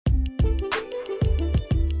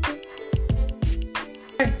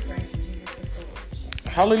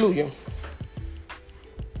Hallelujah.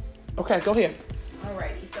 Okay, go ahead.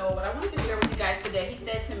 Alrighty, so what I wanted to share with you guys today, he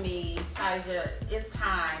said to me, Taja, it's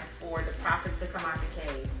time for the prophets to come out the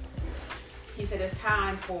cave. He said it's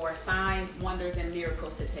time for signs, wonders, and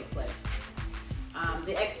miracles to take place.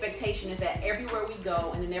 The expectation is that everywhere we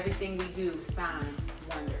go and in everything we do, signs,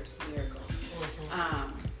 wonders, miracles.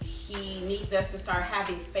 He needs us to start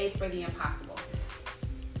having faith for the impossible.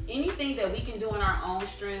 Anything that we can do in our own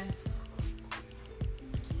strength,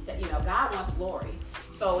 that God wants glory.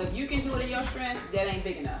 So if you can do it in your strength, that ain't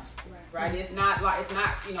big enough, right? It's not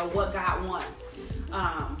what God wants,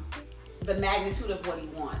 the magnitude of what He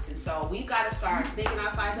wants. And so we've got to start thinking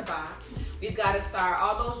outside the box. We've got to start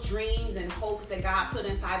all those dreams and hopes that God put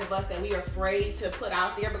inside of us that we are afraid to put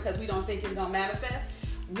out there because we don't think it's going to manifest.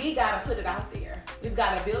 We got to put it out there. We've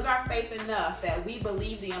got to build our faith enough that we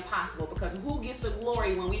believe the impossible, because who gets the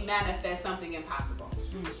glory when we manifest something impossible?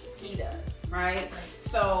 He does, right?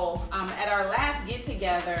 So at our last get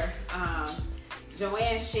together,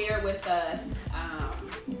 Joanne shared with us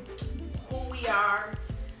who we are,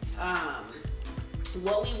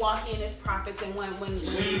 what we walk in as prophets, and when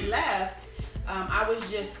we left, I was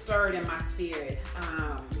just stirred in my spirit.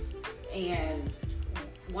 And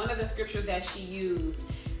one of the scriptures that she used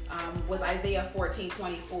was Isaiah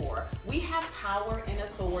 14:24. We have power and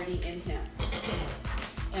authority in Him.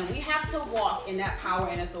 And we have to walk in that power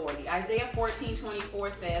and authority. Isaiah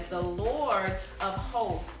 14:24 says, the Lord of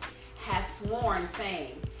hosts has sworn,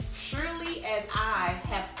 saying, surely as I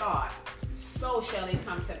have thought, so shall it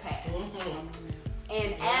come to pass.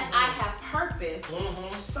 And as I have purposed,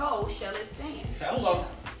 so shall it stand. Hello.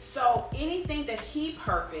 So anything that He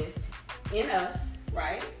purposed in us,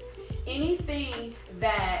 right? Anything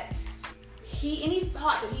that any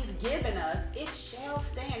thought that He's given us, it shall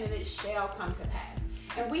stand and it shall come to pass.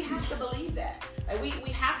 And we have to believe that. Like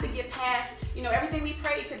we have to get past, everything we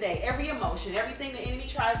prayed today, every emotion, everything the enemy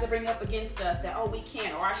tries to bring up against us that, we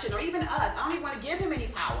can't, or I shouldn't, or even us. I don't even want to give him any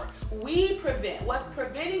power. We prevent. What's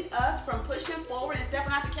preventing us from pushing forward and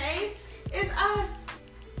stepping out the cave is us.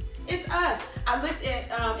 It's us. I looked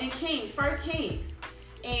at in Kings, 1 Kings,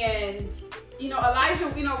 and Elijah,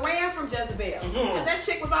 ran from Jezebel. Because that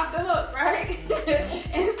chick was off the hook, right?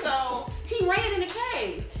 And so he ran in the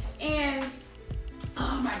cave. And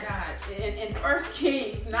oh my God! In 1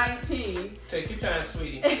 Kings 19. Take your time,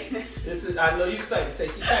 sweetie. I know you're excited.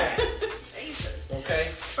 Take your time. Jesus.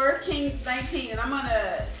 Okay. 1 Kings 19, and I'm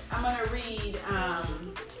gonna read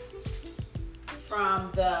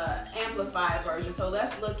from the Amplified version. So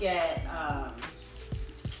let's look at. I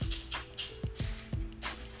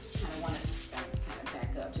want to kind of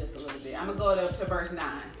back up just a little bit. I'm gonna go to verse 9.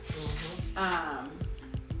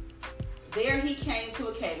 There he came to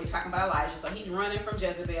a cave. We're talking about Elijah. So he's running from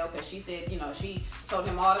Jezebel because she said, she told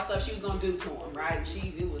him all the stuff she was going to do to him, right?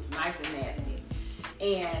 It was nice and nasty.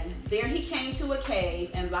 And there he came to a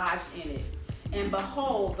cave and lodged in it. And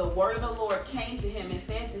behold, the word of the Lord came to him and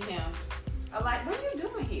said to him, Elijah, what are you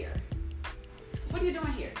doing here? What are you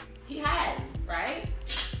doing here? He had, right?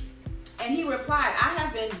 And he replied, I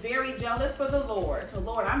have been very jealous for the Lord. So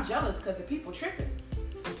Lord, I'm jealous because the people tripping.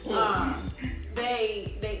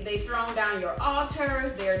 They thrown down your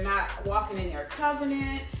altars. They're not walking in their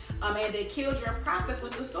covenant. And they killed your prophets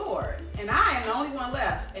with the sword. And I am the only one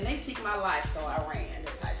left. And they seek my life, so I ran.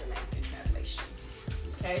 The Taja Mankin translation.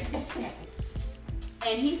 Okay.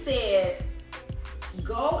 And he said,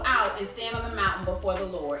 go out and stand on the mountain before the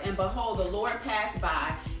Lord. And behold, the Lord passed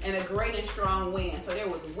by, and a great and strong wind. So there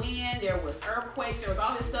was wind, there was earthquakes, there was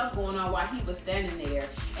all this stuff going on while he was standing there.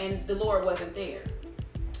 And the Lord wasn't there.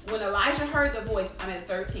 When Elijah heard the voice, I'm at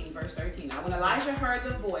 13, verse 13 now. When Elijah heard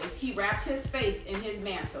the voice, he wrapped his face in his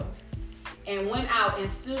mantle and went out and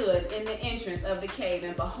stood in the entrance of the cave.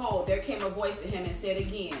 And behold, there came a voice to him and said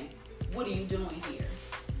again, what are you doing here?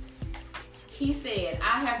 He said,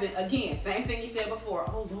 I have been, again, same thing he said before.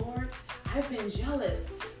 Oh Lord, I've been jealous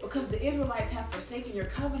because the Israelites have forsaken your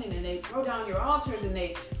covenant and they throw down your altars and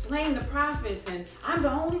they slain the prophets and I'm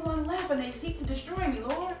the only one left and they seek to destroy me,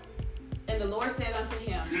 Lord. And the Lord said unto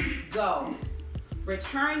him, go,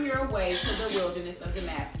 return your way to the wilderness of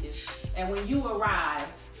Damascus. And when you arrive,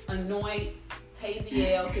 anoint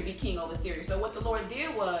Hazael to be king over Syria. So what the Lord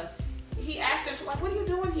did was, he asked him, what are you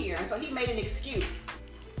doing here? And so he made an excuse.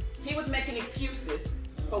 He was making excuses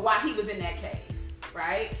for why he was in that cave,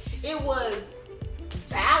 right? It was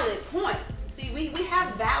valid points. See, we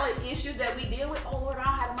have valid issues that we deal with. Oh, Lord, I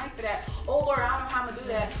don't have the money for that. Oh, Lord, I don't know how I'm going to do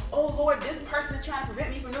that. Oh, Lord, this person is trying to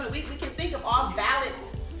prevent me from doing it. We can think of all valid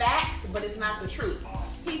facts, but it's not the truth.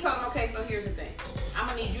 He told him, okay, so here's the thing. I'm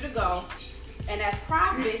going to need you to go And as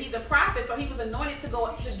prophet, he's a prophet, so he was anointed to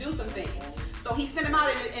go to do some things. So he sent him out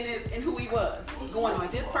in who he was. Going on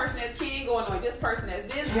this person as king, going on this person as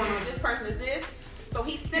this, going on this person as this. So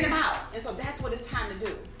he sent him out. And so that's what it's time to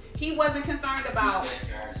do. He wasn't concerned about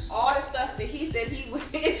all the stuff that he said he was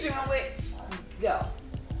issuing with.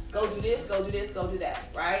 Go do this, go do this, go do that,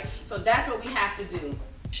 right? So that's what we have to do.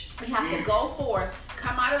 We have to go forth,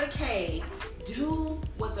 come out of the cave, do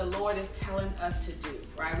what the Lord is telling us to do,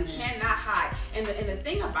 right? We cannot hide. And the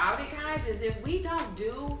thing about it, guys, is if we don't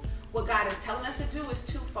do what God is telling us to do, is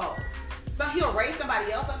twofold. So he'll raise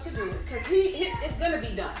somebody else up to do it, because it's going to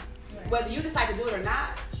be done. Whether you decide to do it or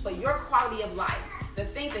not, but your quality of life, the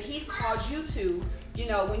things that he's called you to, you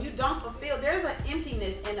know, when you don't fulfill, there's an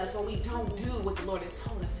emptiness in us when we don't do what the Lord has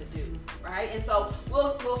told us to do, right? And so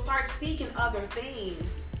we'll start seeking other things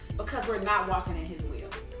because we're not walking in his will,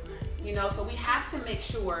 you know? So we have to make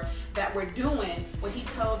sure that we're doing what he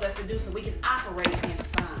tells us to do so we can operate in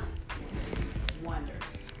signs, wonders,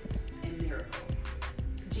 and miracles.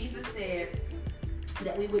 Jesus said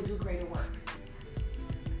that we would do greater works.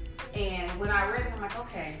 And when I read it, I'm like,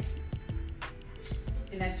 okay.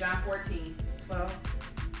 And that's John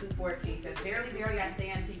 14:12-14. It says, verily, verily, I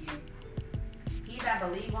say unto you, he that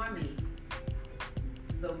believe on me,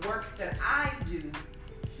 the works that I do,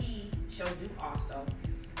 he shall do also.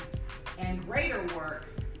 And greater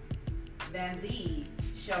works than these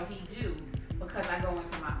shall he do, because I go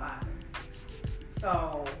into my Father.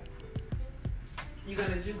 So, you're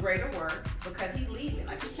going to do greater works because he's leaving.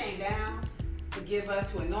 Like, he came down to give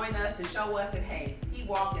us, to anoint us, to show us that, hey, he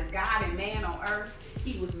walked as God and man on earth.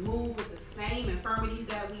 He was moved with the same infirmities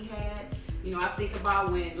that we had. You know, I think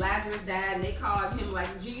about when Lazarus died and they called him like,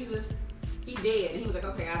 Jesus, he dead. And he was like,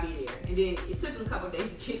 okay, I'll be there. And then it took him a couple of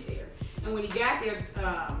days to get there. And when he got there,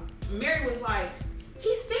 Mary was like,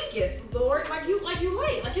 he stinketh, Lord, like you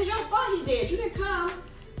late. Like, it's your fault he dead. You didn't come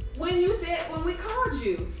when we called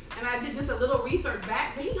you. And I did just a little research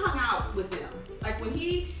back, but he hung out with them. Like, when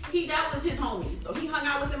he that was his homies. So he hung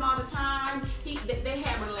out with them all the time. They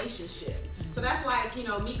had a relationship. So that's like, you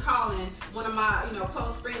know, me calling one of my, you know,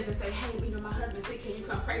 close friends and say, hey, you know, my husband's sick, can you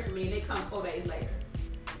come pray for me? And they come 4 days later.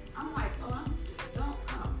 I'm like, oh, don't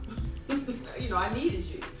come. You know, I needed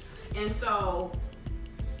you. And so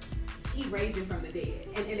he raised him from the dead.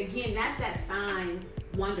 And again, that's that signs,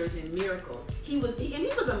 wonders, and miracles. He was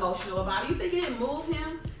emotional about it. You think it didn't move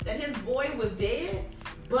him that his boy was dead?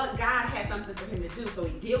 But God had something for him to do. So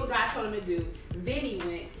he did what God told him to do. Then he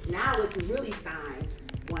went. Now it's really signs,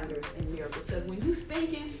 wonders, and miracles. Because when you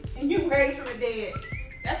stinking and you raised from the dead,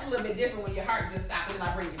 that's a little bit different when your heart just stopped and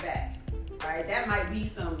I bring you back. Right? That might be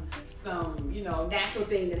some you know, natural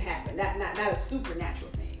thing that happened. Not a supernatural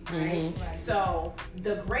thing. Right? Mm-hmm. Right? So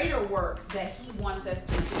the greater works that he wants us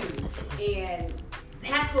to do, and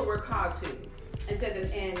that's what we're called to. It says,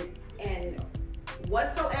 and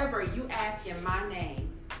whatsoever you ask in my name,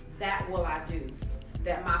 that will I do,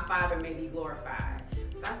 that my Father may be glorified.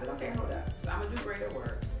 So I said, okay, hold up. So I'm going to do greater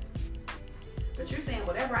works. But you're saying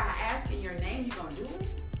whatever I ask in your name, you're going to do it?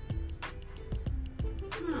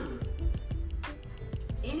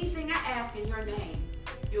 Anything I ask in your name,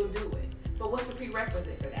 you'll do it. But what's the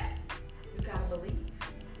prerequisite for that? You got to believe.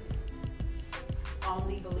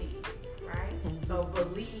 Only believe, right? Mm-hmm. So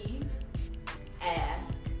believe,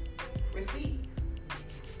 ask, receive.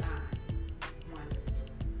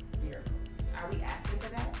 Are we asking for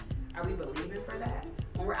that? Are we believing for that?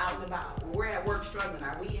 When we're out and about, when we're at work struggling,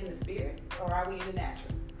 are we in the spirit or are we in the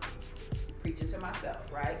natural? Preaching to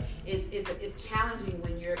myself, right? It's challenging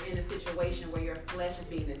when you're in a situation where your flesh is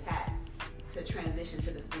being attacked to transition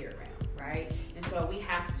to the spirit realm, right? And so we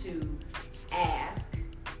have to ask,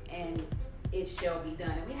 and it shall be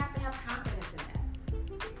done. And we have to have confidence in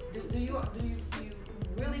that. Do you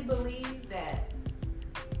really believe that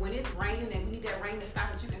when it's raining and we need that rain to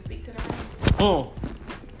stop, that you can speak to the rain?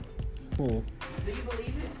 Do you believe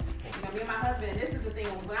it? You know, me and my husband, and this is the thing,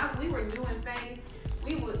 when we were new in faith,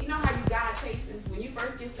 we would, you know how you God chasing, when you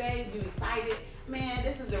first get saved, you excited, man,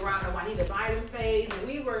 this is the round of Juanita Biden phase, and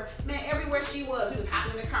we were, man, everywhere she was, we was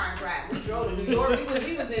hopping in the car and driving. We drove to New York, we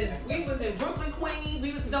was in Brooklyn, Queens,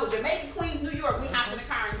 Jamaica, Queens, New York, we hopped in the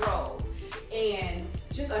car and drove. And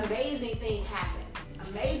just amazing things happened.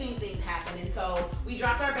 Amazing things happen. And so we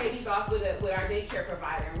dropped our babies off with our daycare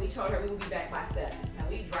provider, and we told her we would be back by 7. And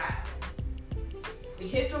we drive. We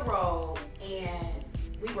hit the road, and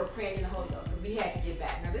we were praying in the Holy Ghost because we had to get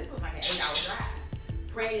back. Now this was like an 8-hour drive.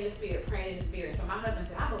 Praying in the spirit. And so my husband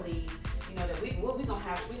said, I believe, you know, that we're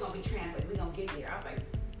gonna be translated. We're gonna get there. I was like,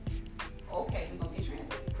 okay, we're gonna get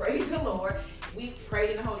translated. Praise the Lord. We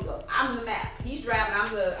prayed in the Holy Ghost. I'm the map. He's driving. I'm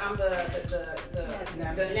the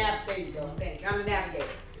nav. There you go. Thank you. I'm the navigator.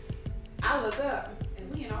 I look up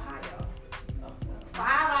and we in Ohio. 5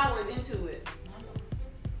 hours into it.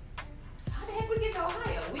 How the heck we get to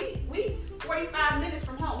Ohio? We 45 minutes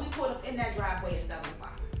from home. We pulled up in that driveway at 7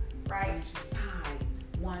 o'clock. Right? Signs,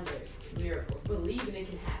 wonders, miracles. Believing it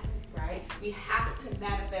can happen. Right? We have to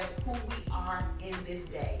manifest who we are in this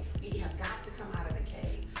day. We have got to come out of the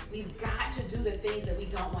cave. We've got to do the things that we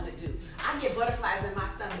don't want to do. I get butterflies in my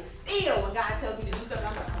stomach still when God tells me to do something.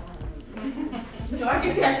 I'm like, I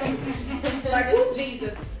get that. Like, oh,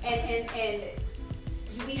 Jesus. And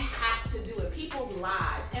we have to do it. People's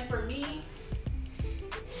lives. And for me,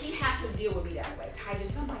 he has to deal with me that way.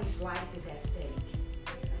 Titus, somebody's life is at stake.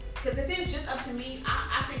 Because if it's just up to me,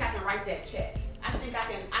 I think I can write that check. I think I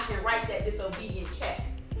can write that disobedient check.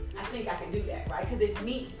 I think I can do that, right? Because it's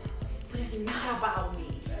me. But it's not about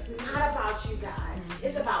me. It's not about you guys.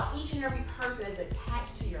 It's about each and every person that's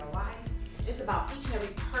attached to your life. It's about each and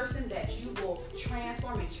every person that you will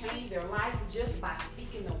transform and change their life just by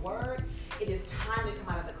speaking the word. It is time to come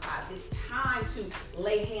out of the closet. It's time to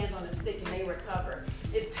lay hands on the sick and they recover.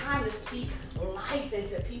 It's time to speak life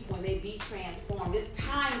into people and they be transformed. It's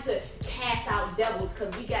time to cast out devils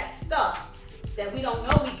because we got stuff that we don't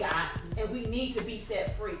know we got and we need to be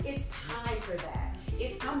set free. It's time for that.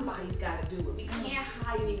 Somebody's got to do it. We can't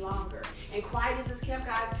hide any longer. And quiet as it's kept,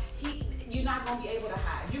 guys, you're not going to be able to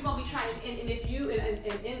hide. You're going to be trying to, and if you,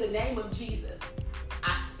 in the name of Jesus,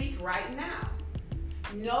 I speak right now.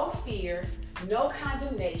 No fear, no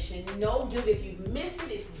condemnation, no guilt. If you've missed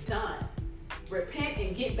it, it's done. Repent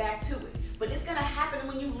and get back to it. But it's going to happen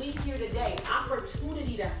when you leave here today.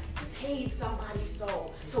 Opportunity to save somebody's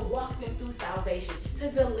soul, to walk them through salvation, to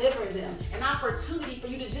deliver them. An opportunity for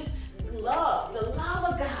you to just love. The love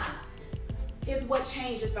of God is what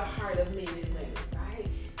changes the heart of men and women, right?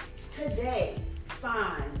 Today,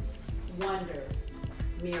 signs, wonders,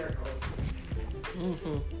 miracles.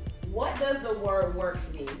 Mm-hmm. What does the word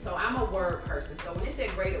works mean? So I'm a word person. So when it said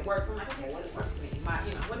greater works, I'm like, okay, what does works mean?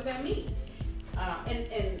 What does that mean?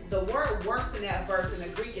 And the word works in that verse in the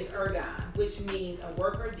Greek is ergon, which means a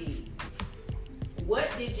work or deed. What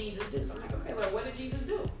did Jesus do? So I'm like, okay, Lord, what did Jesus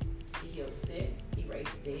do? He healed the sick. He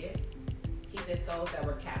raised the dead. He set those that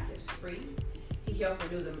were captives free. He helped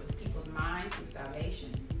renew the people's minds through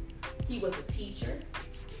salvation. He was a teacher.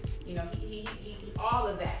 He all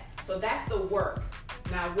of that. So that's the works.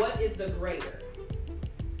 Now, what is the greater?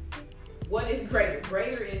 What is greater?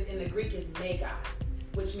 Greater is, in the Greek, is megas,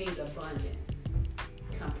 which means abundance,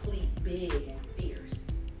 complete, big, and fierce.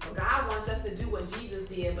 So God wants us to do what Jesus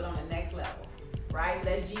did, but on the next level, right? So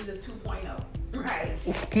that's Jesus 2.0, right?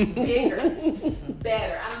 Bigger,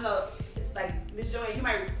 better. I don't know, like Miss Joy,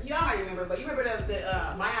 y'all might remember, but you remember the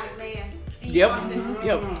Bionic Man? Steve Austin?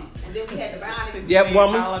 Yep. And then we had the Bionic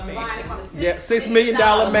woman. $6 million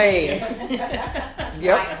man.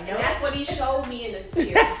 Yep. Right. And that's what he showed me in the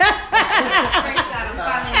spirit. Praise God, I'm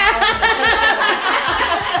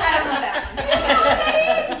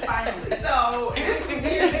finally So, this was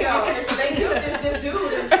years ago. And so they knew this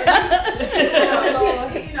dude.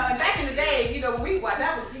 And back in the day, when we watched,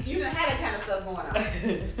 that was, you didn't have that kind of stuff going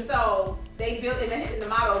on. So, they built, and the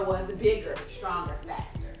motto was bigger, stronger,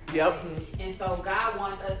 faster. Yep. And so God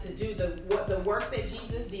wants us to do the works that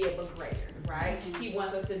Jesus did, but greater, right? He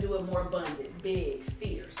wants us to do it more abundant, big,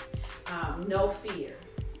 fierce, no fear.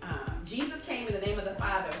 Jesus came in the name of the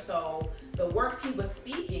Father, so the works he was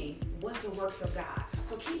speaking was the works of God.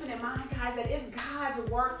 So keep it in mind, guys, that it's God's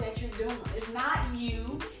work that you're doing. It's not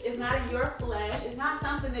you. It's not your flesh. It's not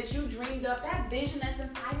something that you dreamed up. That vision that's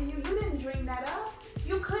inside of you didn't dream that up.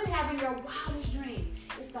 You couldn't have in your wildest dreams.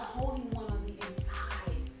 It's the Holy One on the inside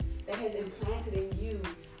that has implanted in you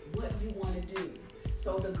what you want to do.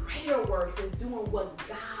 So the greater works is doing what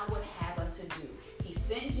God would have us to do. He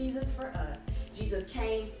sent Jesus for us. Jesus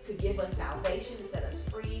came to give us salvation, to set us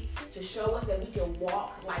free, to show us that we can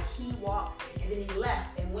walk like he walked, and then he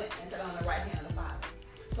left and went and sat on the right hand of the Father.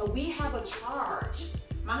 So we have a charge.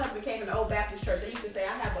 My husband came in the old Baptist church. They used to say,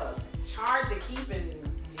 I have a charge to keep and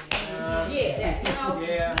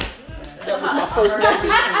Yeah. That was my first message.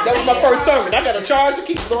 That was my first sermon. I got a charge to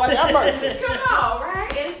keep. Lord have mercy. Come on,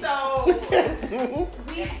 right? And so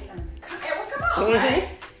come on, right?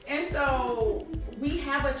 And so we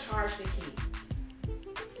have a charge to keep.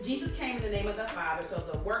 Jesus came in the name of the Father, so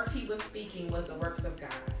the works he was speaking was the works of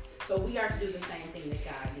God. So we are to do the same thing that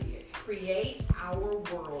God did. Create our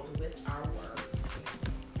world with our words.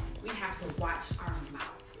 We have to watch our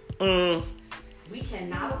mouth. We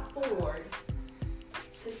cannot afford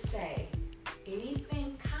to say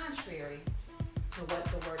anything contrary to what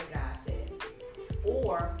the Word of God says.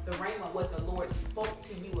 or the rhema, what the Lord spoke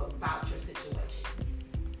to you about your situation.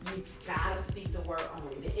 You've got to speak the word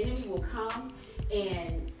only. The enemy will come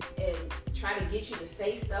and try to get you to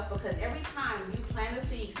say stuff, because every time you plant a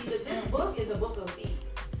seed, see that this book is a book of seed.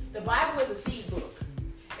 The Bible is a seed book.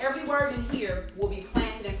 Every word in here will be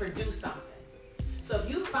planted and produce something. So if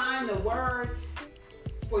you find the word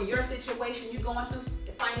for your situation, you're going through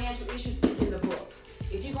financial issues, it's in the book.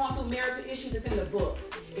 If you're going through marital issues, it's in the book.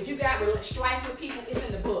 If you got strife with people, it's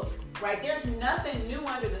in the book, right? There's nothing new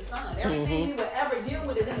under the sun. Everything you will ever deal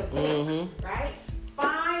with is in the book, right?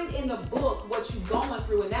 Find in the book what you're going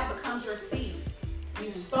through, and that becomes your seed.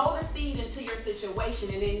 You sow the seed into your situation,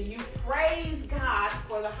 and then you praise God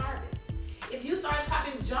for the harvest. If you start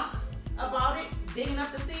talking junk about it, digging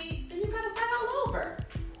up the seed, then you got to start all over.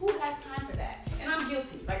 Who has time for that? And I'm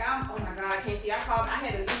guilty. Like, oh my God, I can't see. I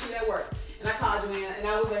had an issue at work, and I called Joanna, and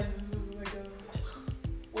I was like, oh my gosh,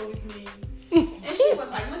 what was me? And she was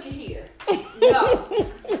like, look at here. No,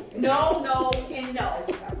 and no.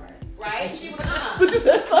 Right? She was But you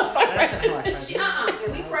said something. She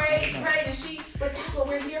and we prayed, and but that's what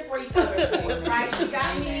we're here for each other for, right? She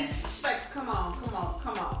got me. She's like, come on,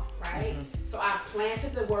 right? So I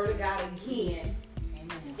planted the word of God again, and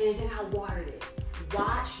then I watered it.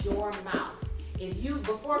 Watch your mouth.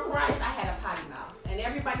 Before Christ, I had a potty mouth. And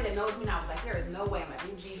everybody that knows me now was like, there is no way. I'm like,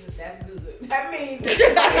 oh, Jesus, that's good. That means that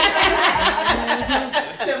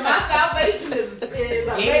my salvation is amazing,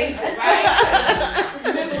 right?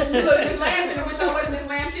 Miss Lamb, in which I wasn't Miss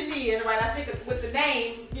Lamb Canadian, right? I think with the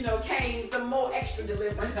name, came some more extra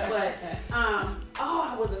deliverance. But,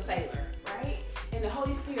 I was a sailor, right? And the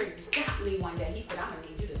Holy Spirit got me one day. He said, I'm going to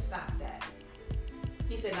need you to stop that.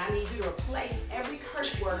 He said, I need you to replace every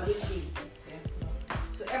curse word with Jesus.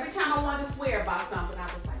 So every time I wanted to swear about something, I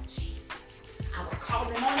was like, Jesus. I was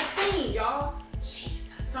calling him on the scene, y'all.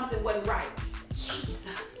 Jesus. Something wasn't right.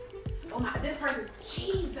 Jesus. Oh my, this person,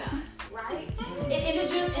 Jesus, right? And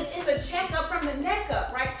it's a checkup from the neck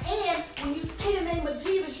up, right? And when you say the name of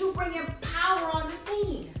Jesus, you bring in power on the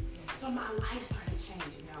scene. So my life started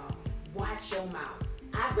changing, y'all. Watch your mouth.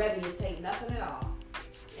 I'd rather you say nothing at all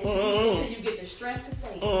until you get the strength to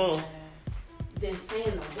say it than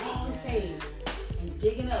saying the wrong thing and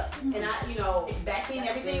digging up. And back then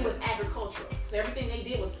everything was agricultural. So everything they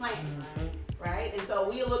did was planting, right? And so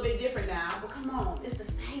we a little bit different now, but come on, it's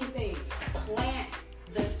the same thing. Plant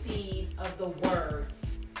the seed of the word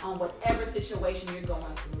on whatever situation you're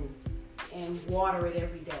going through and water it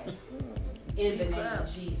every day. In the name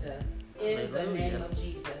of Jesus. In the name of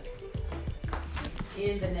Jesus.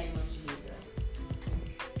 In the name of Jesus.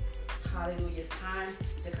 Hallelujah. It's time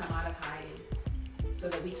to come out of hiding so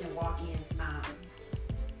that we can walk in signs,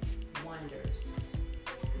 wonders,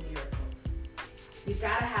 miracles. We've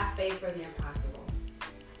got to have faith for the impossible.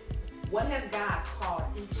 What has God called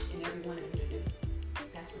each and every one of you to do?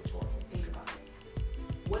 That's rhetorical. Think about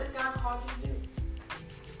it. What has God called you to do?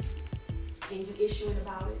 And you issuing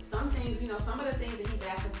about it. Some things, some of the things that he's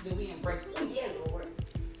asked us to do, we embrace. Oh, yeah, Lord.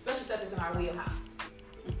 Especially stuff that's in our wheelhouse.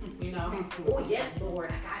 Oh, yes,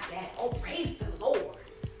 Lord, I got that. Oh, praise the Lord.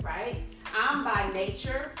 Right? I'm by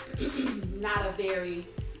nature not a very,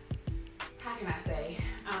 how can I say?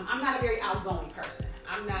 I'm not a very outgoing person.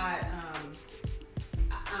 I'm not,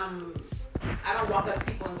 I don't walk up to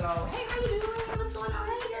people and go, hey, how you doing? What's going on?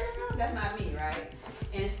 Hey, girl. That's not me, right?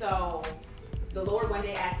 And so the Lord one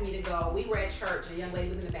day asked me to go. We were at church. A young lady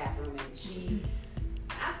was in the bathroom, and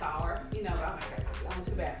I saw her, but I'm like, I went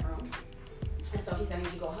to the bathroom. And so he said, I need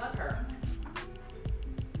you to go hug her.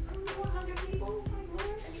 I don't know, hugging people? Like,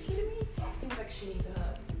 Lord, are you kidding me? He was like, she needs a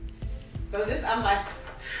hug. So I'm like,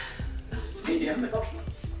 yeah, I'm like, okay.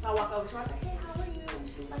 So I walk over to her. I was like, hey, how are you? And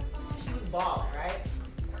she was like, fine. She was bawling, right?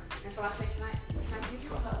 And so I said, can I give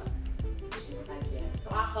you a hug? And she was like, yeah. So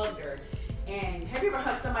I hugged her. And have you ever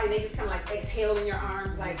hugged somebody, they just kind of like exhale in your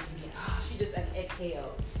arms? Like, she just like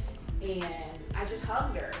exhaled. And I just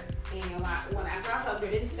hugged her. And after I hugged her,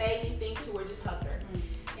 didn't say anything to her, just hugged her.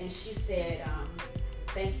 And she said,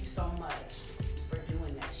 thank you so much for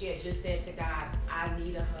doing that. She had just said to God, I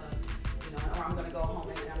need a hug, or I'm going to go home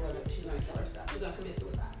and she's going to kill herself. She's going to commit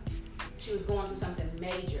suicide. She was going through something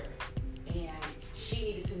major, and she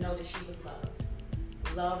needed to know that she was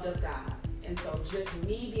loved of God. And so just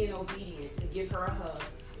me being obedient to give her a hug,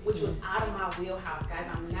 which was out of my wheelhouse, guys.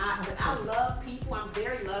 I love people. I'm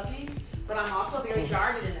very loving, but I'm also very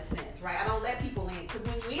guarded in a sense, right? I don't let people in, because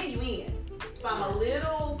when you in. So I'm a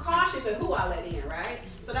little cautious of who I let in, right?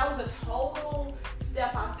 So that was a total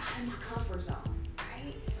step outside of my comfort zone,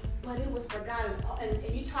 right? But it was for God.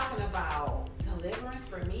 And you talking about deliverance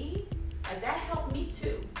for me? And that helped me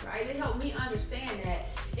too, right? It helped me understand that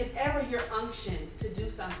if ever you're unctioned to do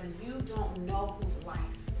something, you don't know whose life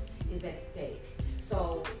is at stake.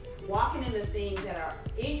 So walking in the things that are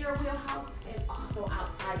in your wheelhouse and also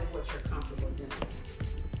outside of what you're comfortable doing.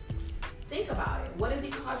 Think about it. What has he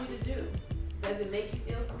called you to do? Does it make you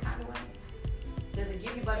feel some kind of way? Does it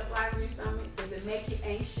give you butterflies in your stomach? Does it make you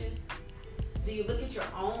anxious? Do you look at your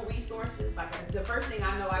own resources? Like the first thing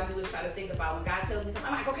I know I do is try to think about when God tells me something.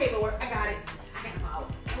 I'm like, okay, Lord, I got it. I got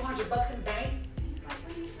about $400 in the bank. He's like,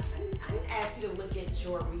 what are you talking? I didn't ask you to look at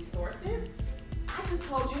your resources. I just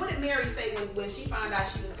told you. What did Mary say when she found out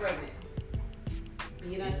she was pregnant?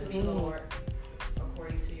 Be it unto me, Lord,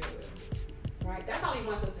 according to your will. Right? That's all he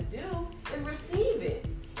wants us to do is receive it.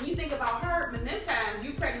 When you think about her, and them times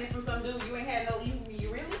you pregnant from some dude you ain't had no,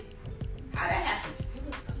 you really? How'd that happen? It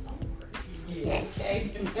was the Lord. Yeah.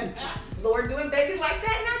 Okay. Lord doing babies like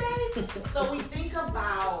that nowadays. So we think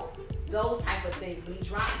about those type of things. When he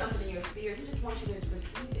drops something in your spirit, he just wants you to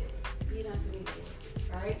receive it. Be it unto me,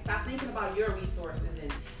 Lord. Right? Stop thinking about your resources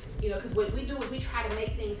and because what we do is we try to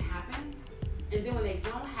make things happen, and then when they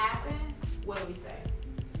don't happen, what do we say?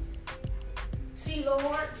 See,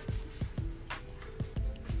 Lord.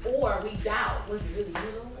 Or we doubt, was it really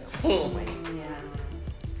you, Lord?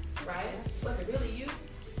 Yeah. Right? Was it really you?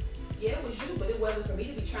 Yeah, it was you, but it wasn't for me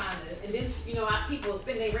to be trying to. And then, people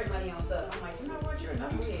spend their rent money on stuff. I'm like, you know what? You're a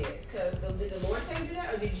knucklehead. Because did the Lord tell you to do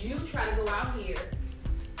that? Or did you try to go out here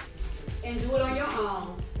and do it on your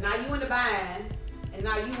own? Now you in the bind, and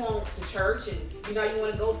now you want the church, and you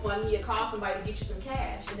want to go fund me or call somebody to get you some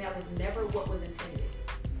cash. And that was never what was intended.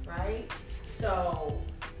 Right? So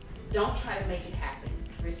don't try to make it happen.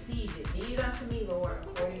 Receive it. Be it unto me, Lord,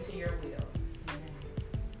 according to your will.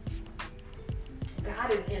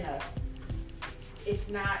 God is in us. It's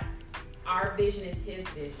not our vision, it's his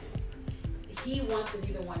vision. He wants to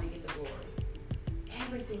be the one to get the glory.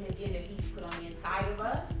 Everything, again, that he's put on the inside of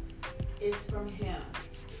us is from him.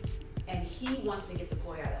 And he wants to get the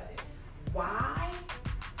glory out of it. Why?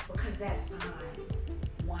 Because that's signs,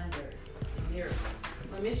 wonders, miracles.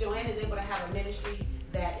 When Miss Joanne is able to have a ministry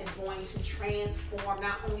that is going to transform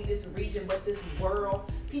not only this region but this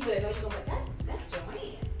world. People that know you go, but that's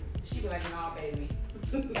Joanne. She be like, nah, baby.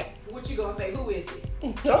 What you gonna say? Who is it?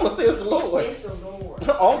 I'm gonna say it's the Lord. It's the Lord.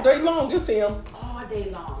 All day long, it's him. All day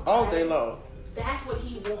long. All right? day long. That's what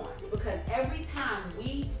he wants, because every time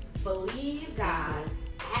we believe God,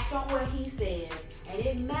 act on what he says, and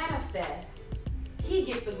it manifests, he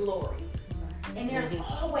gets the glory. And there's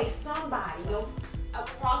always somebody,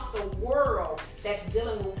 across the world that's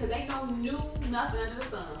dealing with, because ain't no new nothing under the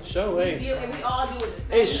sun. Sure ain't. And we all deal with the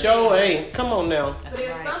same. It sure ain't. Come on now. So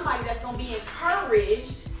there's somebody that's going to be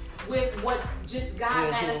encouraged with what just God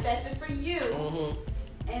manifested for you.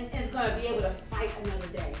 And is going to be able to fight another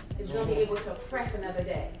day. Is going to be able to press another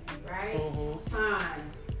day. Right?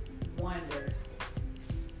 Signs, wonders,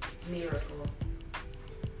 miracles.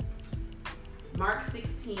 Mark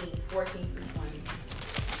 16, 14 through 20.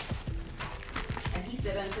 And he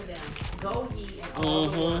said unto them, go ye in all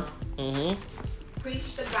the world.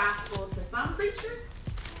 Preach the gospel to some creatures?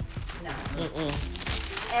 No.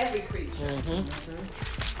 Every creature.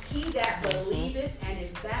 He that believeth and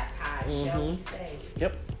is baptized shall be saved.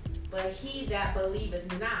 Yep. But he that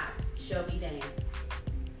believeth not shall be damned.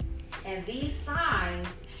 And these signs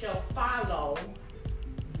shall follow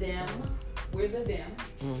them, we're the them,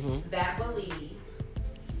 that believe.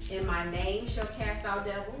 In my name shall cast out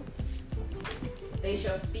devils. They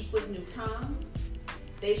shall speak with new tongues.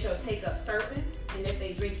 They shall take up serpents, and if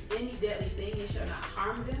they drink any deadly thing, it shall not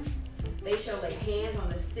harm them. They shall lay hands on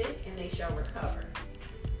the sick, and they shall recover.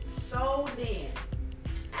 So then,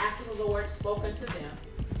 after the Lord spoke unto them,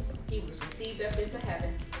 he was received up into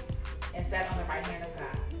heaven and sat on the right hand of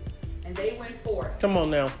God. And they went forth. Come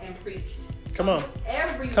on now. And preached. Come on.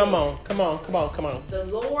 Everywhere. Come on. The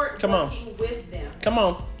Lord working with them. Come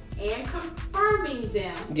on. And confirming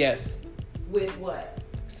them. Yes. With what?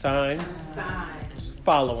 Signs. Signs.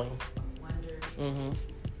 Following. Wonders.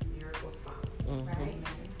 Miracles following. Right?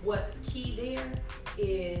 What's key there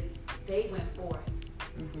is they went forth.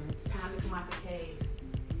 It's time to come out the cave.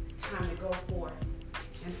 It's time to go forth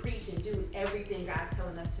and preach and do everything God's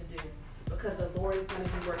telling us to do. Because the Lord is going to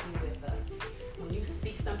be working with us. When you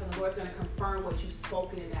speak something, the Lord's going to confirm what you've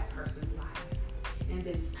spoken in that person's life. And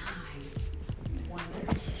then signs,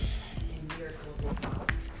 wonders, and miracles will follow.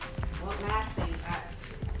 One last thing.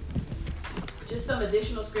 Just some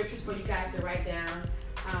additional scriptures for you guys to write down.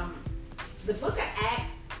 The book of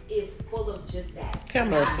Acts is full of just that. Have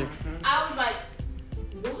mercy. I was like,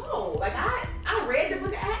 whoa. Like, I read the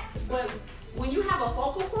book of Acts, but when you have a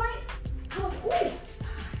focal point, I was like, ooh.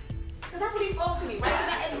 Because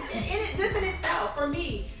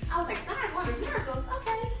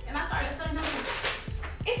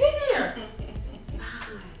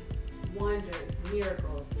wonders,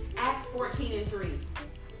 miracles. Acts 14:3.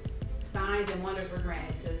 Signs and wonders were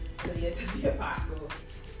granted to the apostles.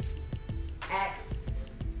 Acts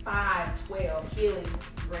 5:12. Healing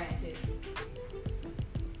granted.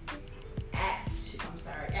 Acts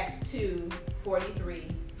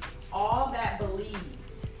 2:43. All that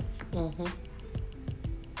believed. Mm-hmm.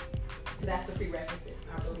 So that's the prerequisite,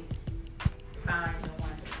 I believe. Signs and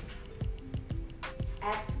wonders.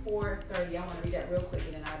 Acts 4:30. I want to read that real quick.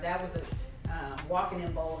 And that was a walking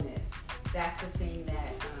in boldness. That's the thing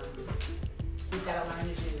that we've got to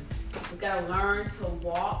learn to do. We've got to learn to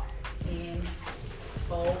walk in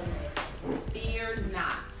boldness. Fear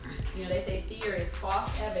not. You know, they say fear is false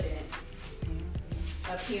evidence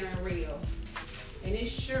appearing real. And it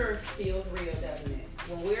sure feels real, doesn't it?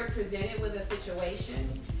 When we're presented with a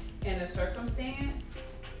situation and a circumstance,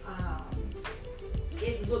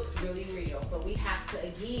 it looks really real. But we have to,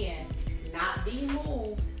 again, not be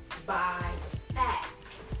moved by facts,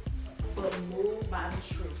 but moved by the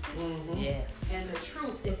truth. Mm-hmm. Yes. And the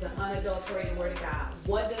truth is the unadulterated Word of God.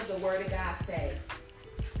 What does the Word of God say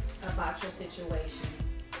about your situation?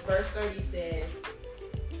 Verse 30 says,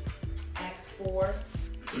 Acts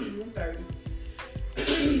 4:30.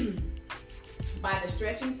 By the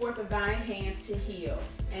stretching forth of thine hands to heal,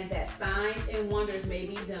 and that signs and wonders may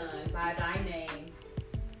be done by thy name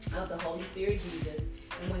of the Holy Spirit Jesus.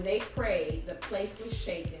 And when they prayed, the place was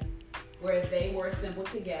shaken where they were assembled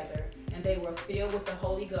together, and they were filled with the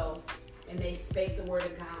Holy Ghost, and they spake the word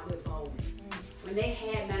of God with boldness. When they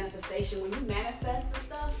had manifestation, when you manifest the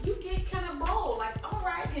stuff, you get kind of bold, like, all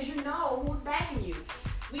right, because you know who's backing you.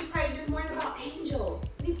 We prayed this morning about angels.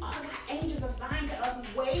 We've all got angels assigned to us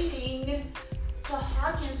waiting to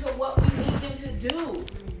hearken to what we need them to do.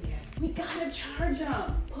 We gotta charge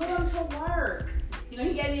them, put them to work. You know,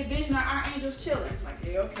 he gave me a vision of our angels chilling. Like,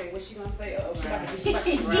 yeah, okay, what's she gonna say? Oh, she about to dig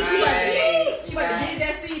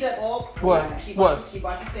that seed up. Oh, What? She What?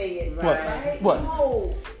 about to say it. What? Right? What?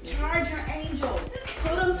 No, charge your angels.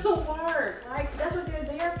 Put them to work. Like, that's what they're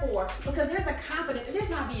there for. Because there's a confidence. It is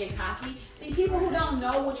not being cocky. See, people who don't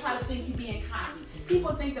know will try to think you're being cocky.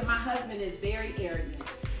 People think that my husband is very arrogant.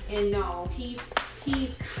 And no, he's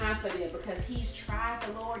confident because he's tried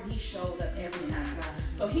the Lord and he showed up every time.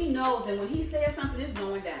 So he knows that when he says something, it's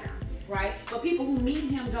going down, right? But people who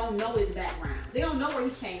meet him don't know his background. They don't know where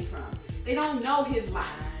he came from. They don't know his life,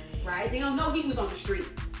 right? They don't know he was on the street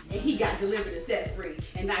and he got delivered and set free.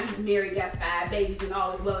 And now he's married, got 5 babies, and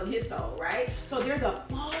all is well in his soul, right? So there's a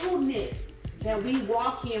boldness that we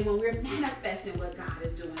walk in when we're manifesting what God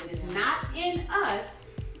is doing. It's not in us,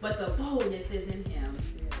 but the boldness is in him.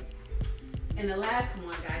 And the last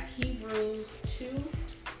one, guys, Hebrews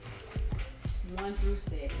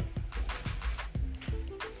 2:1-6.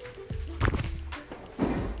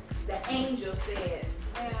 The angel said,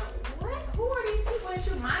 who are these people that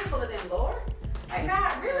you're mindful of them, Lord? Like,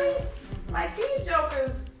 God, really? Like, these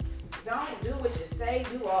jokers don't do what you say,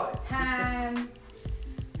 do all the time.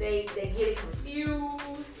 They get it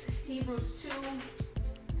confused. Hebrews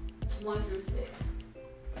 2:1-6.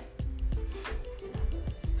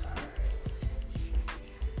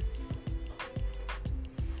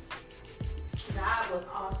 God was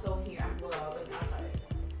also here.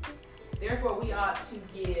 Therefore, we ought to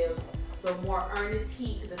give the more earnest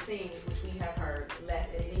heed to the things which we have heard,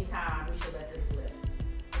 lest at any time we should let them slip.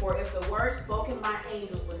 For if the word spoken by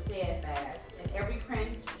angels was steadfast, and every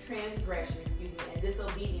transgression, and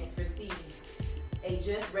disobedience received a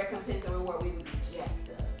just recompense or reward, we would be jacked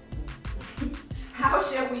up. How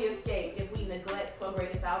shall we escape if we neglect so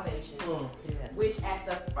great a salvation, which at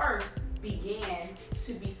the first began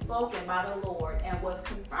to be spoken by the Lord and was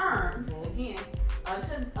confirmed again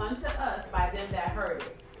unto us by them that heard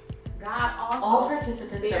it? God also, all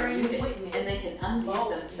participants are muted witness, and they can unmute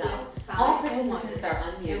themselves. All All participants are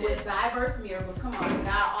and unmuted. with diverse miracles, come on,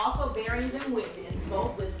 God also bearing them witness,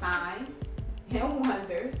 both with signs and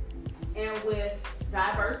wonders, and with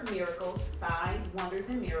diverse miracles, signs, wonders,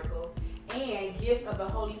 and miracles, and gifts of the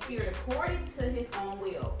Holy Spirit according to his own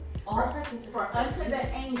will. All participants For are unto muted the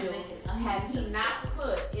and angels they can unmute hath he themselves. not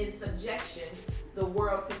put in subjection the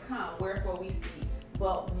world to come, wherefore we speak.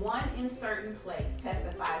 But one in certain place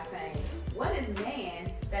testifies, saying, what is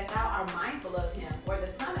man that thou art mindful of him, or the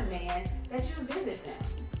son of man that you visit them?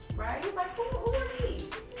 Right? He's like, who are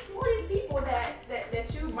these? Who are these people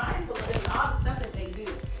that you're mindful of and all the stuff that they do?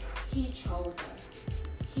 He chose us.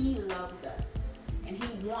 He loves us. And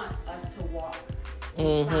he wants us to walk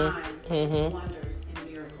in signs, wonders, and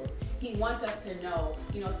miracles. He wants us to know,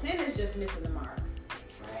 sin is just missing the mark.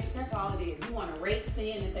 Right? That's all it is. You want to rate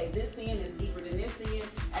sin and say this sin is deeper than this sin.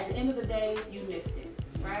 At the end of the day, you missed it.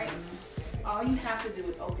 Right? All you have to do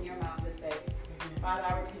is open your mouth Father,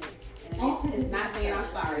 I repent. All And it's not participants saying are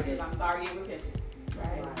I'm sorry, because unmuted. I'm sorry in repentance.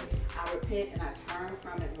 Right? I repent and I turn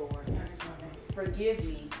from it, Lord. Forgive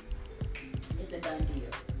me. It's a done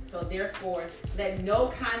deal. So therefore, let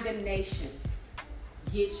no condemnation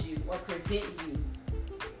get you or prevent you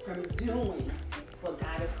from doing what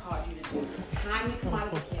God has called you to do. It's time to come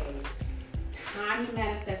out of the cave. It's time to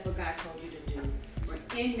manifest what God told you to do. We're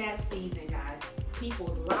in that season, guys.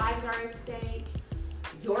 People's lives are at stake.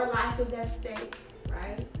 Your life is at stake,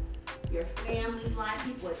 right? Your family's life,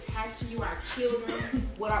 people attached to you, our children.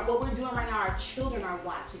 What we're doing right now, our children are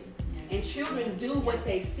watching. And children do what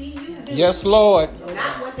they see you do. Yes, Lord.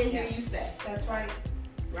 Not what they hear you say. That's right.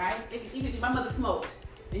 Right? Even my mother smoked.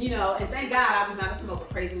 And, and thank God I was not a smoker,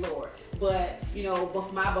 praise the Lord. But,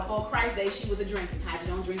 before Christ's day, she was a drinker. Taja,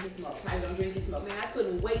 don't drink and smoke. Taja, don't drink and smoke. Man, I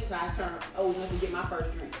couldn't wait till I turned old enough to get my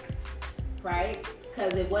first drink. Right?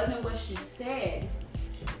 Because it wasn't what she said,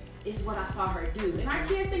 it's what I saw her do. And our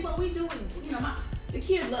kids think what we do is, the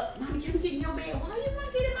kids look, Mommy, can we get in your bed? Why do you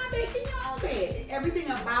want to get in my bed? Get in your own bed. Everything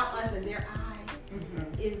about us in their eyes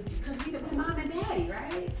is because we're mom and daddy,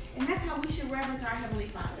 right? And that's how we should reverence our Heavenly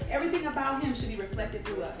Father. Everything about Him should be reflected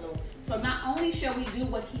through us. So not only shall we do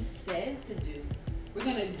what He says to do, we're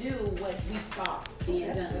going to do what we saw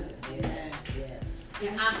being done. Yes.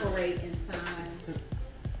 And operate in signs,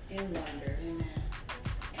 in wonders,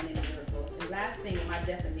 and in miracles. And last thing in my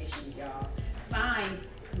definitions, y'all, signs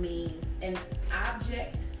means an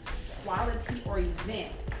object, quality, or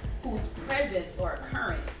event whose presence or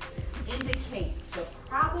occurrence indicates the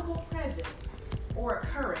probable presence or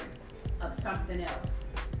occurrence of something else.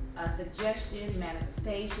 A suggestion,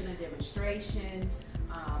 manifestation, a demonstration,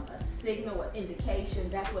 a signal, an indication.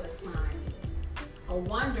 That's what a sign is. A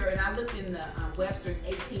wonder, and I looked in the Webster's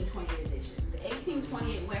 1828 edition. The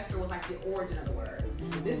 1828 Webster was like the origin of the word.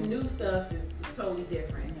 This new stuff is totally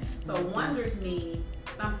different. So wonders means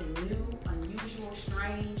something new, unusual,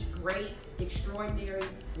 strange, great, extraordinary,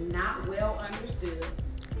 not well understood,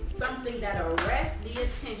 something that arrests the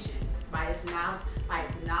attention by its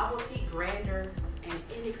novelty, grandeur, and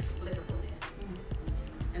inexplicableness.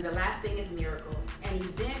 And the last thing is miracles, an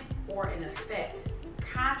event or an effect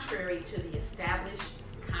contrary to the established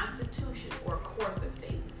constitution or course of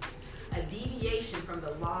things, a deviation from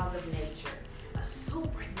the laws of nature, a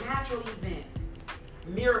supernatural event.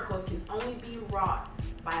 Miracles can only be wrought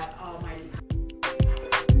by an almighty power.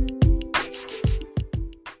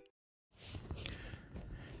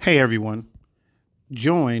 Hey everyone,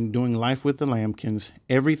 join Doing Life with the Lambkins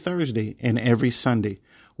every Thursday and every Sunday,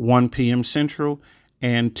 1 p.m. Central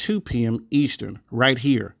and 2 p.m. Eastern, right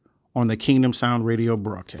here on the Kingdom Sound Radio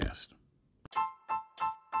broadcast.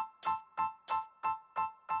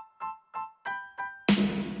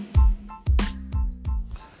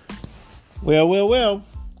 Well.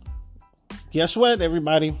 Guess what,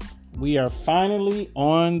 everybody? We are finally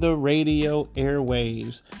on the radio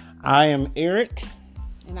airwaves. I am Eric.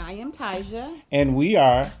 And I am Taja. And we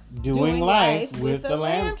are doing life with the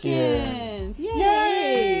Lambkins.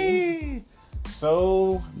 Yay!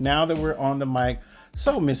 So now that we're on the mic,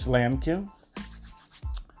 so Miss Lambkin,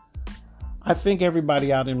 I think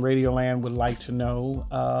everybody out in Radioland would like to know,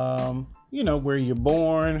 where you're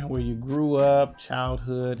born, where you grew up,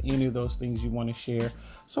 childhood, any of those things you want to share.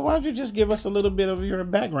 So why don't you just give us a little bit of your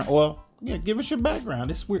background? Well, yeah, give us your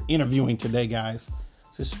background. We're interviewing today, guys.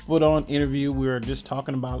 It's a split-on interview. We're just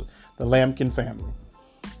talking about the Lambkin family.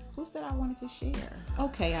 Who said I wanted to share?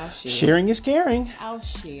 Okay, I'll share. Sharing is caring. I'll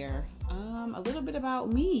share a little bit about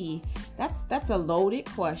me. That's a loaded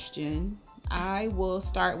question. I will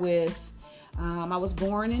start with I was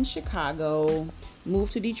born in Chicago,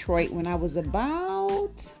 moved to Detroit when I was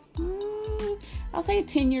about I'll say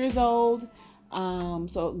 10 years old.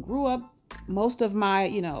 So grew up most of my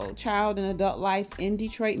child and adult life in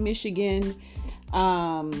Detroit, Michigan.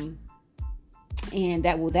 And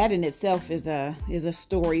that in itself is a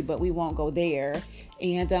story, but we won't go there.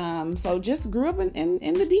 And so just grew up in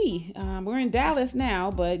the D. We're in Dallas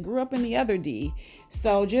now, but grew up in the other D.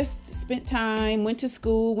 So just spent time, went to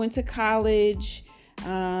school, went to college,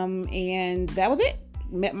 and that was it.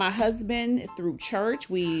 Met my husband through church.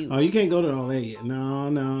 You can't go to all that yet.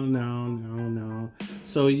 No.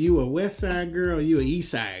 So you a West Side girl or you a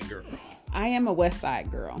East Side girl? I am a West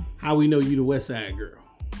Side girl. How we know you the West Side girl?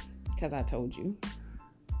 Because I told you.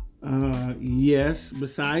 Yes,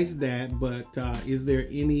 besides that, but is there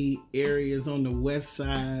any areas on the West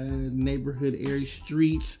Side neighborhood area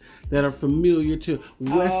streets that are familiar to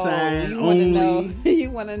West Side only?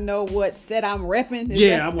 You want to know what set I'm repping?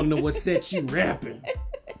 I want to know what set you repping.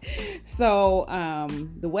 So,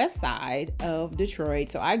 the West Side of Detroit.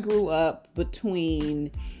 So I grew up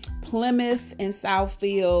between Plymouth in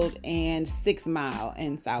Southfield and 6 Mile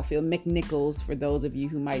in Southfield. McNichols, for those of you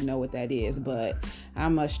who might know what that is, but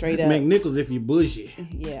I'm a straight That's up McNichols if you're bougie.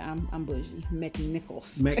 Yeah, I'm bougie.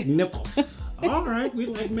 McNichols. McNichols. All right, we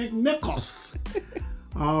like McNichols.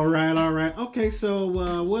 All right. Okay,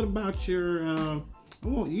 so what about your?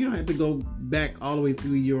 Well, you don't have to go back all the way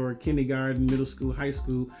through your kindergarten, middle school, high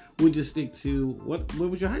school. We'll just stick to what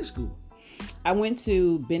was your high school? I went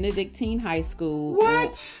to Benedictine High School.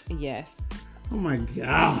 What? Yes. Oh my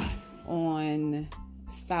God. On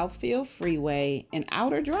Southfield Freeway and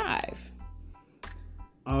Outer Drive.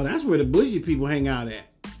 Oh, that's where the bougie people hang out at.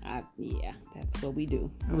 Yeah, that's what we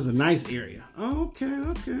do. That was a nice area.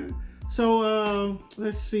 Okay. So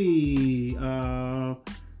let's see.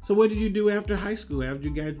 So what did you do after high school? After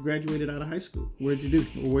you graduated out of high school, where'd you do?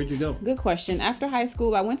 Or where'd you go? Good question. After high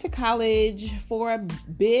school, I went to college for a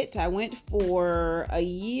bit. I went for a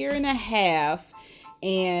year and a half,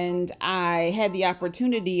 and I had the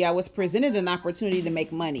opportunity. I was presented an opportunity to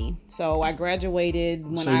make money. So I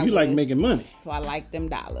graduated when So you like making money? So I like them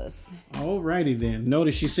dollars. Alrighty then.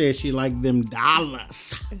 Notice she said she liked them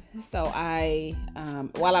dollars. So I,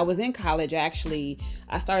 while I was in college, I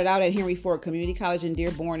started out at Henry Ford Community College in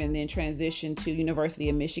Dearborn and then transitioned to University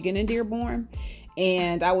of Michigan in Dearborn.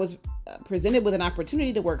 And I was presented with an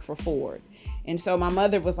opportunity to work for Ford. And so my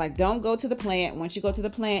mother was like, don't go to the plant. Once you go to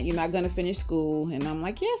the plant, you're not going to finish school. And I'm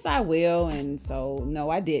like, yes, I will. And so,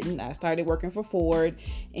 no, I didn't. I started working for Ford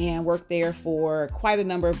and worked there for quite a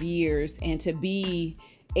number of years. And to be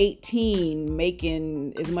 18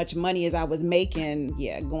 making as much money as I was making,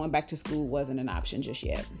 going back to school wasn't an option just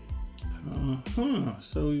yet.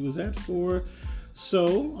 So he was at Ford.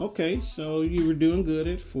 So, okay. So you were doing good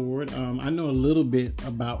at Ford. I know a little bit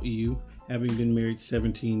about you, having been married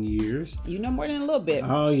 17 years. You know more than a little bit.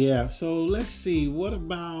 Oh, yeah. So let's see. What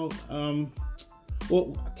about,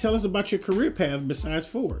 tell us about your career path besides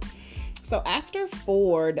Ford. So after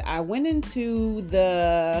Ford, I went into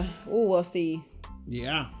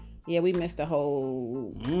Yeah, we missed a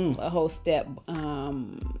whole step.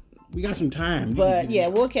 We got some time. But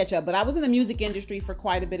we'll catch up. But I was in the music industry for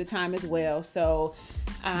quite a bit of time as well. So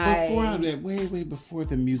before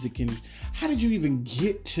the music industry, how did you even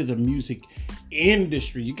get to the music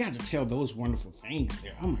industry? You got to tell those wonderful things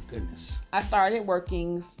there. Oh my goodness. I started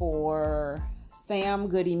working for Sam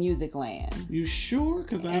Goody Music Land. You sure?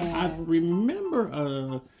 Because I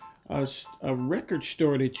remember a record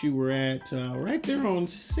store that you were at right there on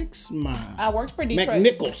 6 Mile. I worked for Detroit.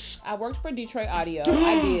 McNichols. I worked for Detroit Audio.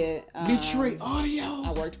 I did. Detroit Audio.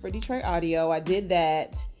 I worked for Detroit Audio. I did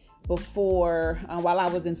that before, while I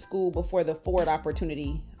was in school, before the Ford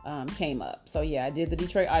opportunity came up. So I did the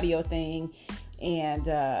Detroit Audio thing. And,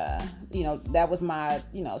 that was my,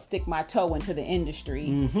 stick my toe into the industry.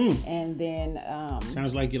 Mm-hmm. And then...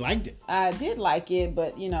 sounds like you liked it. I did like it,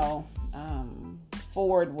 but,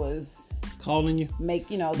 Ford was... calling you?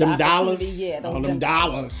 Them dollars? Yeah. All them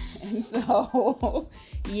dollars. And so,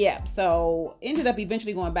 so ended up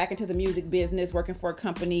eventually going back into the music business, working for a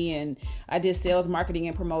company, and I did sales, marketing,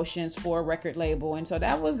 and promotions for a record label. And so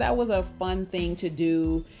that was a fun thing to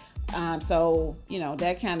do.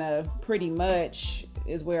 That kind of pretty much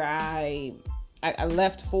is where I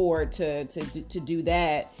left Ford to do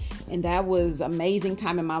that. And that was amazing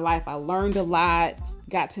time in my life. I learned a lot,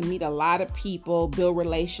 got to meet a lot of people, build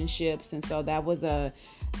relationships. And so that was a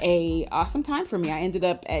awesome time for me. I ended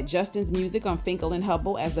up at Justin's Music on Finkel and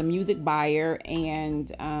Hubble as the music buyer. And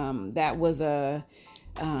that was a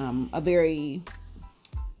very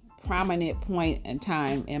prominent point in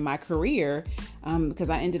time in my career, because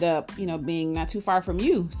I ended up, being not too far from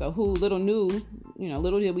you. So little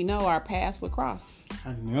did we know our paths would cross.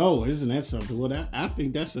 I know, isn't that something? Well, I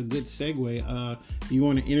think that's a good segue. You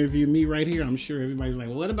want to interview me right here? I'm sure everybody's like,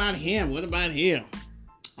 well, what about him? What about him?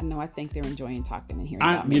 I know. I think they're enjoying talking and hearing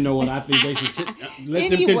about me. You know what? I think they should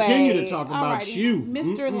let them continue to talk about you.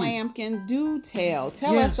 Mr. Lampkin, do tell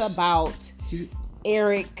us about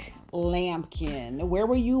Eric Lampkin. Where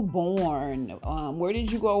were you born? Where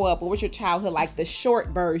did you grow up? What was your childhood like? The short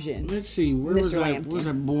version. Let's see. Where was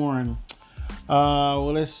I born?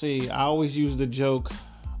 Well, let's see. I always use the joke.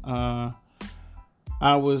 I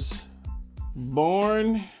was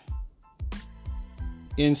born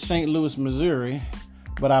in St. Louis, Missouri,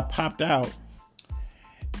 but I popped out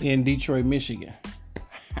in Detroit, Michigan.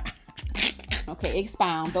 Okay,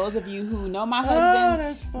 expound. Those of you who know my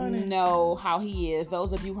husband know how he is.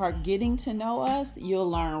 Those of you who are getting to know us, you'll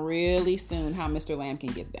learn really soon how Mr.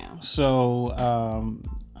 Lampkin gets down. So,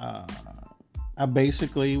 I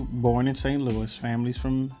basically born in St. Louis. Family's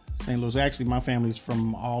from St. Louis. Actually, my family's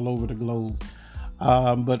from all over the globe.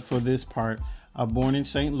 But for this part, born in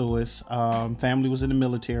St. Louis. Family was in the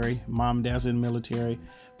military. Mom and dad's in the military.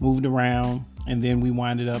 Moved around, and then we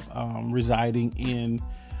winded up residing in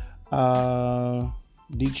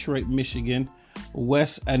Detroit, Michigan.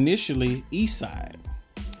 Initially East Side.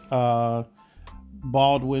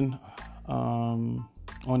 Baldwin on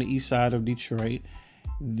the east side of Detroit.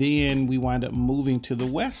 Then we wind up moving to the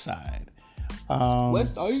west side.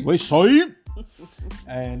 West side.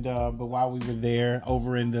 And but while we were there,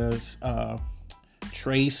 over in the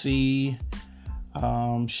Tracy,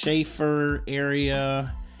 Schaefer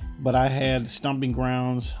area, but I had stomping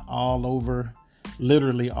grounds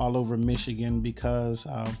literally all over Michigan, because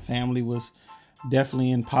family was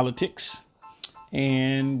definitely in politics.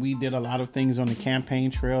 And we did a lot of things on the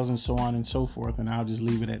campaign trails and so on and so forth. And I'll just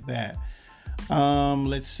leave it at that.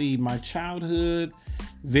 Let's see. My childhood,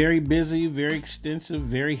 very busy, very extensive,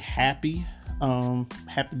 very happy.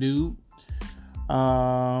 Happy dude.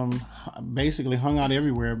 Basically hung out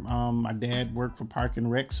everywhere. My dad worked for Park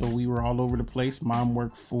and Rec, so we were all over the place. Mom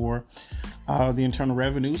worked for the Internal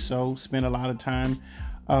Revenue, so spent a lot of time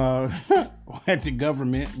with the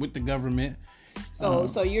government.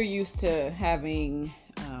 So you're used to having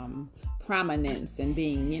prominence and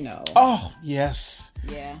being, Oh, yes.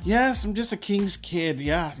 Yeah. Yes, I'm just a king's kid.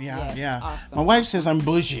 Yeah. Awesome. My wife says I'm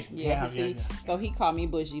bougie. Yeah. So he called me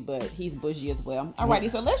bougie, but he's bougie as well. Alrighty,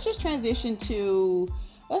 so let's just transition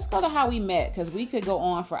let's go to how we met, because we could go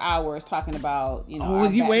on for hours talking about, Oh,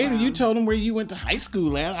 you waited. You told him where you went to high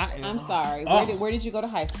school at. I'm sorry. Where did you go to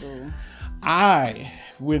high school? I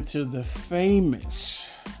went to the famous,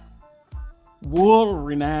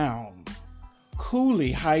 world-renowned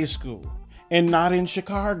Cooley High School, and not in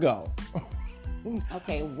Chicago.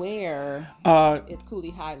 Okay, where is Cooley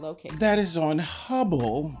High located? That is on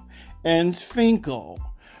Hubble and Finkel,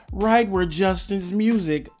 right where Justin's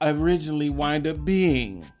Music originally wound up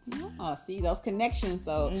being. Oh, see those connections.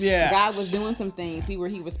 So yeah, God was doing some things. He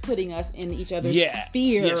was putting us in each other's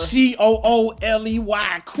sphere. Yeah,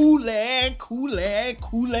 Cooley,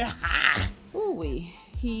 Cooley High. Ooh-wee.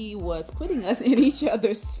 He was putting us in each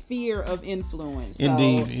other's sphere of influence. So,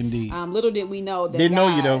 indeed. Little did we know that didn't God,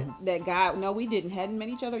 know you though. That God, no, we hadn't met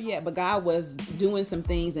each other yet, but God was doing some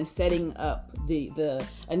things and setting up the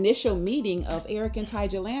initial meeting of Eric and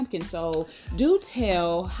Tyja Lampkin. So do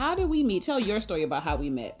tell, how did we meet? Tell your story about how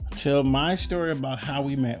we met. Tell my story about how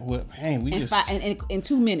we met. Well, hey, in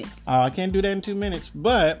 2 minutes. I can't do that in 2 minutes,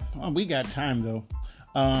 but we got time though.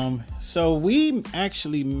 So we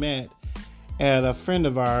actually met at a friend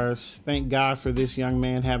of ours. Thank God for this young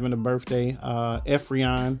man having a birthday,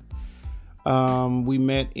 Ephrion. We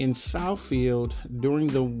met in Southfield during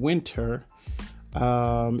the winter.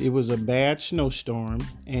 It was a bad snowstorm,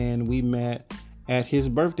 and we met at his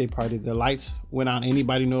birthday party. The lights went out.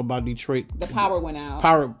 Anybody know about Detroit? The power went out.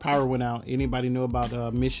 Power went out. Anybody know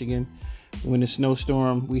about Michigan? When it's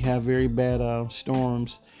snowstorm, we have very bad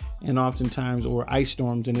storms, and oftentimes, or ice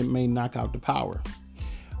storms, and it may knock out the power.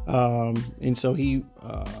 And so he,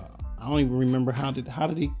 I don't even remember how did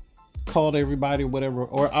he call everybody or whatever.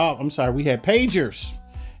 I'm sorry, we had pagers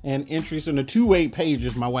and entries in the two-way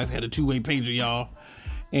pagers. My wife had a two-way pager, y'all.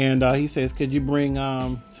 And he says, could you bring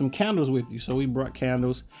some candles with you? So we brought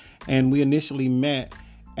candles, and we initially met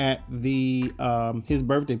at his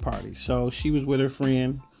birthday party. So she was with her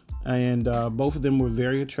friend, and both of them were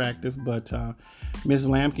very attractive, but Miss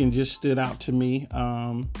Lampkin just stood out to me.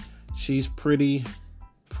 She's pretty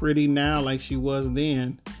now like she was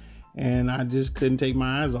then, and I just couldn't take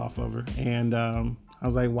my eyes off of her. And I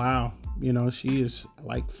was like, wow, she is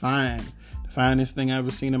like fine, the finest thing I've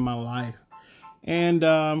ever seen in my life. And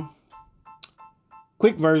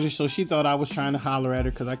quick version, so she thought I was trying to holler at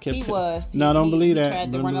her because I kept no, don't believe that. I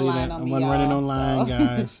wasn't running online,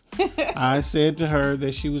 guys. I said to her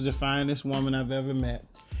that she was the finest woman I've ever met,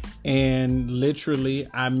 and literally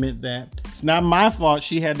I meant that. It's not my fault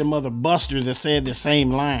she had them other busters that said the same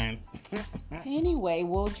line. Anyway,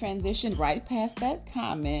 we'll transition right past that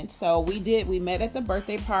comment. So we met at the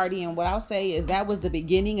birthday party, and what I'll say is that was the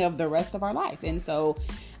beginning of the rest of our life. And so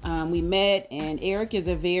we met, and Eric is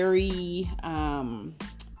a very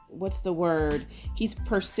what's the word? He's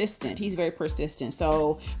persistent. He's very persistent.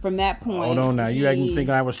 So from that point, hold on now. You didn't think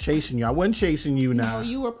I was chasing you. I wasn't chasing you now. No,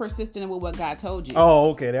 you were persistent with what God told you. Oh,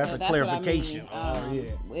 okay. That's a clarification. What I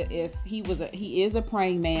mean. If he is a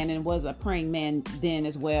praying man and was a praying man then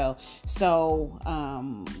as well. So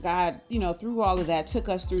God, through all of that, took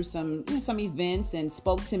us through some events and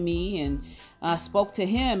spoke to me and spoke to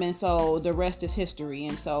him, and so the rest is history.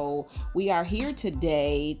 And so we are here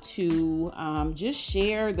today to just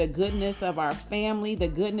share the goodness of our family, the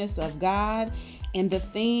goodness of God, and the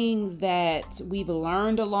things that we've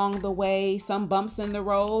learned along the way, some bumps in the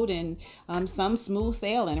road and some smooth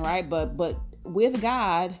sailing, right? But with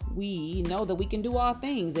God, we know that we can do all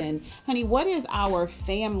things. And honey, what is our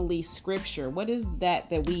family scripture? What is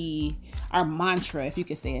that our mantra, if you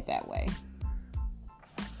could say it that way?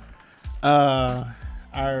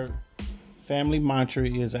 Our family mantra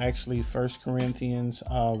is actually 1 Corinthians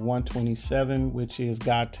 1:27, which is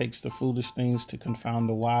God takes the foolish things to confound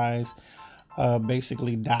the wise.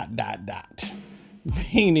 Basically ...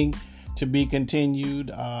 meaning to be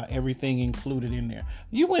continued, everything included in there.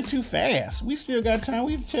 You went too fast. We still got time.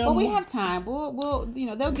 We have time. We'll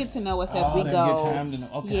they'll get to know us as we go. Get time to know.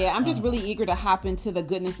 Okay. Yeah, I'm just really eager to hop into the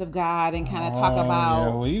goodness of God and kind of talk about.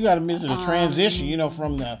 Yeah. Well, you got to mention the transition,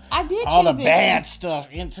 from the the bad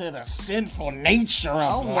stuff into the sinful nature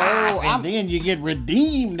of life, and then you get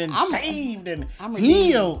redeemed and saved and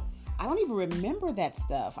healed. I don't even remember that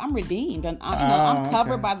stuff. I'm redeemed. I'm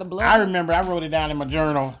covered by the blood. I remember. I wrote it down in my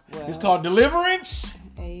journal. Well, it's called Deliverance.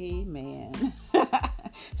 Amen.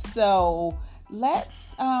 So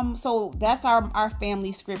so that's our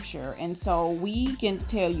family scripture. And so we can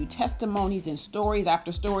tell you testimonies and stories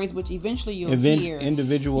after stories, which eventually you'll hear.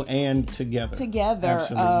 Individual and together.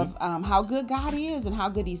 Absolutely. Of how good God is and how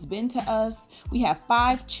good he's been to us. We have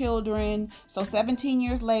 5 children. So 17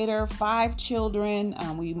 years later, 5 children.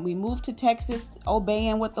 We moved to Texas,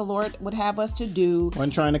 obeying what the Lord would have us to do.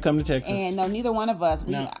 Wasn't trying to come to Texas. And no, neither one of us.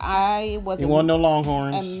 No. I was no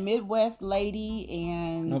Longhorns. A Midwest lady,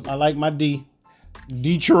 and nope, I like my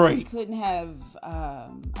Detroit. Couldn't have, I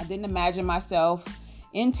didn't imagine myself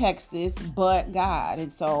in Texas, but God.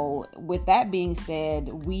 And so with that being said,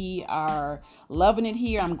 we are loving it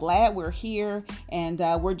here. I'm glad we're here, and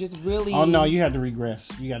we're just really... Oh, no, you had to regress.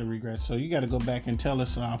 You got to regress. So you got to go back and tell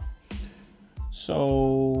us, so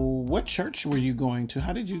what church were you going to?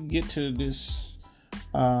 How did you get to this...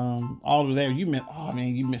 all of there, you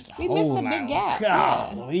missed a big gap.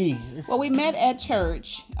 Golly. Yeah. Well, we met at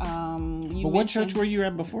church. What church were you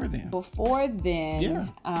at before then?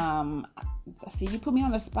 See, you put me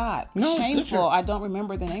on the spot. No, shameful. I don't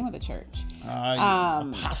remember the name of the church.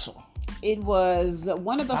 Apostle. It was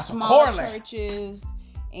one of the smaller churches.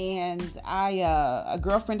 And a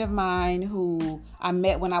girlfriend of mine who I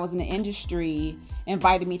met when I was in the industry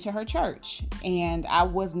invited me to her church, and I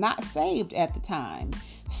was not saved at the time.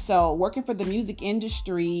 So working for the music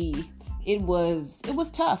industry, it was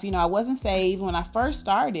tough. I wasn't saved when I first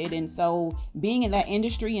started. And so being in that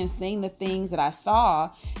industry and seeing the things that I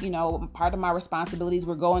saw, part of my responsibilities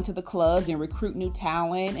were going to the clubs and recruit new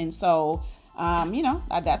talent. And so,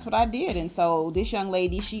 that's what I did. And so this young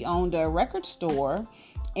lady, she owned a record store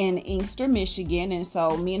in Inkster, Michigan. And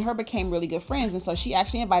so me and her became really good friends. And so she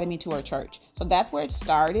actually invited me to her church. So that's where it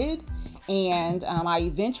started. And I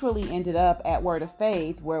eventually ended up at Word of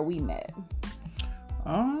Faith, where we met.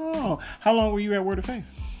 Oh, how long were you at Word of Faith?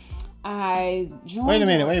 I joined. Wait a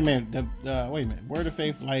minute. Wait a minute. Word of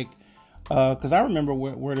Faith, because I remember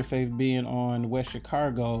Word of Faith being on West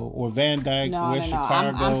Chicago or Van Dyke, West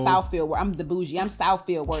Chicago. I'm Southfield. I'm the bougie. I'm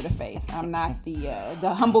Southfield Word of Faith. I'm not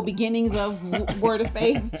the humble beginnings of Word of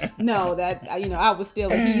Faith. No, that I was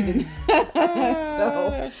still a heathen.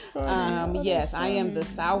 So, yes, I am the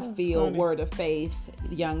Southfield Word of Faith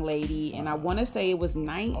young lady, and I want to say it was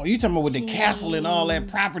 19. Oh, you talking about with the castle and all that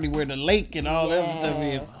property where the lake and all that stuff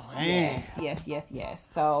is? Yes.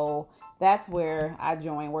 So that's where I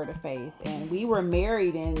joined Word of Faith, and we were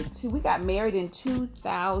married we got married in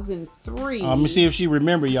 2003. Let me see if she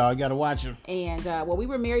remember, y'all. I gotta watch her. And we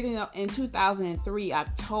were married in 2003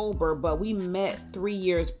 October, but we met 3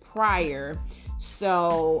 years prior.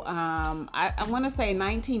 So I want to say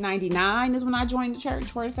 1999 is when I joined the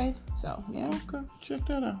church, Word of Faith. So yeah, okay, check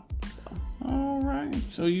that out. So all right,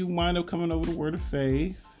 so you wind up coming over to Word of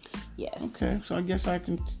Faith. Yes. Okay, so I guess I'll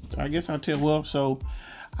tell. Well, so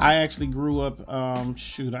I actually grew up, I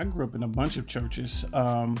grew up in a bunch of churches,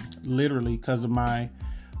 literally because of my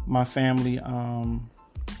family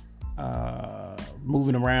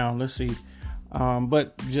moving around. Let's see.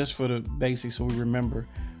 But just for the basics so we remember.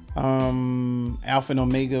 Alpha and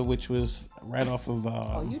Omega, which was right off of...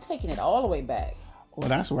 you taking it all the way back. Well,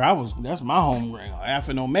 that's where I was. That's my home ground.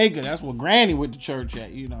 Alpha and Omega, that's where Granny went to church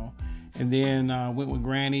at, And then went with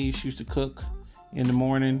Granny. She used to cook in the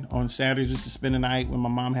morning on Saturdays just to spend the night when my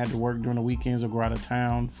mom had to work during the weekends or go out of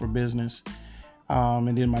town for business.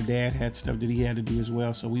 And then my dad had stuff that he had to do as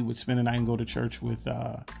well. So we would spend the night and go to church with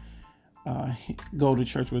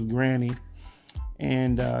Granny.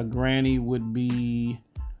 And Granny would be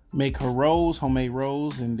make her rolls, homemade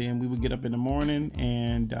rolls, and then we would get up in the morning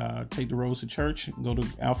and take the rolls to church, go to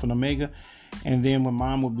Alpha and Omega, and then when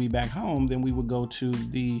Mom would be back home, then we would go to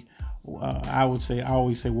the I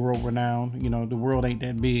always say world renowned, the world ain't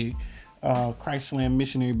that big, Christland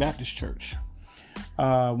Missionary Baptist Church,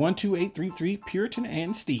 12833 Puritan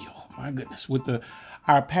and Steele. My goodness, with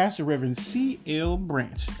our pastor, Reverend C.L.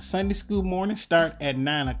 Branch. Sunday school morning start at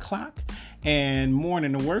 9 o'clock, and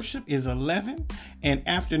morning worship is 11, and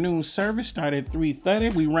afternoon service start at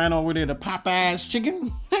 3:30. We ran over there to Popeye's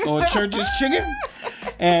Chicken or Church's Chicken,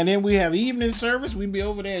 and then we have evening service. We'd be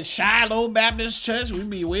over there at Shiloh Baptist Church. We'd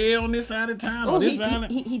be way on this side of town. Oh, he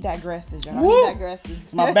digresses, y'all. Woo! He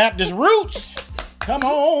digresses. My Baptist roots. Come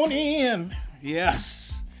on in.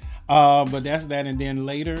 Yes. But that's that, and then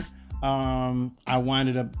later, I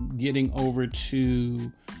winded up getting over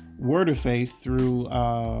to Word of Faith through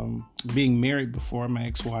being married before my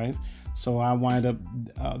ex-wife. So I wind up,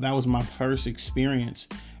 that was my first experience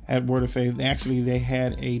at Word of Faith. Actually, they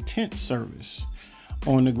had a tent service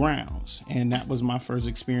on the grounds, and that was my first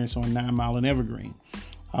experience on 9 Mile and Evergreen.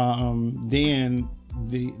 Then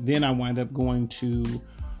I wind up going to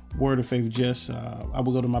Word of Faith. I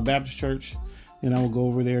would go to my Baptist church, then I would go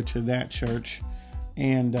over there to that church.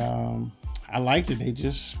 And I liked it. They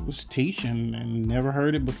just was teaching and never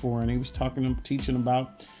heard it before. And he was teaching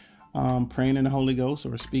about praying in the Holy Ghost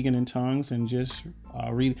or speaking in tongues and just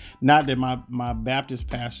read. Not that my Baptist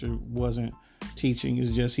pastor wasn't teaching.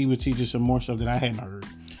 It's just he was teaching some more stuff that I hadn't heard.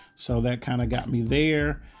 So that kind of got me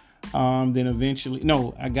there. Then eventually,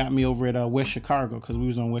 I got me over at West Chicago because we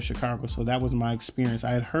was on West Chicago. So that was my experience.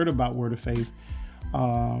 I had heard about Word of Faith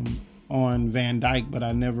on Van Dyke, but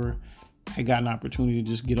I never I got an opportunity to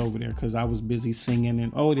just get over there because I was busy singing.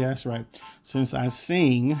 And oh, yeah, that's right. Since I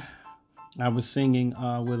sing, I was singing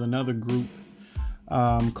with another group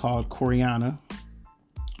called Coriana.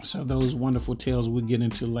 So those wonderful tales we'll get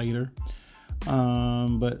into later.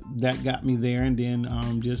 But that got me there. And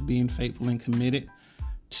then just being faithful and committed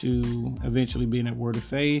to eventually being at Word of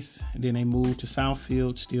Faith. And then they moved to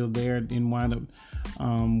Southfield, still there. Then wind up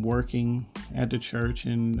working at the church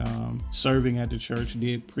and serving at the church.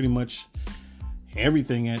 Did pretty much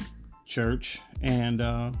everything at church and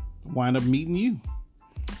wind up meeting you.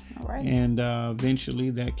 All right. And eventually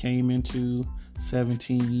that came into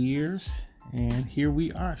 17 years. And here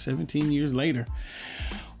we are 17 years later.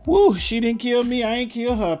 Woo, she didn't kill me. I ain't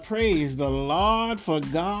kill her. Praise the Lord for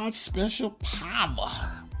God's special power.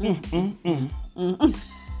 We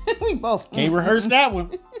both can't rehearse that one.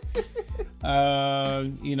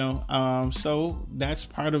 So that's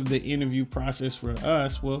part of the interview process for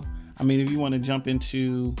us. Well, I mean, if you want to jump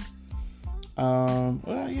into,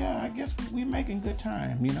 I guess we're making good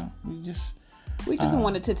time. We just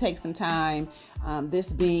wanted to take some time,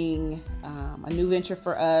 this being a new venture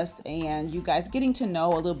for us and you guys getting to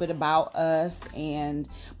know a little bit about us, and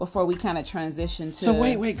before we kind of transition to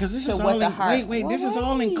wait, because this is all this is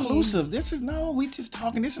all inclusive. We just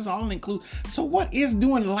talking. This is all inclusive. So what is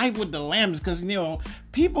doing life with the Lambs? Because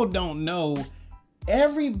people don't know.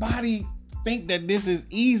 Everybody think that this is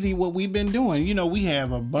easy. What we've been doing. We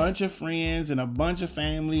have a bunch of friends and a bunch of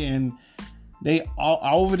family, and they all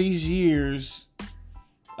over these years.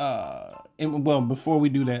 Before we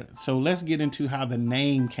do that, so let's get into how the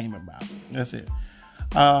name came about. That's it.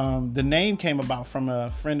 The name came about from a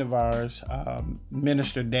friend of ours,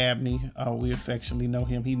 Minister Dabney. We affectionately know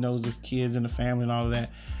him. He knows the kids and the family and all of that.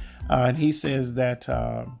 And he says that,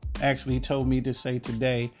 actually he told me to say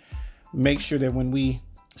today, make sure that when we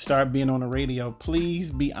start being on the radio, please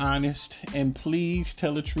be honest and please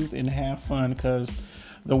tell the truth and have fun, because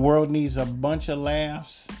the world needs a bunch of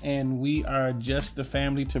laughs, and we are just the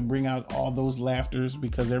family to bring out all those laughters,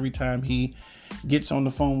 because every time he gets on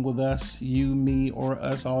the phone with us, you, me, or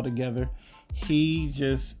us all together, he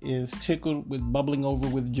just is tickled with bubbling over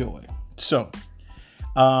with joy. So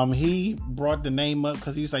he brought the name up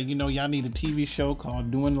because he's like, y'all need a TV show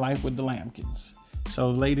called Doing Life with the Lampkins.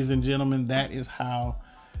 So ladies and gentlemen, that is how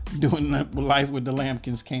Doing Life with the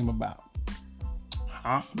Lampkins came about.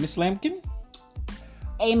 Miss Lampkin?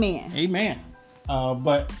 Amen.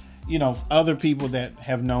 But, other people that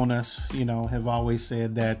have known us, have always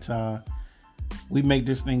said that we make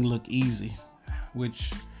this thing look easy,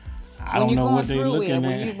 which I don't know what they're looking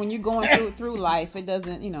at. When you're going through life, it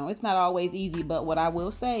doesn't, it's not always easy. But what I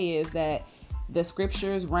will say is that the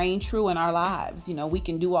scriptures reign true in our lives. We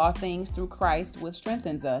can do all things through Christ, which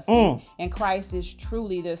strengthens us. And Christ is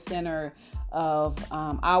truly the center of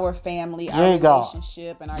our family, our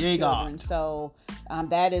relationship, and our children. So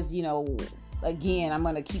that is, again, I'm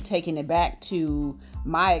going to keep taking it back to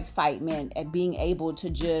my excitement at being able to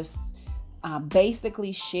just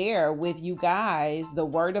basically share with you guys the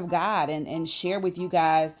word of God and share with you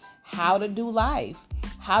guys how to do life,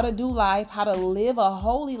 how to live a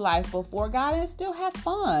holy life before God and still have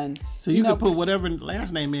fun. So you can put whatever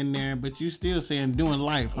last name in there, but you still saying doing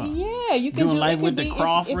life, huh? Yeah, you can doing life with the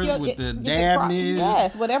Crawfords, with the Dabneys.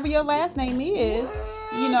 Yes, whatever your last name is,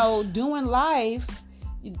 doing life,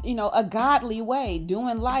 a godly way,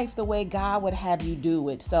 doing life the way God would have you do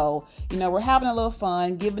it. So, we're having a little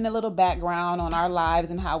fun, giving a little background on our lives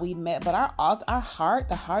and how we met, but our heart,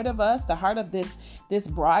 the heart of us, the heart of this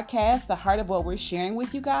broadcast, the heart of what we're sharing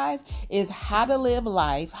with you guys is how to live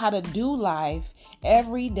life, how to do life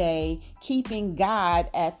every day, keeping God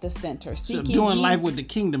at the center. So doing life with the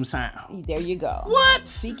kingdom sound. There you go. What?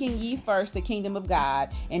 Seeking ye first the kingdom of God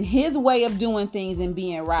and his way of doing things and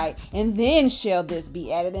being right, and then shall this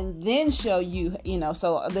be added, and then shall you,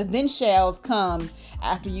 so the then shalls come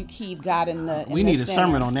after you keep God in the We need a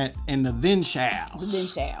sermon on that, and the then shalls. The then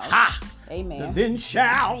shalls. Ha! Amen. The then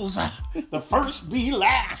shalls. The first be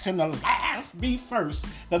last and the last be first.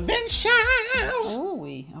 The then shalls.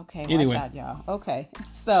 Ooh, okay. Anyway. Watch out, y'all. Okay.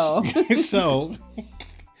 So. So,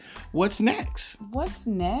 what's next? What's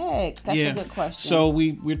next? That's a good question. So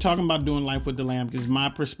we're talking about doing life with the Lambkins. My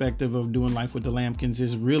perspective of doing life with the Lambkins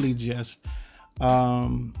is really just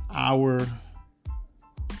our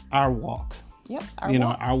walk. Yep.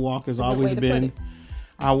 Our walk has always been.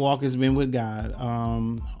 Our walk has been with God.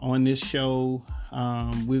 On this show,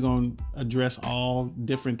 we're going to address all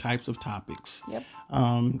different types of topics. Yep.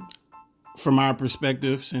 From our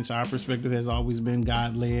perspective, since our perspective has always been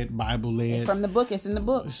God-led, Bible-led. From the book, it's in the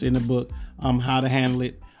book. It's in the book. How to handle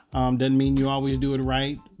it. Doesn't mean you always do it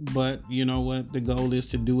right, but you know what? The goal is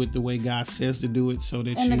to do it the way God says to do it, so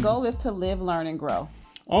that. And the goal is to live, learn, and grow.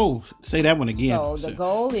 Oh, say that one again. So the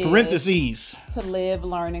goal is parentheses to live,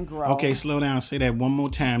 learn, and grow. Okay, slow down. Say that one more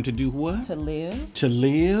time. To do what? To live. To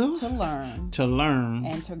live. To learn. To learn.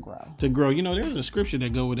 And to grow. To grow. There's a scripture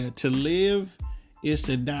that go with that. To live is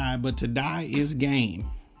to die, but to die is gain.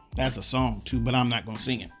 That's a song too, but I'm not gonna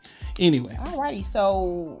sing it. Anyway. Alrighty.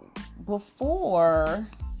 So before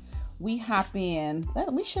we hop in,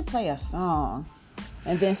 we should play a song,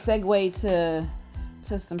 and then segue to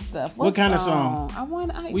some stuff. What kind of song?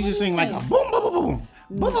 We just sing like a boom, boom, boom, boom.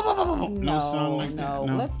 Boom, boom, boom, boom. No song like that.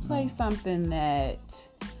 No. Let's play something that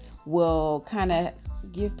will kind of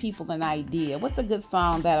give people an idea. What's a good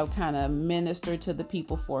song that'll kind of minister to the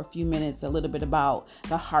people for a few minutes, a little bit about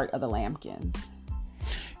the heart of the Lambkins?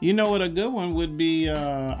 You know what a good one would be?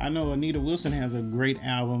 I know Anita Wilson has a great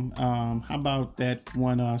album. How about that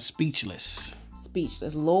one, Speechless?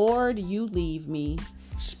 Speechless. Lord, you leave me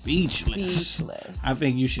speechless. I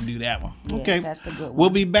think you should do that one. Yeah, okay. That's a good one. We'll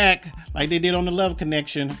be back like they did on the Love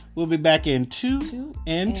Connection. We'll be back in two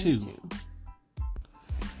and two.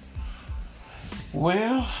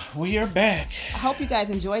 Well, we are back. I hope you guys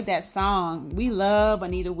enjoyed that song. We love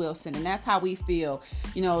Anita Wilson, and that's how we feel.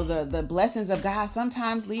 The blessings of God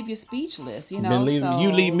sometimes leave you speechless. You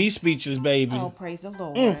leave me speechless, baby. Oh, praise the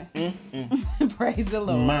Lord. Praise the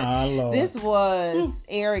Lord. My Lord. This was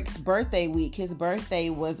Eric's birthday week. His birthday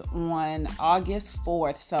was on August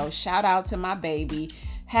 4th. So shout out to my baby.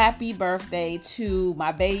 Happy birthday to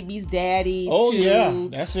my baby's daddy. Oh, yeah.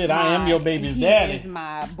 That's it. I am your baby's daddy. He is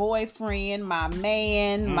my boyfriend, my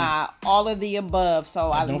man, my all of the above. So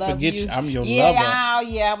I love you. Don't forget I'm your lover.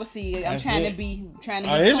 Yeah, I will see. I'm trying to be this clean.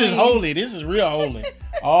 Is holy. This is real holy.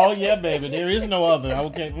 Oh, yeah, baby. There is no other.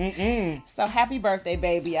 Okay. So happy birthday,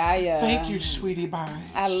 baby. Thank you, sweetie pie.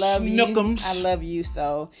 I love Snookums. you. I love you.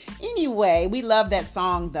 So anyway, we love that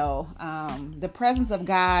song, though. The presence of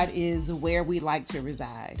God is where we like to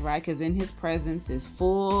reside. Right? Because in his presence is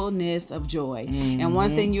fullness of joy. Mm-hmm. And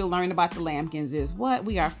one thing you'll learn about the Lambkins is what?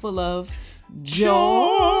 We are full of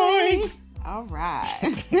joy. All right.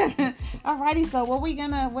 Alrighty. So what we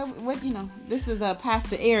gonna, what this is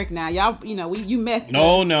Pastor Eric now. Y'all, you met.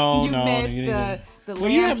 Well,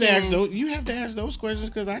 you have to ask those questions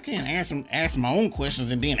because I can't ask my own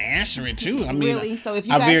questions and then answer it too. I mean, really? So if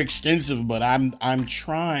you I'm very extensive, but I'm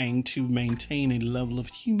trying to maintain a level of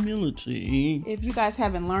humility. If you guys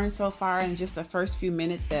haven't learned so far in just the first few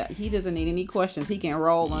minutes that he doesn't need any questions, he can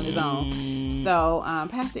roll on his own. So,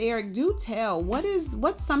 Pastor Eric, do tell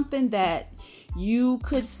what's something that you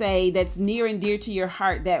could say that's near and dear to your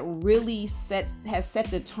heart that really has set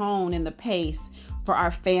the tone and the pace for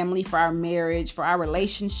our family, for our marriage, for our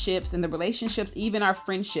relationships, and the relationships, even our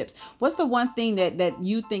friendships. What's the one thing that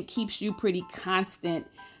you think keeps you pretty constant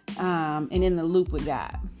and in the loop with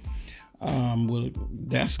God? Well,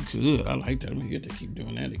 that's good. I like that. I'm here to keep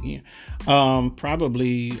doing that again.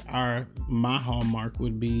 Probably my hallmark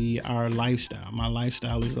would be our lifestyle. My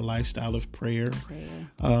lifestyle is a lifestyle of prayer.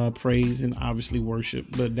 Praise, and obviously worship.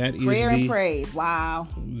 But that is prayer and praise. Wow.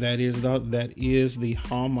 That is the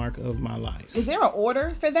hallmark of my life. Is there an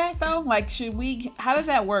order for that though? Like, how does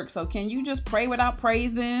that work? So can you just pray without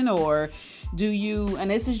praising, or do you,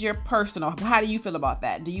 and this is your personal, how do you feel about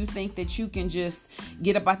that? Do you think that you can just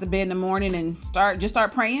get up out the bed in the morning and start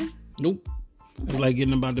praying? Nope. It's like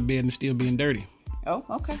getting up out the bed and still being dirty. Oh,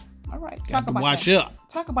 okay. All right. Got to wash up.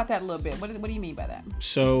 Talk about that a little bit. What do you mean by that?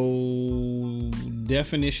 So,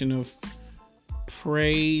 definition of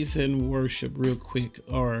praise and worship real quick,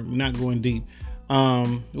 or not going deep.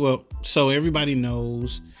 Well, so everybody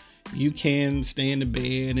knows you can stay in the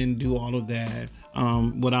bed and do all of that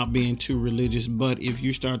without being too religious. But if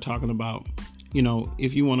you start talking about,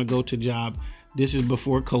 if you want to go to job, this is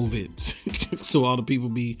before COVID, so all the people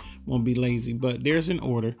won't be lazy. But there's an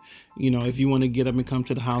order. If you want to get up and come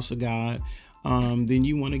to the house of God, then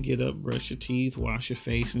you want to get up, brush your teeth, wash your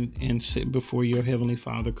face, and sit before your Heavenly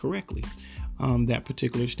Father correctly. That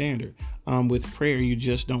particular standard. With prayer, you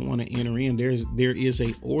just don't want to enter in. There is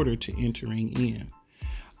a order to entering in.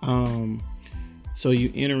 So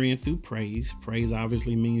you enter in through praise. Praise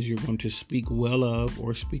obviously means you're going to speak well of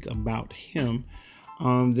or speak about Him.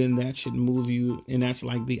 Then that should move you, and that's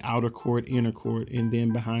like the outer court, inner court, and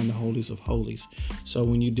then behind the holies of holies. So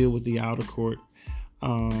when you deal with the outer court,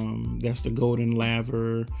 that's the golden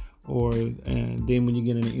laver, and then when you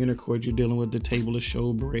get in the inner court, you're dealing with the table of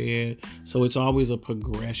showbread. So it's always a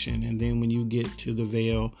progression. And then when you get to the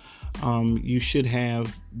veil, you should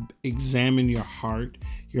have examined your heart,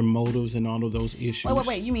 your motives, and all of those issues.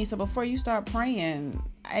 Wait. You mean, so before you start praying,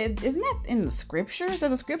 isn't that in the scriptures?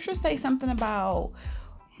 Does the scriptures say something about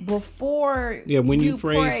before when you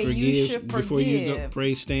pray, forgive, you should forgive. Before you go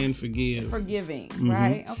pray, stand, forgive. Forgiving,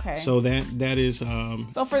 right? Okay. So that is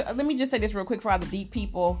So let me just say this real quick for all the deep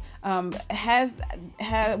people.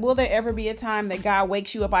 Will there ever be a time that God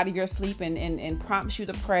wakes you up out of your sleep and prompts you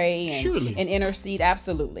to pray and intercede?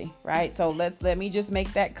 Absolutely, right? So let me just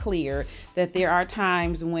make that clear, that there are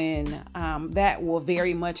times when that will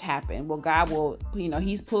very much happen. Well, God will,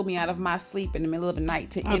 He's pulled me out of my sleep in the middle of the night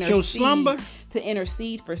to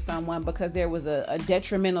intercede for someone because there was a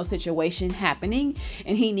detrimental situation happening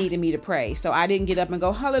and He needed me to pray. So I didn't get up and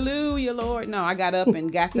go, hallelujah, Lord. No, I got up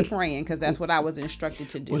and got to praying because that's what I was instructed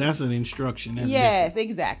to do. Well, that's an instruction. That's yes, different.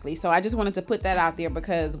 Exactly. So I just wanted to put that out there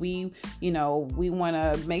because we want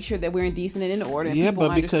to make sure that we're in decent and in order. And yeah,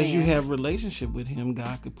 but because you have relationship with Him,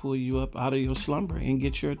 God could pull you up out of your slumber and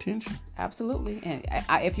get your attention. Absolutely. And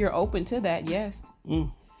if you're open to that, yes.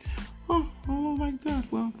 Oh, like that.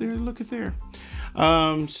 Well, look at there.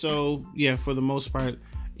 So yeah, for the most part,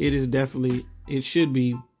 it should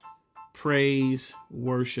be praise,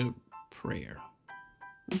 worship, prayer.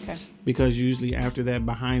 Okay. Because usually after that,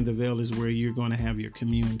 behind the veil is where you're going to have your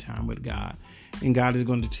commune time with God, and God is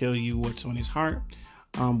going to tell you what's on His heart,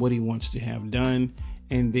 what He wants to have done,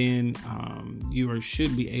 and then you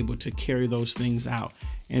should be able to carry those things out.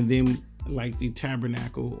 And then, like the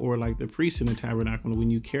tabernacle, or like the priest in the tabernacle,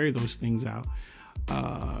 when you carry those things out,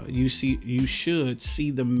 you should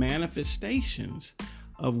see the manifestations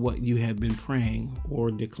of what you had been praying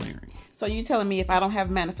or declaring. So you telling me if I don't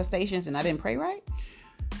have manifestations and I didn't pray right?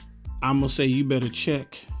 I'm gonna say you better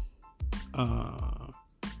check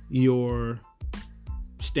your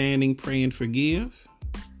standing, pray, and forgive.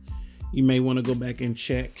 You may want to go back and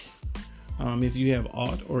check if you have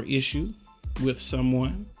aught or issue with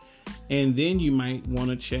someone. And then you might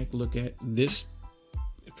want to look at this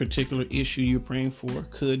particular issue you're praying for.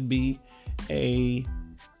 Could be a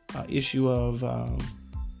issue of,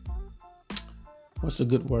 what's a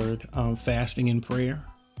good word? Fasting and prayer.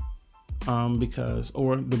 Or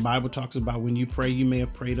the Bible talks about when you pray, you may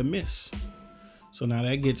have prayed amiss. So now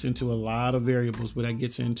that gets into a lot of variables, but that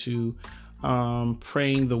gets into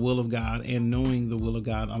praying the will of God and knowing the will of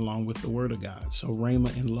God along with the word of God. So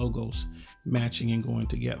Rhema and Logos matching and going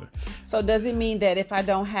together. So does it mean that if I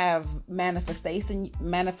don't have manifestation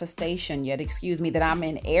yet, that I'm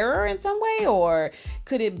in error in some way? Or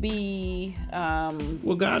could it be...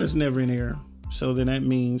 Well, God is never in error. So then that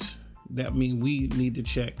means we need to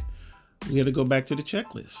check. We got to go back to the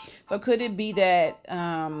checklist. So could it be that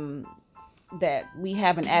that we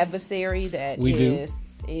have an adversary that we do.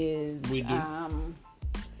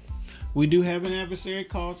 We do have an adversary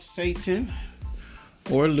called Satan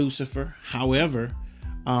or Lucifer. However,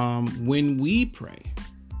 when we pray,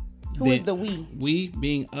 who is the we? We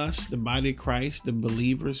being us, the body of Christ, the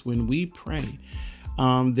believers. When we pray,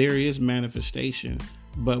 there is manifestation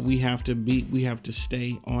but we have to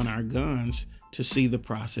stay on our guns to see the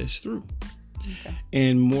process through. Okay.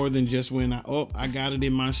 And more than just when I got it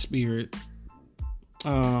in my spirit.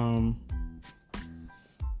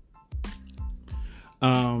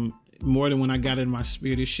 More than when I got it in my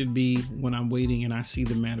spirit, it should be when I'm waiting and I see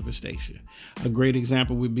the manifestation. A great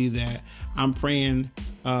example would be that I'm praying,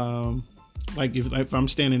 like if I'm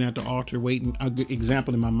standing at the altar waiting. A good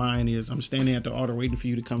example in my mind is I'm standing at the altar waiting for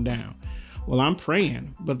you to come down. Well, I'm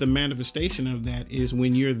praying, but the manifestation of that is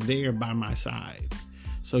when you're there by my side.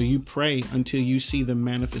 So you pray until you see the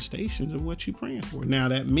manifestations of what you're praying for. Now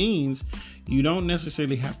that means you don't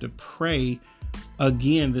necessarily have to pray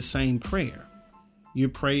again the same prayer. You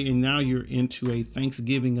pray and now you're into a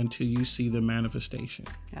thanksgiving until you see the manifestation.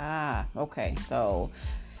 Okay. So,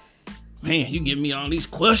 man, you give me all these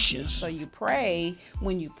questions. So you pray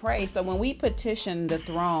when you pray. So when we petition the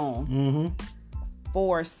throne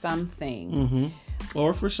for something,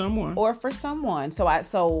 or for someone.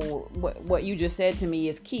 So what you just said to me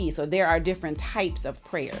is key. So there are different types of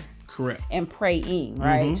prayer. Correct. And praying,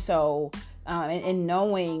 right? So and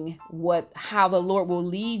knowing how the Lord will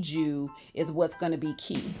lead you is what's going to be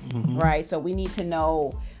key, right? So we need to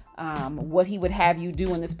know what he would have you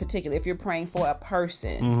do in this particular, if you're praying for a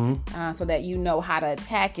person, so that you know how to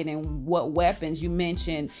attack it and what weapons. You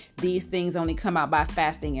mentioned these things only come out by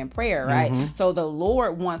fasting and prayer, right? So the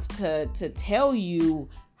Lord wants to tell you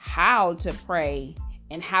how to pray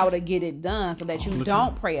and how to get it done so that you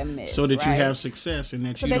don't pray amiss. So that you have success and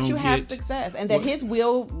that success and that his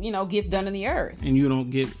will, gets done in the earth. And you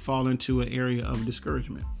don't fall into an area of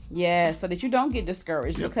discouragement. Yeah, so that you don't get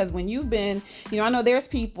discouraged. Yep. Because when you've been, I know there's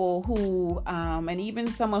people who, and even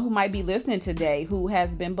someone who might be listening today who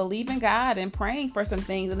has been believing God and praying for some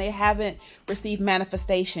things and they haven't received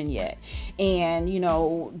manifestation yet. And,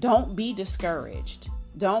 don't be discouraged.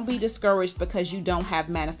 Don't be discouraged because you don't have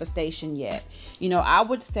manifestation yet. I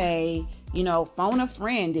would say, phone a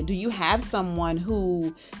friend. Do you have someone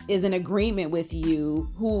who is in agreement with you,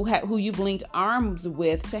 who you've linked arms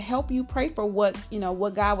with to help you pray for what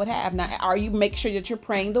God would have? Now, make sure that you're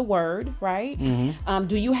praying the word, right?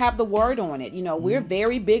 Do you have the word on it? We're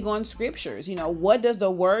very big on scriptures. What does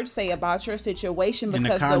the word say about your situation? Because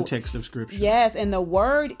in the context of scripture. Yes. And the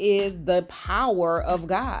word is the power of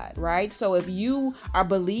God, right? So if you are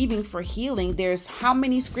believing for healing, there's how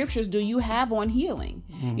many scriptures do you have on healing?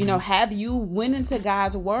 Have you went into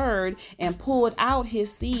God's word and pulled out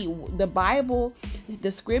his seed? The Bible,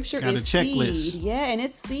 the scripture is seed. Yeah, and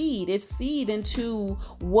it's seed. It's seed into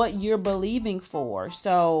what you're believing for.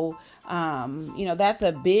 So, that's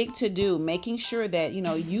a big to do, making sure that,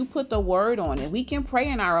 you put the word on it. We can pray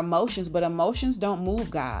in our emotions, but emotions don't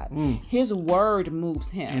move God. His word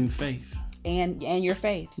moves him. And faith. And your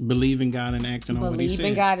faith. Believing God and acting on what he said.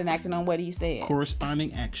 Believing God and acting on what he said.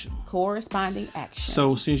 Corresponding action.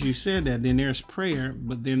 So since you said that, then there's prayer,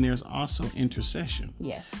 but then there's also intercession.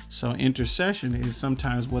 Yes. So intercession is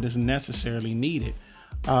sometimes what is necessarily needed.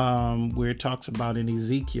 Where it talks about in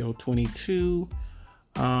Ezekiel 22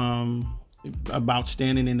 about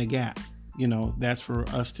standing in the gap. That's for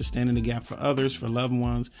us to stand in the gap for others, for loved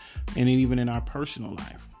ones, and even in our personal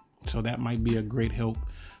life. So that might be a great help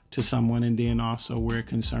to someone. And then also where it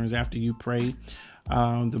concerns after you pray,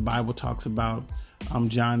 the Bible talks about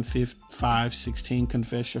John 5:16,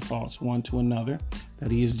 confess your faults one to another,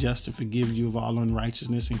 that he is just to forgive you of all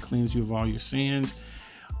unrighteousness and cleanse you of all your sins.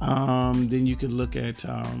 Then you could look at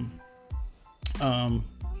kind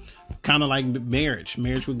of like marriage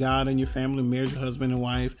with God and your family, marriage with husband and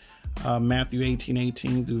wife, Matthew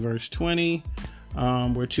 18:18 through verse 20,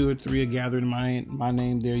 where 2 or 3 are gathered in my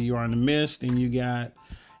name, there you are in the midst. And you got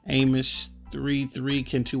Amos 3:3,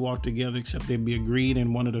 can 2 walk together except they be agreed?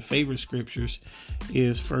 And one of the favorite scriptures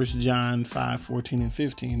is 1 John 5:14 and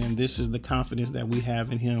 15. And this is the confidence that we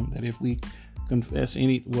have in him, that if we confess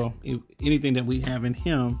anything that we have in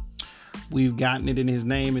him, we've gotten it in his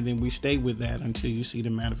name, and then we stay with that until you see the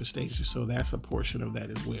manifestation. So that's a portion of that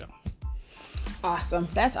as well. Awesome.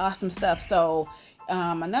 That's awesome stuff. So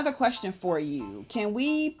another question for you. Can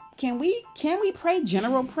we pray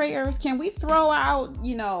general prayers? Can we throw out,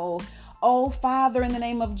 oh, Father, in the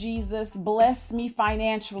name of Jesus, bless me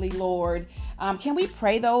financially, Lord? Can we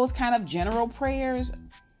pray those kind of general prayers?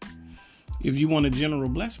 If you want a general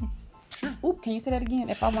blessing, sure. Oop, can you say that again?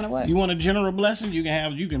 If I want to what? You want a general blessing, you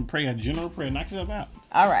can pray a general prayer, knock yourself out.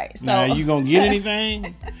 All right. So now, you gonna get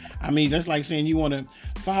anything? I mean, that's like saying you want to,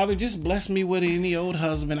 Father, just bless me with any old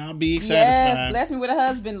husband. I'll be satisfied. Yes, bless me with a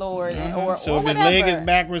husband, Lord. So if his leg is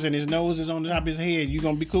backwards and his nose is on the top of his head, you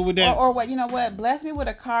gonna be cool with that? Or what? You know what? Bless me with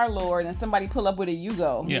a car, Lord, and somebody pull up with a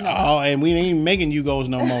Yugo. Yeah. And we ain't making Yugos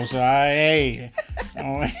no more. So hey,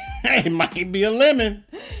 It might be a lemon.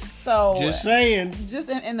 So Just saying. Just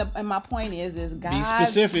and my point is Be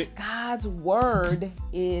specific. God's word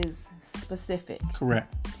is specific.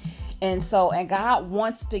 Correct. And God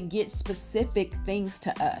wants to get specific things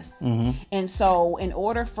to us. Mm-hmm. And so in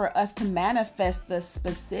order for us to manifest the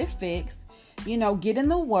specifics, get in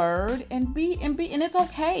the word and it's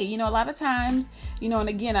okay. A lot of times, and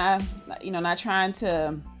again, not trying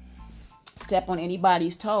to step on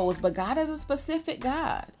anybody's toes, but God is a specific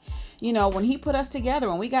God. When he put us together,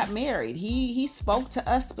 when we got married, he spoke to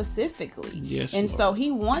us specifically. Yes, and Lord. so he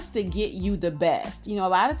wants to get you the best. A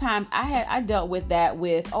lot of times I dealt with that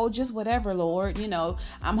with, just whatever, Lord,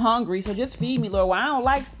 I'm hungry, so just feed me, Lord. Well, I don't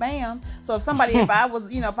like Spam. So if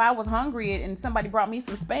I was hungry and somebody brought me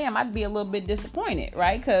some Spam, I'd be a little bit disappointed,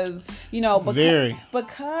 right? Because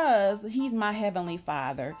he's my heavenly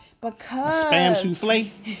Father, because Spam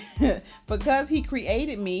souffle. because he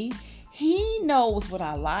created me. He knows what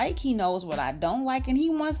I like. He knows what I don't like. And he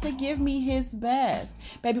wants to give me his best.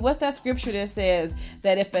 Baby, what's that scripture that says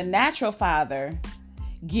that if a natural father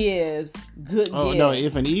gives good gifts. Oh, no.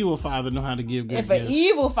 If an evil father know how to give good gifts. If an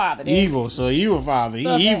evil father. Evil. So evil father.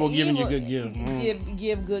 Evil giving you good gifts.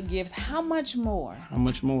 Give good gifts. How much more? How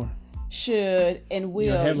much more? Should and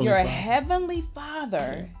will your heavenly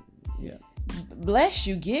father bless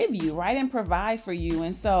you, give you, right, and provide for you.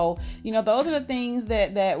 And so, those are the things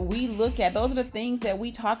that we look at. Those are the things that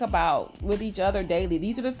we talk about with each other daily.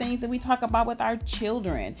 These are the things that we talk about with our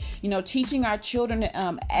children, teaching our children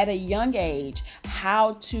at a young age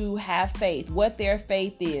how to have faith, what their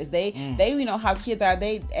faith is. They how kids are,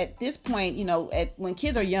 they at this point, when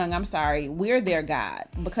kids are young, we're their God,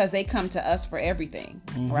 because they come to us for everything.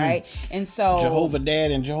 Mm-hmm. Right. And so Jehovah dad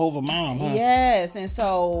and Jehovah mom, huh? Yes. And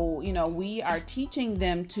so, we are teaching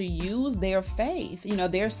them to use their faith.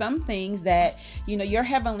 There's some things that, your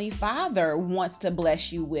heavenly father wants to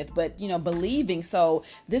bless you with, but, believing. So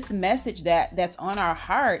this message that's on our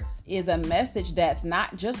hearts is a message that's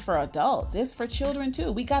not just for adults. It's for children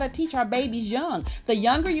too. We got to teach our babies young. The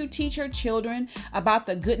younger you teach your children about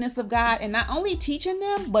the goodness of God, and not only teaching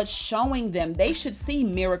them, but showing them, they should see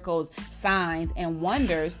miracles, signs, and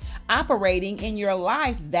wonders operating in your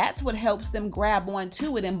life. That's what helps them grab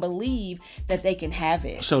onto it and believe that they can have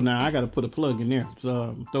it. So now I got to put a plug in there,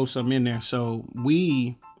 throw something in there. So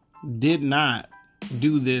we did not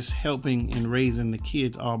do this helping and raising the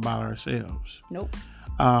kids all by ourselves. Nope.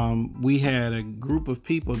 We had a group of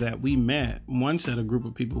people that we met. One set of group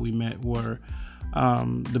of people we met were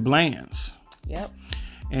the Blands. Yep.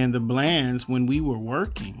 And the Blands, when we were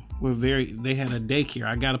working, they had a daycare.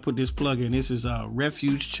 I got to put this plug in. This is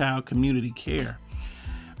Refuge Child Community Care.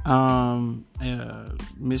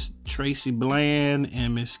 Miss Tracy Bland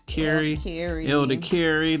and Miss Elder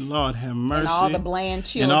Carey, Lord have mercy. And all the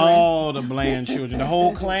Bland children. The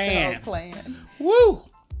whole clan. Woo!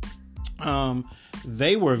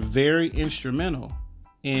 They were very instrumental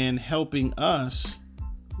in helping us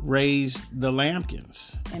raise the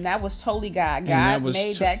Lampkins. And that was totally God. God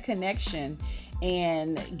made that connection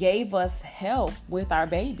and gave us help with our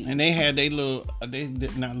baby. And they had daycare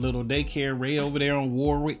right over there on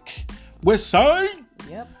Warwick West Side.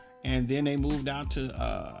 Yep. And then they moved out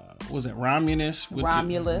to was it Romulus?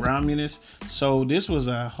 Romulus. So this was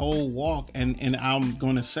a whole walk, and I'm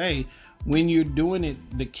gonna say, when you're doing it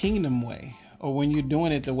the kingdom way, or when you're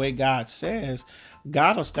doing it the way God says,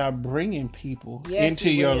 God will start bringing people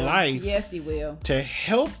into your life. Yes, he will. To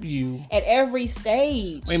help you. At every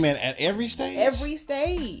stage. Wait a minute, at every stage? Every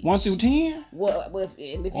stage. 1 through 10? Well, if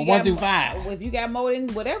you got 1 through 5. If you got more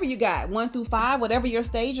than whatever you got, 1 through 5, whatever your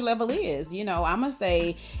stage level is, I'm going to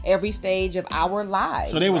say every stage of our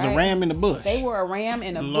lives. So there was a ram in the bush. They were a ram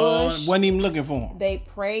in a Lord, bush. wasn't even looking for them. They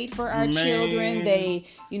prayed for our children. They,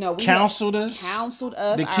 we counseled us.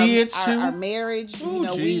 The kids too. Our marriage.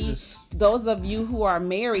 Ooh, Jesus. Those of you who are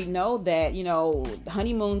married know that,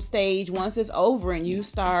 honeymoon stage, once it's over and you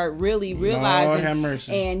start really realizing, Lord have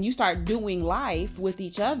mercy, and you start doing life with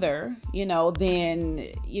each other, then,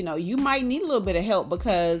 you might need a little bit of help,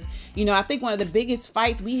 because, I think one of the biggest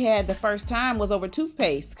fights we had the first time was over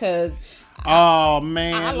toothpaste, because oh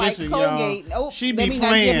man, I like listen, Colgate. y'all. Oh, she let be me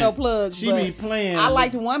playing. not give no plugs. She be playing. I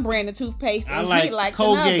liked one brand of toothpaste, and I he liked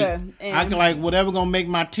Colgate. another. And I like whatever gonna make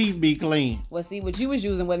my teeth be clean. Well, see, what you was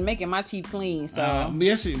using wasn't making my teeth clean, so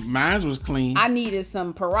yes, mine was clean. I needed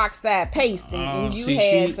some peroxide paste, and you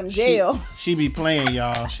had some gel. She be playing,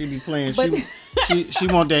 y'all. She be playing. But she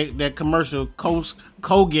want that commercial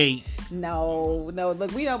Colgate. No,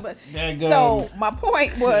 look, we don't. But Daggum. so my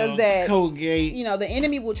point was that Colgate. the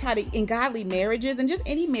enemy will try to, in godly marriages and just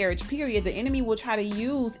any marriage period, the enemy will try to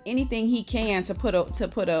use anything he can to put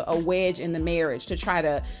a wedge in the marriage, to try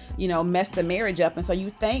to mess the marriage up. And so you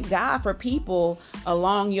thank God for people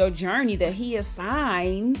along your journey that He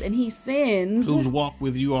assigns and He sends, Who's walked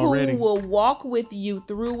with you already? who will walk with you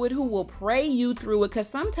through it, who will pray you through it. Because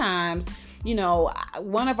sometimes,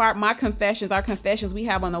 one of our confessions we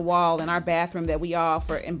have on the wall in our bathroom that we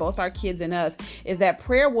offer, and both our kids and us, is that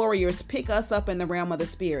prayer warriors pick us up in the realm of the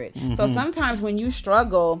spirit. Mm-hmm. So sometimes when you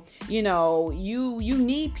struggle, you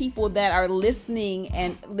need people that are listening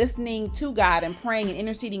to God and praying and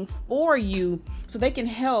interceding for you, so they can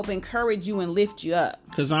help encourage you and lift you up.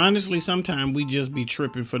 Because honestly, sometimes we just be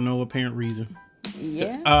tripping for no apparent reason.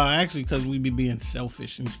 Yeah. Actually, because we be being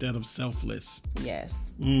selfish instead of selfless.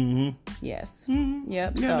 Yes. Mm-hmm. Yes. Mm-hmm.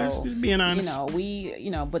 Yep. Yeah, that's so just being honest.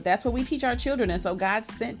 But that's what we teach our children, and so God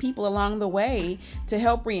sent people along the way to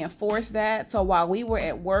help reinforce that. So while we were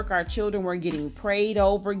at work, our children were getting prayed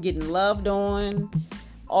over, getting loved on,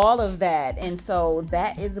 all of that. And so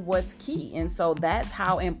that is what's key. And so that's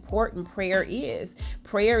how important prayer is.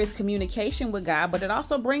 Prayer is communication with God, but it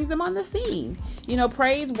also brings Him on the scene.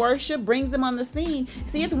 Praise, worship brings Him on the scene.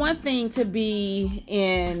 See, it's one thing to be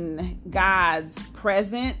in God's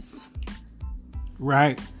presence.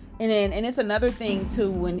 Right. And it's another thing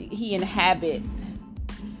too when He inhabits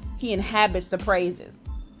the praises.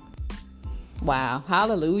 Wow.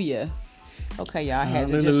 Hallelujah. Okay, y'all, I had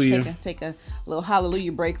hallelujah. to just take a little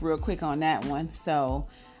hallelujah break real quick on that one. So,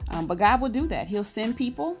 but God will do that. He'll send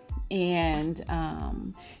people, and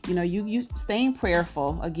you staying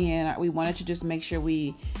prayerful. Again, we wanted to just make sure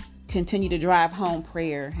we continue to drive home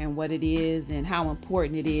prayer and what it is and how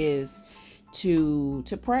important it is to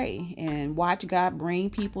pray and watch God bring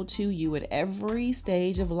people to you at every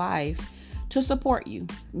stage of life to support you.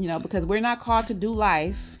 Because we're not called to do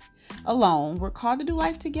life alone. We're called to do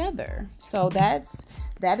life together. So that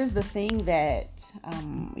is the thing that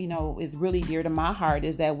is really dear to my heart,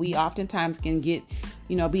 is that we oftentimes can get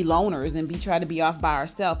be loners and try to be off by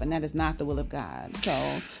ourselves, and that is not the will of God.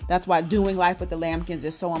 So that's why doing life with the Lampkins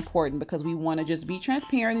is so important, because we want to just be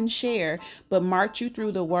transparent and share, but march you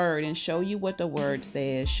through the word and show you what the word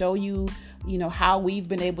says, show you how we've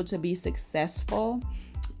been able to be successful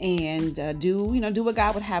and do what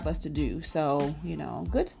God would have us to do. So,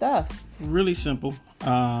 good stuff. Really simple.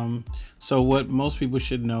 So what most people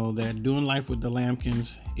should know, that Doing Life with the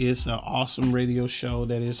Lampkins is an awesome radio show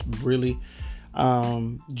that is really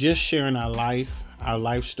just sharing our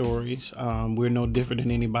life stories. We're no different than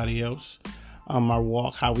anybody else. Our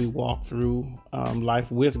walk, how we walk through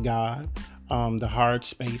life with God, the hard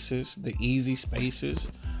spaces, the easy spaces,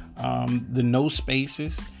 the no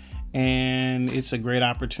spaces. And it's a great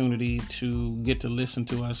opportunity to get to listen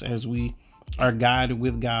to us as we are guided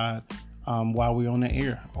with God while we're on the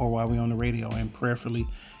air or while we're on the radio. And prayerfully,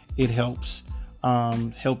 it helps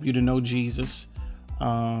help you to know Jesus.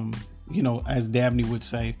 As Dabney would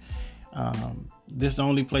say, this is the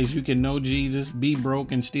only place you can know Jesus, be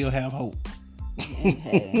broke, and still have hope.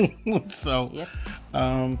 Okay. So, yep.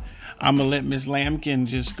 I'm going to let Miss Lampkin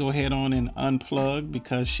just go ahead on and unplug,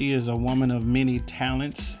 because she is a woman of many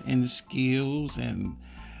talents and skills and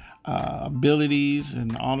abilities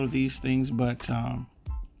and all of these things. But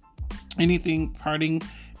anything parting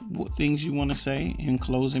things you want to say in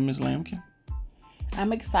closing, Miss Lampkin?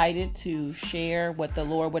 I'm excited to share what the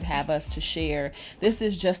Lord would have us to share. This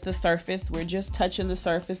is just the surface. We're just touching the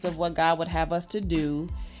surface of what God would have us to do.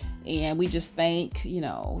 And we just thank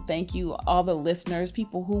you, all the listeners,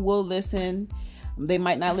 people who will listen. They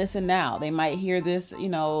might not listen now. They might hear this,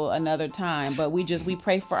 another time. But we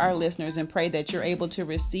pray for our listeners and pray that you're able to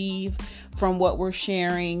receive from what we're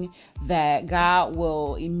sharing, that God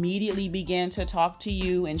will immediately begin to talk to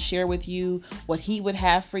you and share with you what He would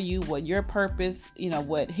have for you, what your purpose,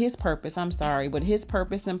 what His purpose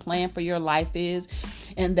and plan for your life is,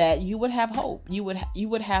 and that you would have hope. You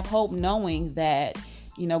would have hope knowing that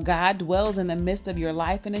God dwells in the midst of your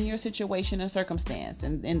life and in your situation and circumstance.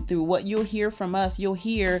 And through what you'll hear from us, you'll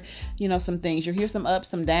hear, some things. You'll hear some ups,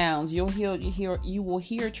 some downs. You will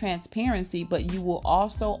hear transparency, but you will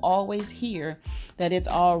also always hear that it's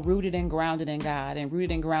all rooted and grounded in God and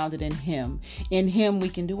rooted and grounded in Him. In Him, we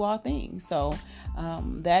can do all things. So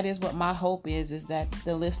that is what my hope is that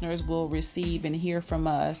the listeners will receive and hear from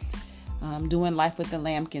us. Doing Life with the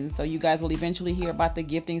Lampkins. So you guys will eventually hear about the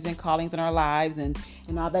giftings and callings in our lives and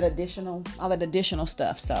all that additional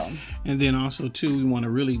stuff. So, and then also too, we want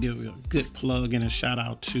to really give a good plug and a shout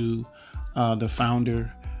out to the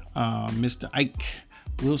founder, Mr. Ike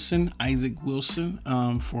Wilson, Isaac Wilson,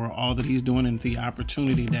 for all that he's doing and the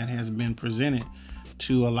opportunity that has been presented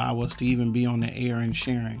to allow us to even be on the air and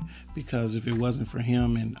sharing. Because if it wasn't for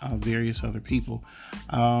him and various other people,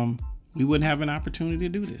 we wouldn't have an opportunity to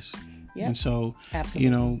do this. Yep. And so,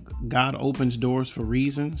 Absolutely. God opens doors for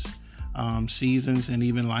reasons, seasons, and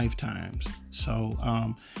even lifetimes. So,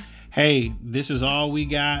 hey, this is all we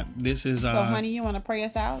got. This is So, honey, you want to pray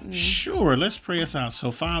us out? Sure, let's pray us out.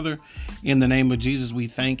 So, Father, in the name of Jesus, we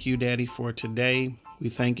thank you, Daddy, for today. We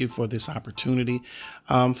thank you for this opportunity.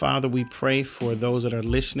 Father, we pray for those that are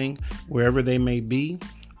listening, wherever they may be,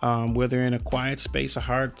 whether in a quiet space, a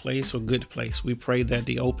hard place, or good place. We pray that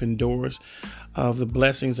the open doors of the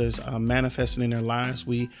blessings is manifested in their lives.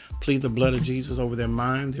 We plead the blood of Jesus over their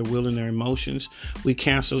mind, their will, and their emotions. We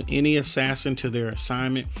cancel any assassin to their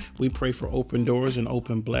assignment. We pray for open doors and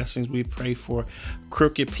open blessings. We pray for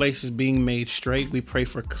crooked places being made straight. We pray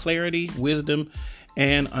for clarity, wisdom,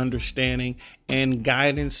 and understanding and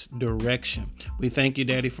guidance, direction. We thank you,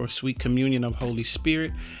 Daddy, for sweet communion of Holy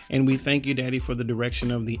Spirit. And we thank you, Daddy, for the direction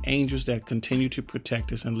of the angels that continue to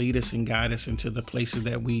protect us and lead us and guide us into the places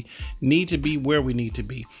that we need to be, where we need to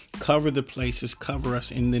be. Cover the places, cover us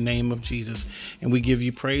in the name of Jesus. And we give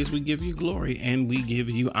you praise, we give you glory, and we give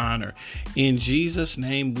you honor. In Jesus'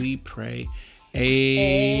 name we pray.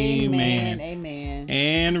 Amen. Amen.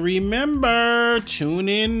 And remember, tune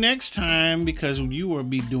in next time because you will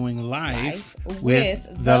be doing life with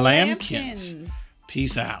the Lambkins.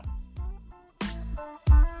 Peace out.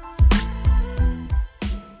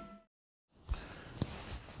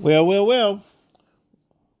 Well.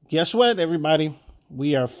 Guess what, everybody?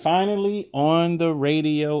 We are finally on the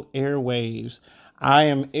radio airwaves. I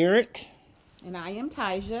am Eric. And I am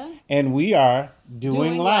Taija. And we are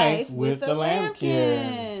doing life with the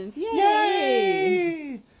Lambkins.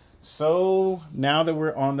 Yay! So now that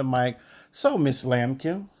we're on the mic, so Miss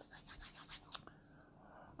Lambkin,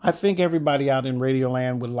 I think everybody out in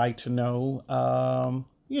Radioland would like to know,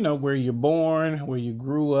 where you're born, where you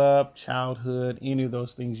grew up, childhood, any of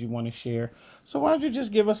those things you want to share. So why don't you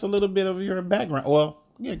just give us a little bit of your background? Well,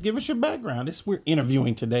 yeah, give us your background. We're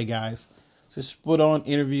interviewing today, guys. Just put on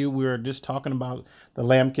interview. We're just talking about the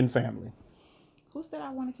Lambkin family. Who said I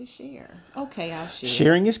wanted to share? Okay, I'll share.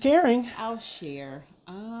 Sharing is caring. I'll share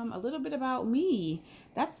a little bit about me.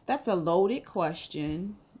 That's a loaded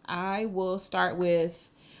question. I will start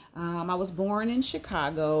with I was born in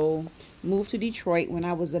Chicago, moved to Detroit when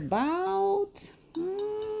I was about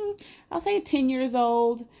I'll say 10 years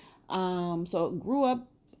old. So grew up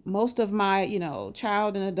most of my,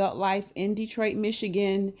 child and adult life in Detroit,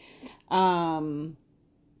 Michigan. And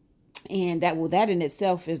that in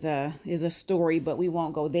itself is a story, but we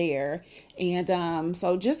won't go there. And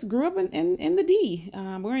so just grew up in the D.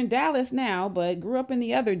 We're in Dallas now, but grew up in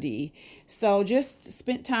the other D. So just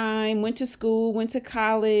spent time, went to school, went to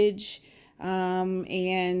college,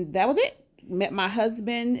 and that was it. Met my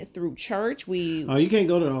husband through church. You can't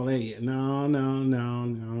go to all that yet. No.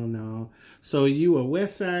 So you a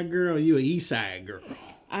West Side girl or you a East Side girl?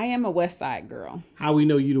 I am a West Side girl. How we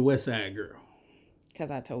know you the West Side girl? Because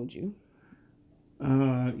I told you.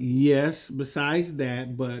 Yes, besides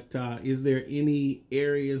that, but is there any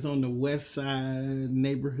areas on the West Side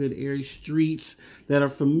neighborhood area streets that are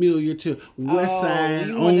familiar to West Side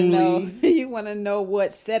only? You want to know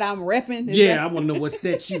what set I'm repping? I want to know what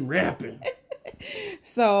set you repping.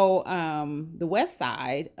 So, the West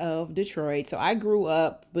Side of Detroit. So I grew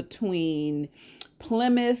up between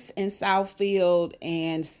Plymouth and Southfield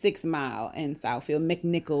and 6 Mile and Southfield.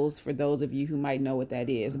 McNichols, for those of you who might know what that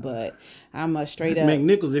is, but I'm a straight up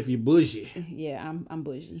McNichols if you're bougie. Yeah, I'm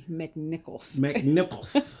bougie.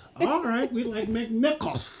 McNichols. All right, we like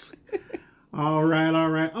McNichols. All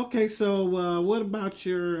right. Okay, so what about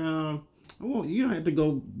your? You don't have to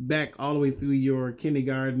go back all the way through your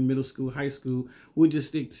kindergarten, middle school, high school. We'll just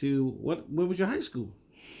stick to what was your high school?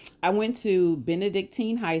 I went to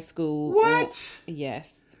Benedictine High School. What?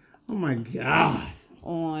 Yes. Oh my God.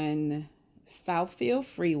 On Southfield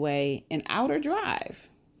Freeway and Outer Drive.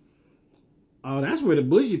 Oh, that's where the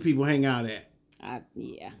bougie people hang out at.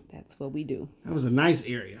 Yeah, that's what we do. That was a nice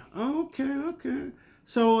area. Okay.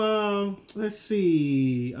 So, let's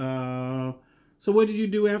see. So what did you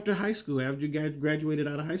do after high school? After you graduated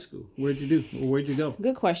out of high school? Where'd you go?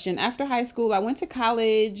 Good question. After high school, I went to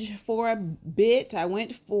college for a bit. I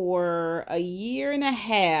went for a year and a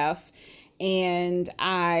half. And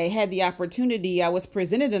I had the opportunity, I was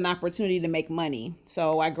presented an opportunity to make money.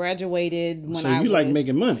 So I graduated when So you like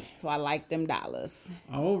making money. So I like them dollars.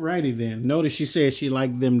 Alrighty then. Notice she said she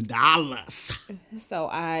liked them dollars. So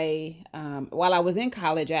while I was in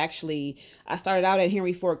college, I started out at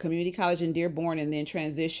Henry Ford Community College in Dearborn and then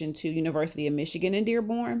transitioned to University of Michigan in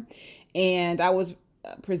Dearborn. And I was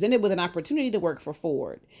presented with an opportunity to work for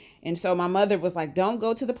Ford. And so my mother was like, don't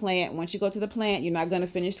go to the plant. Once you go to the plant, you're not going to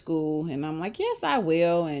finish school. And I'm like, yes, I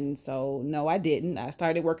will. And so, no, I didn't. I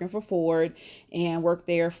started working for Ford and worked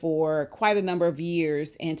there for quite a number of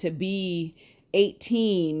years. And to be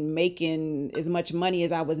 18 making as much money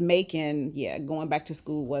as I was making, going back to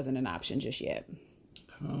school wasn't an option just yet.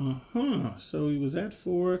 So he was at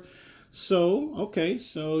Ford. So, okay.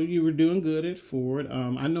 So you were doing good at Ford.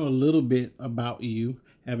 I know a little bit about you,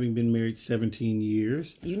 having been married 17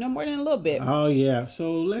 years. You know more than a little bit. Oh, yeah.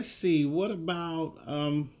 So let's see. What about,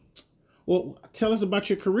 tell us about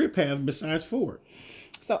your career path besides Ford.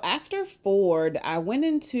 So after Ford, I went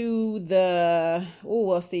into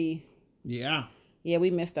Yeah,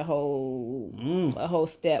 we missed a whole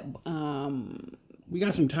step. We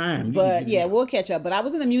got some time. But we'll catch up. But I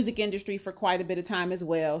was in the music industry for quite a bit of time as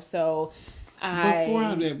well. So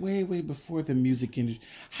before the music industry,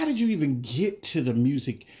 how did you even get to the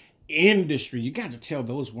music industry? You got to tell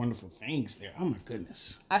those wonderful things there. Oh my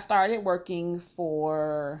goodness. I started working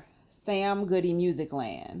for Sam Goody Music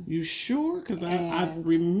Land. You sure? Because I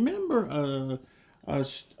remember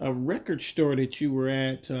a record store that you were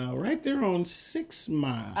at right there on 6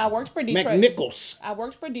 Mile. I worked for Detroit. McNichols. I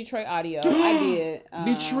worked for Detroit Audio. I did.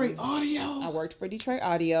 Detroit Audio. I worked for Detroit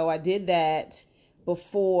Audio. I did that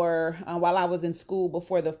before, while I was in school,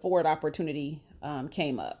 before the Ford opportunity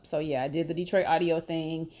came up. So I did the Detroit Audio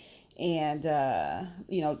thing. And,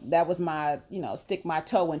 that was my, stick my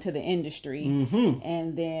toe into the industry. Mm-hmm.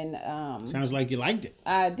 And then... sounds like you liked it.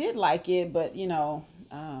 I did like it, but,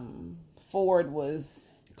 Ford was...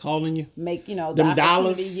 calling you? Make, the them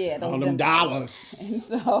dollars? Yeah, them dollars. And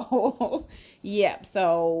so,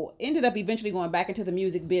 so ended up eventually going back into the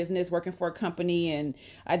music business, working for a company, and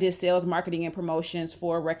I did sales, marketing, and promotions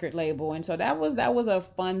for a record label. And so that was a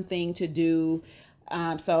fun thing to do.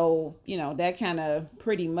 So, that kind of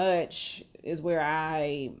pretty much is where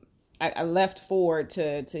I left Ford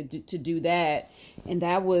to do that. And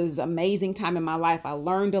that was amazing time in my life. I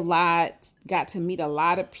learned a lot, got to meet a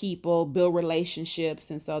lot of people, build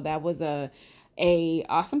relationships. And so that was a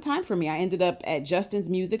awesome time for me. I ended up at Justin's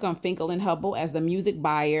Music on Finkel and Hubble as the music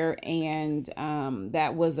buyer. And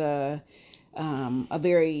that was a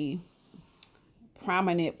very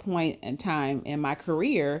prominent point in time in my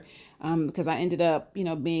career. Because I ended up,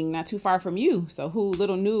 being not too far from you. So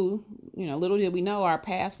little did we know our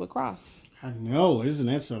paths would cross. I know, isn't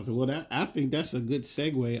that something? Well, I think that's a good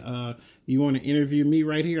segue. You want to interview me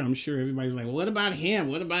right here? I'm sure everybody's like, well, what about him?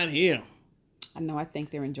 What about him? I know. I think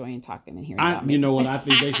they're enjoying talking and hearing about me. You know what? I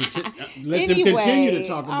think they should let them continue to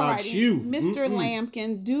talk about you. Mr.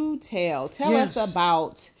 Lampkin, do tell us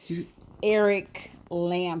about Eric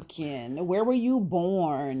Lampkin. Where were you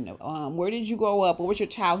born? Where did you grow up? What was your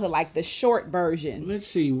childhood like? The short version. Let's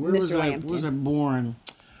see. Where was I born?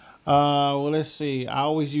 Let's see. I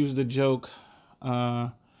always use the joke.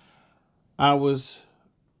 I was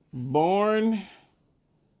born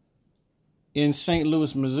in St.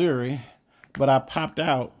 Louis, Missouri, but I popped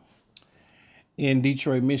out in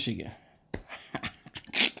Detroit, Michigan.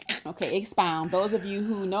 Okay, expound. Those of you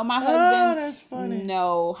who know my husband that's funny.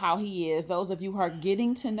 Know how he is. Those of you who are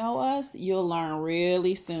getting to know us, you'll learn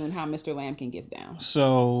really soon how Mr. Lampkin gets down.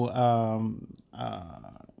 So,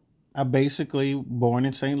 I basically born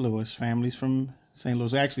in St. Louis. Family's from St.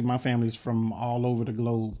 Louis. Actually, my family's from all over the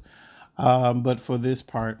globe. But for this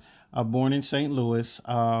part, born in St. Louis.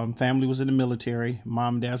 Family was in the military.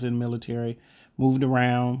 Mom and dad's in the military. Moved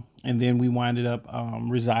around, and then we winded up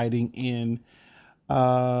residing in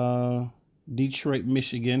Detroit,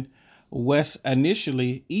 Michigan,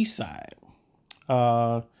 initially east side,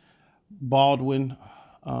 Baldwin,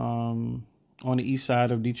 on the east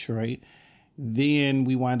side of Detroit. Then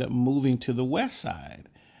we wind up moving to the west side.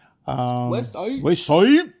 West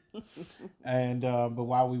side. And, but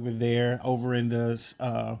while we were there, over in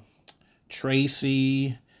the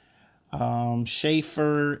Tracy,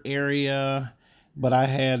 Schaefer area, but I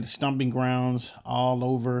had stomping grounds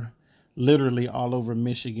literally all over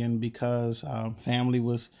Michigan, because family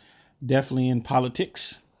was definitely in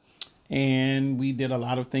politics, and we did a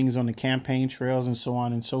lot of things on the campaign trails and so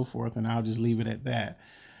on and so forth, and I'll just leave it at that.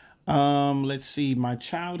 Let's see, my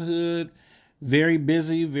childhood, very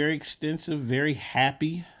busy, very extensive, very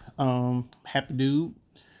happy dude.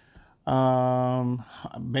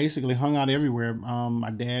 Basically hung out everywhere. My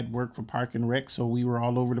dad worked for Park and Rec, so we were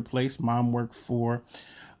all over the place. Mom worked for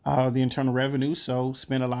the Internal Revenue, so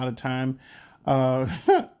spent a lot of time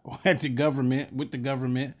with the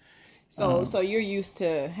government. So you're used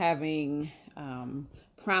to having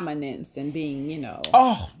prominence and being,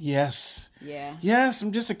 Oh, yes. Yeah. Yes,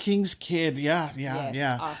 I'm just a king's kid. Yeah.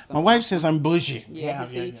 Yes, awesome. My wife says I'm bougie. Yeah.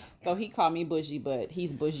 So he called me bougie, but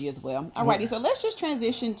he's bougie as well. Alrighty, so let's just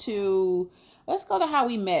transition let's go to how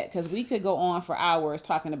we met, because we could go on for hours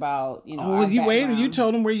talking about, Oh, you waited. You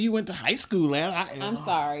told him where you went to high school at. I'm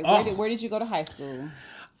sorry. Where did you go to high school?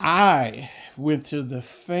 I went to the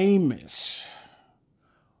famous,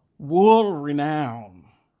 world-renowned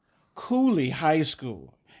Cooley High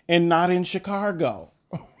School, and not in Chicago.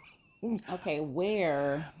 Okay,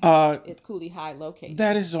 where is Cooley High located?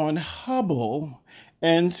 That is on Hubble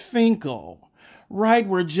and Finkel, right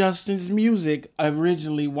where Justin's music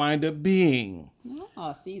originally wound up being.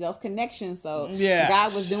 Oh, see those connections. So yes.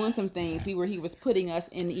 God was doing some things. He was putting us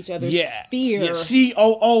in each other's sphere. Yeah.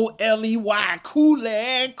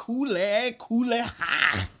 Cooley, Cooley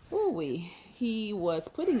High. Ooh, he was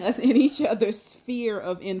putting us in each other's sphere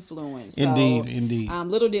of influence. So, Indeed.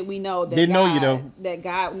 Little did we know that didn't God, know you though. That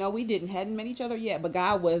God, no, we hadn't met each other yet, but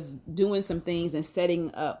God was doing some things and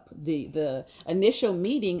setting up the initial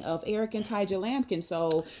meeting of Eric and Tyja Lampkin.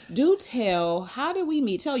 So do tell, how did we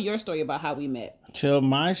meet? Tell your story about how we met. Tell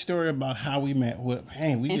my story about how we met. Well,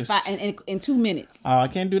 hey, in 2 minutes. I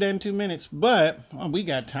can't do that in 2 minutes, but we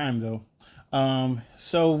got time though.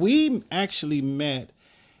 So we actually met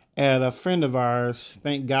at a friend of ours.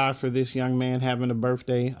 Thank God for this young man having a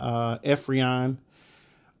birthday, Ephrion.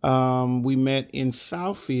 We met in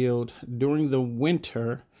Southfield during the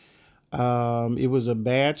winter. It was a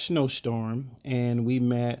bad snowstorm, and we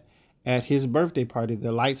met at his birthday party.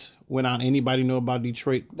 The lights went out. Anybody know about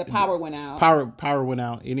Detroit? The power went out. Power went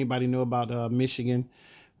out. Anybody know about Michigan?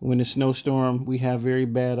 When the snowstorm, we have very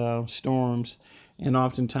bad storms, and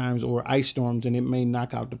oftentimes, or ice storms, and it may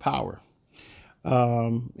knock out the power.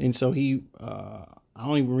 And so he, I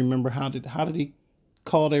don't even remember how did he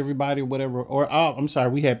call everybody or whatever. I'm sorry,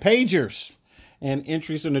 we had pagers and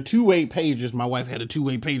entries in the two-way pagers. My wife had a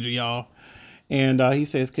two-way pager, y'all. And he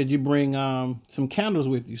says, could you bring some candles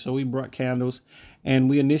with you? So we brought candles, and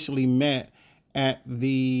we initially met at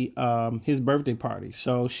the his birthday party.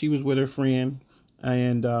 So she was with her friend,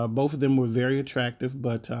 and both of them were very attractive.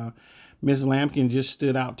 But Miss Lampkin just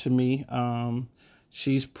stood out to me.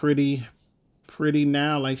 She's pretty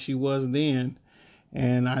now, like she was then,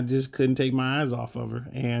 and I just couldn't take my eyes off of her.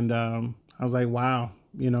 And I was like, wow,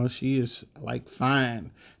 she is like the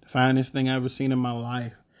finest thing I've ever seen in my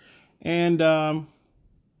life. And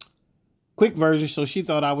quick version, so she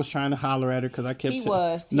thought I was trying to holler at her because I kept.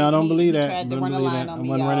 Don't believe that. Tried to run a line on me,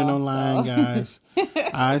 I wasn't running on line, guys.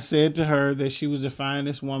 I said to her that she was the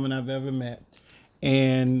finest woman I've ever met.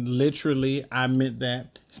 And literally, I meant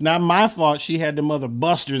that. It's not my fault she had the mother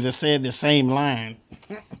busters that said the same line.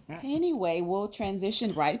 Anyway, we'll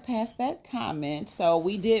transition right past that comment. So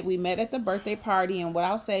we met at the birthday party, and what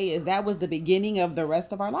I'll say is that was the beginning of the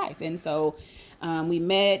rest of our life. And so we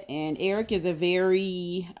met, and Eric is a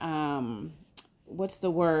very, what's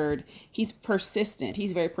the word? He's persistent.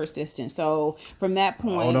 He's very persistent. So from that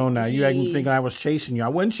point, hold on now. You didn't think I was chasing you. I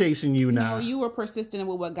wasn't chasing you now. No, you were persistent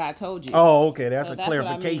with what God told you. Oh, okay. That's a that's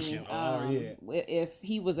clarification. What I mean. If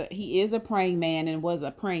he is a praying man and was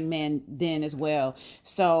a praying man then as well.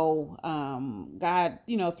 So God,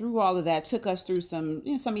 through all of that, took us through some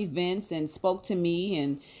events and spoke to me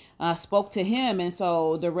and spoke to him, and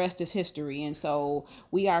so the rest is history. And so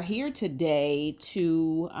we are here today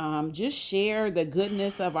to just share the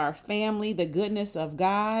goodness of our family, the goodness of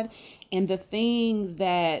God, and the things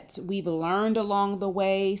that we've learned along the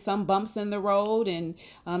way. Some bumps in the road, and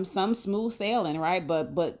some smooth sailing, right?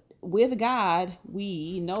 But with God,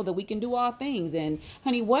 we know that we can do all things. And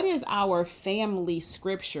honey, what is our family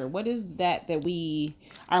scripture? What is that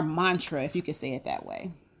our mantra, if you could say it that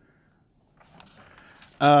way?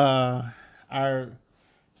 Our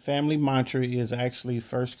family mantra is actually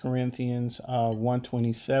 1 Corinthians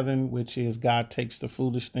 1:27, which is God takes the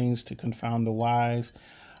foolish things to confound the wise.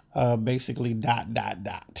 Basically ...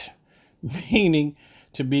 Meaning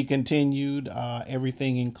to be continued,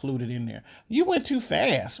 everything included in there. You went too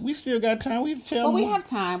fast. We still got time. We have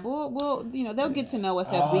time. We'll they'll get to know us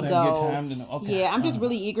as we go. Get time to know. Okay. Yeah, I'm just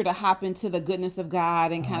really eager to hop into the goodness of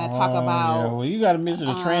God and kind of talk about. Yeah. Well, you got to mention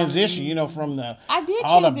the transition, from the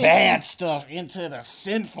the bad stuff into the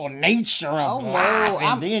sinful nature of life,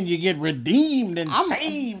 and then you get redeemed and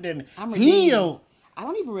saved and healed. I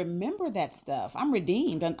don't even remember that stuff. I'm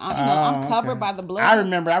redeemed. I'm covered by the blood. I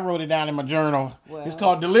remember. I wrote it down in my journal. It's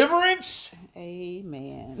called Deliverance.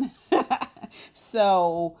 Amen.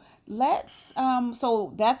 So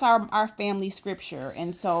so that's our family scripture,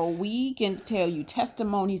 and so we can tell you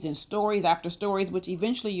testimonies and stories after stories, which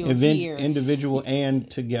eventually you'll hear individual and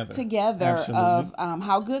together Absolutely. Of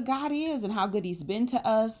how good God is and how good He's been to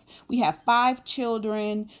us. We have 5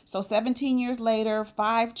 children, so 17 years later,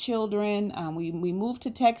 5 children. We moved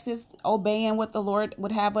to Texas, obeying what the Lord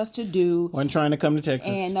would have us to do. Wasn't trying to come to Texas,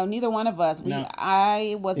 and no, neither one of us. No.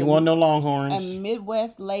 I was. You want no Longhorns? A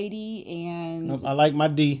Midwest lady, and I like my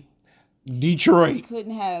Detroit.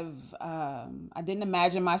 Couldn't have. I didn't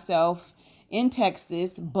imagine myself in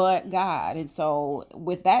Texas, but God. And so,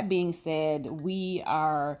 with that being said, we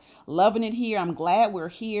are loving it here. I'm glad we're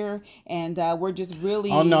here, and we're just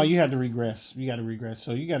really. Oh no, you had to regress. You got to regress.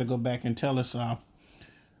 So you got to go back and tell us.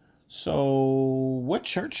 So what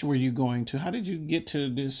church were you going to? How did you get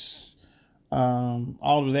to this?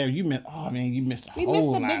 All of there, you missed. Oh man, you missed a whole lot. We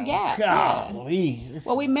missed a big gap. Golly. Yeah.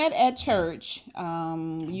 Well, we met at church. But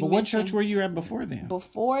what church were you at before then?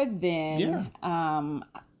 Before then, yeah.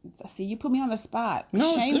 See, you put me on the spot.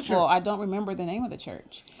 No, shameful. I don't remember the name of the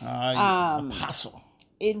church. Apostle.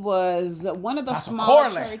 It was one of the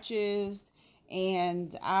small churches.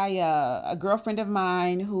 And a girlfriend of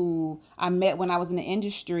mine who I met when I was in the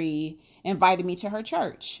industry invited me to her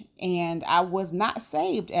church, and I was not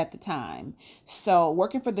saved at the time. So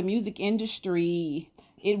working for the music industry,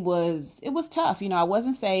 it was tough. I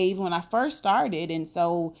wasn't saved when I first started. And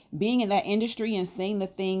so being in that industry and seeing the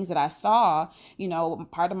things that I saw,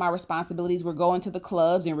 part of my responsibilities were going to the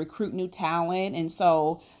clubs and recruit new talent. And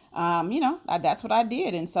so, that's what I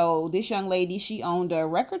did. And so this young lady, she owned a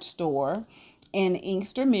record store in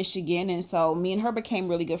Inkster, Michigan. And so me and her became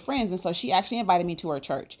really good friends. And so she actually invited me to her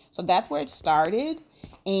church. So that's where it started.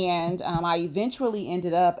 And I eventually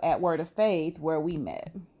ended up at Word of Faith, where we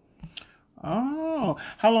met. Oh,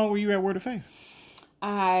 how long were you at Word of Faith?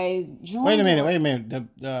 I joined. Wait a minute. Wait a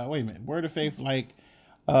minute. Word of Faith,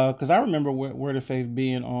 because I remember Word of Faith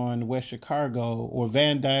being on West Chicago or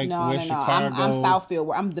Van Dyke, West Chicago. I'm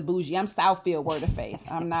Southfield. I'm the bougie. I'm Southfield Word of Faith.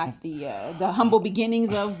 I'm not the humble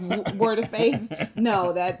beginnings of Word of Faith.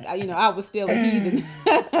 No, that I was still a heathen.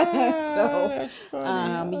 That's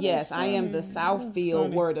funny. Yes, I am the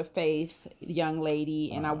Southfield Word of Faith young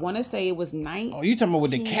lady, and I want to say it was 19. Oh, you talking about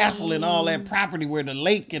with the castle and all that property where the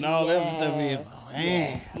lake and all that stuff is? Oh,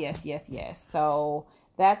 man. Yes. So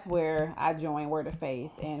that's where I joined Word of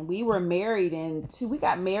Faith, and we were married we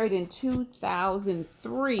got married in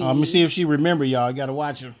 2003. Let me see if she remember, y'all. You got to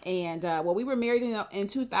watch her. And we were married in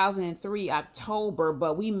 2003 October,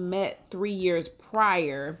 but we met 3 years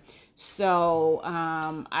prior. So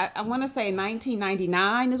I want to say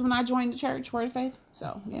 1999 is when I joined the church, Word of Faith.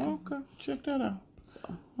 So yeah. Okay, check that out. So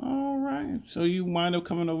all right. So you wind up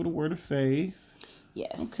coming over to Word of Faith.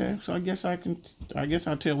 Yes. Okay. So I guess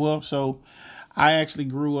I'll tell. Well, so I actually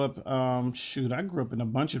grew up. I grew up in a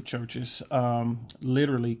bunch of churches.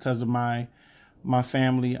 Literally because of my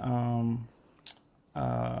family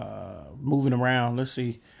moving around. Let's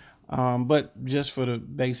see. But just for the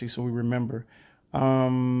basics, so we remember.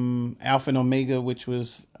 Alpha and Omega, which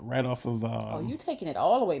was right off of. You taking it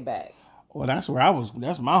all the way back? Well, that's where I was.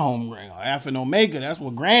 That's my home ground. Alpha and Omega. That's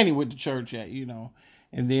where Granny went to church at, And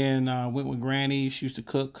then went with Granny. She used to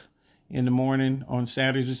cook in the morning on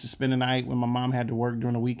Saturdays, just to spend the night when my mom had to work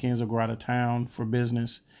during the weekends or go out of town for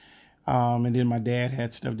business. And then my dad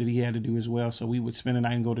had stuff that he had to do as well, so we would spend the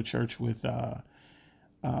night and go to church with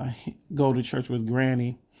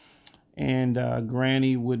Granny, and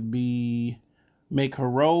Granny would make her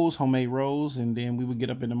rolls, homemade rolls, and then we would get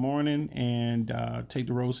up in the morning and take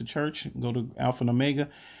the rolls to church, go to Alpha and Omega,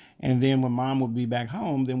 and then when Mom would be back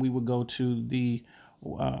home, then we would go to the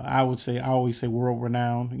I always say world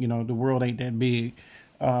renowned, the world ain't that big,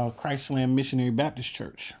 Christland Missionary Baptist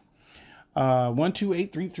Church,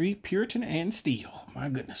 12833 Puritan and Steele. My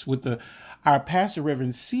goodness, with our pastor,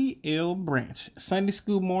 Reverend C.L. Branch. Sunday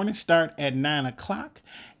school morning start at 9:00,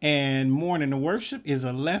 and morning worship is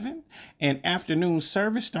 11, and afternoon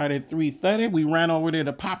service start at 3:30. We ran over there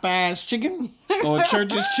to Popeye's Chicken or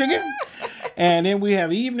Church's Chicken. And then we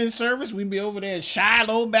have evening service. We'd be over there at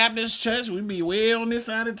Shiloh Baptist Church. We'd be way on this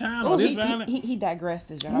side of town. Oh, he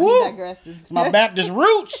digresses, y'all. He digresses. My Baptist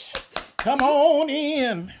roots. Come on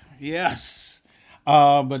in. Yes.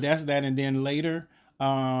 But that's that. And then later,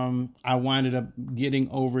 I winded up getting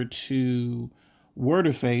over to Word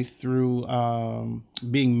of Faith through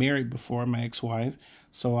being married before my ex-wife.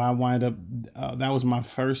 So I wind up, that was my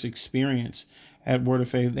first experience at Word of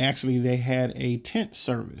Faith. Actually, they had a tent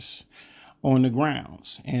service on the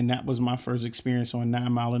grounds. And that was my first experience on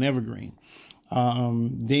 9 Mile and Evergreen.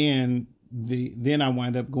 Then I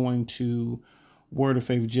wind up going to Word of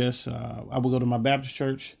Faith. I would go to my Baptist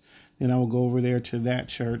church, then I would go over there to that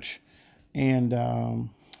church, and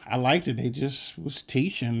I liked it. They just was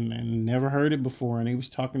teaching and never heard it before, and they was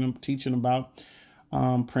teaching about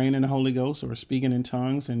praying in the Holy Ghost or speaking in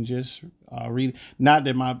tongues, and just read. Not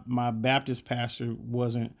that my Baptist pastor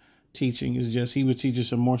wasn't teaching; it's just he was teaching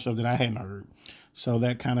some more stuff that I hadn't heard. So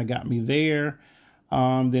that kind of got me there.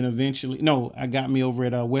 Then eventually, I got me over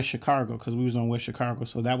at West Chicago, because we was on West Chicago.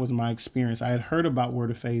 So that was my experience. I had heard about Word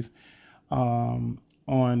of Faith on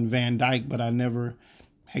Van Dyke, but I never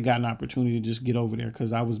had got an opportunity to just get over there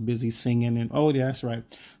because I was busy singing. And oh, yeah, that's right.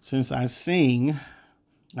 Since I sing,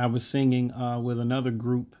 I was singing with another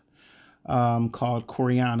group called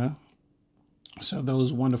Coriana. So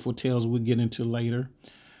those wonderful tales we'll get into later.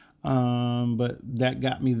 But that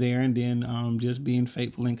got me there. And then just being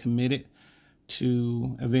faithful and committed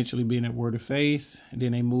to eventually being at Word of Faith. And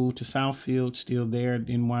then they moved to Southfield, still there,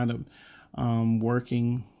 then wind up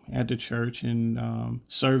working at the church and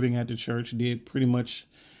serving at the church. Did pretty much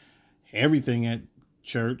everything at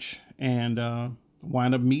church, and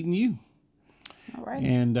wind up meeting you. All right.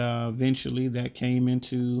 And eventually that came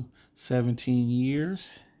into 17 years,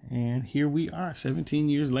 and here we are 17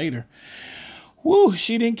 years later. Woo,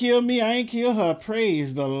 she didn't kill me, I ain't kill her.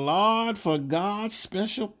 Praise the Lord for God's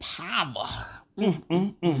special power. We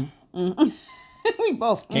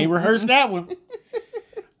both can't rehearse that one.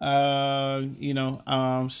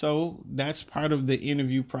 So that's part of the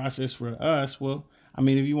interview process for us. Well, I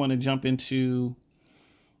mean, if you want to jump into,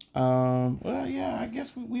 I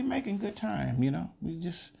guess we're making good time. We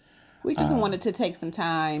just wanted to take some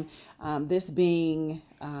time, this being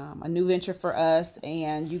a new venture for us,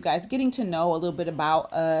 and you guys getting to know a little bit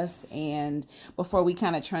about us, and before we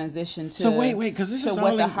kind of transition to. So wait, because this is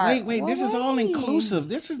all this is all inclusive.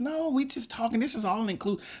 This is all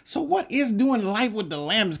inclusive. So what is doing life with the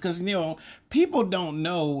Lambs? Because people don't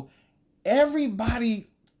know. Everybody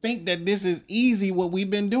think that this is easy. What we've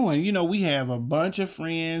been doing. We have a bunch of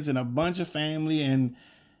friends and a bunch of family, and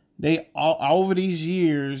they all over these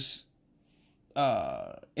years.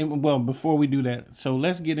 Before we do that, so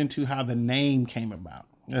let's get into how the name came about.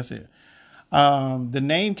 That's it. The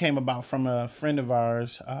name came about from a friend of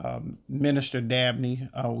ours, Minister Dabney.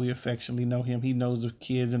 We affectionately know him. He knows the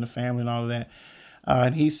kids and the family and all of that.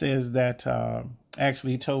 And he says that,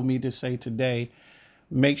 actually he told me to say today,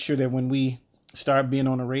 make sure that when we start being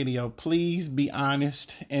on the radio, please be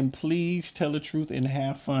honest and please tell the truth and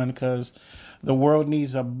have fun, because the world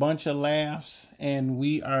needs a bunch of laughs, and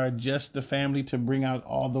we are just the family to bring out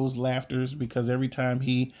all those laughters, because every time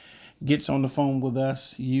he gets on the phone with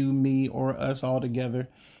us, you, me, or us all together,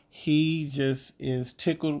 he just is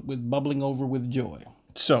tickled with bubbling over with joy.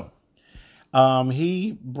 So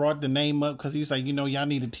he brought the name up because he's like, y'all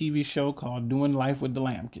need a TV show called Doing Life with the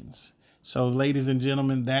Lampkins. So ladies and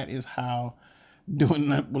gentlemen, that is how Doing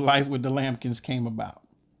Life with the Lampkins came about.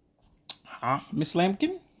 Miss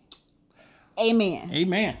Lampkin?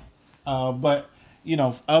 Amen. But,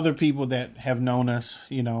 other people that have known us,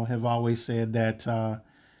 have always said that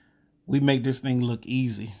we make this thing look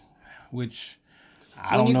easy, which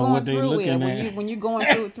I don't know what they're looking at. When you're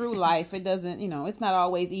going through life, it doesn't, it's not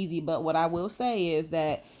always easy. But what I will say is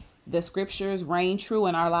that the scriptures reign true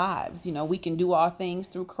in our lives. We can do all things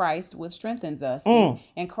through Christ, which strengthens us.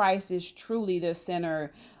 And Christ is truly the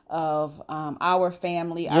center of our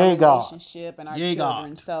family, our relationship, and our children.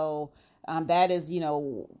 God. So that is,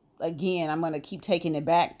 again, I'm going to keep taking it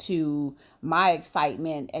back to my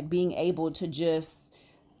excitement at being able to just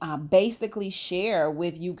basically share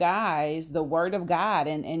with you guys the word of God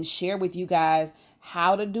and share with you guys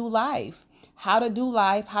how to do life, how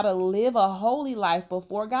to live a holy life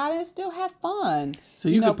before God and still have fun. So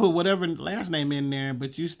you can put whatever last name in there,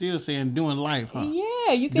 but you still saying doing life, huh?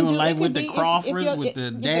 Yeah, you can doing life with the Crawfords, with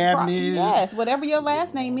the Dabneys. Yes, whatever your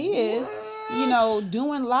last name is,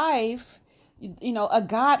 doing life, a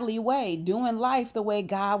godly way, doing life the way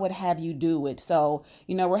God would have you do it. So,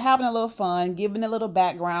 we're having a little fun, giving a little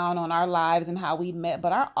background on our lives and how we met,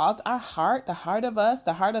 but our heart, the heart of us,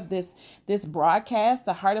 the heart of this broadcast,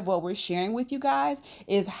 the heart of what we're sharing with you guys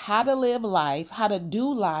is how to live life, how to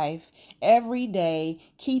do life every day,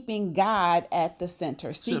 keeping God at the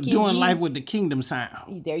center. So doing life with the kingdom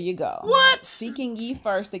sound. There you go. What? Seeking ye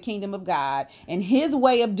first the kingdom of God and his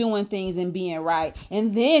way of doing things and being right,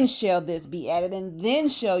 and then shall this be added, and then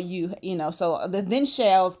shall you, so the then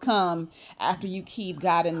shalls come after you keep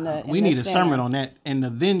God in the we need a sermon on that, and the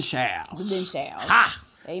then shalls. The then shalls. Ha!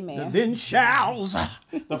 Amen. The then shalls,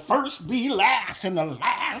 the first be last and the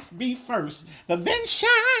last be first. The then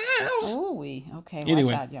shalls. Ooh, okay.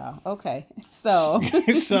 Anyway. Watch out, y'all. Okay. So,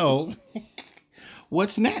 So,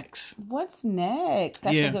 what's next? what's next?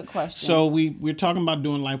 That's a good question. So we're talking about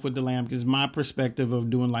doing life with the Lambkins. My perspective of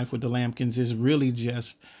doing life with the Lambkins is really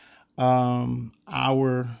just our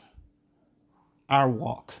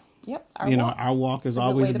walk. Yep. Our walk has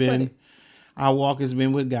always been our walk has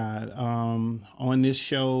been with God. On this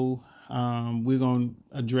show, we're going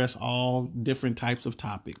to address all different types of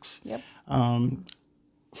topics. Yep.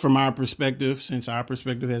 From our perspective, since our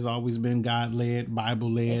perspective has always been God-led,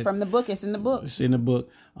 Bible-led. From the book, it's in the book. It's in the book.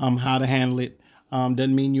 How to handle it.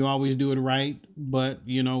 Doesn't mean you always do it right, but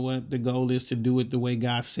you know what? The goal is to do it the way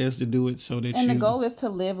God says to do it, so that. And the goal is to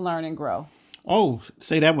live, learn, and grow. Oh,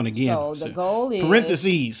 say that one again. So the goal is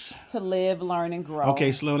parentheses to live, learn, and grow.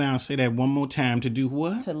 Okay, slow down. Say that one more time. To do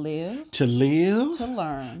what? To live. To live. To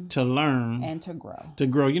learn. To learn. And to grow. To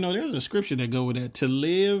grow. You know, there's a scripture that go with that. To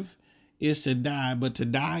live is to die, but to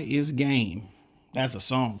die is gain. That's a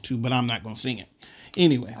song too, but I'm not gonna sing it.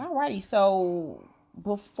 Anyway. Alrighty. So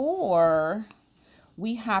before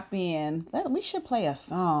we hop in, we should play a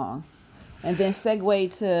song, and then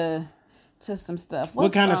segue to some stuff.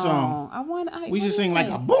 What kind of song? We just sing like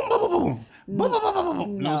a boom, boom, boom, boom, boom, boom, boom,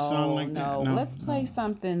 boom. No song like that. No. Let's play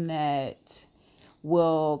something that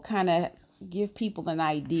will kind of give people an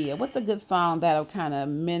idea. What's a good song that'll kind of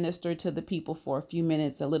minister to the people for a few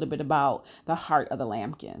minutes, a little bit about the heart of the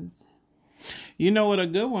Lambkins? You know what a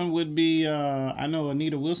good one would be? I know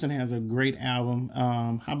Anita Wilson has a great album.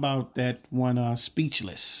 How about that one,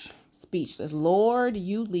 Speechless? Speechless. Lord,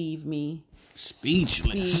 you leave me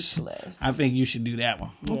speechless. I think you should do that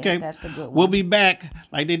one. Yeah, okay. That's a good one. We'll be back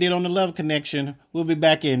like they did on the Love Connection. We'll be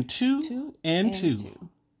back in two and two.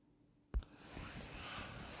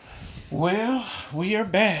 Well, we are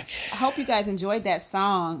back. I hope you guys enjoyed that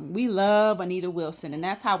song. We love Anita Wilson, and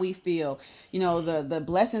that's how we feel. You know, the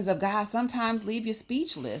blessings of God sometimes leave you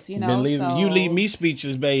speechless, you know. You leave me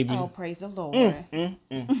speechless, baby. Oh, praise the Lord.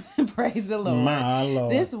 Praise the Lord. My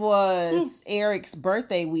Lord. This was Eric's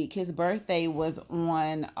birthday week. His birthday was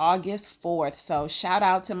on August 4th. So shout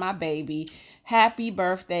out to my baby. Happy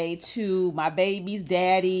birthday to my baby's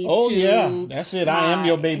daddy. Oh, yeah. That's it. I am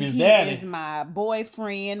your baby's daddy. He is my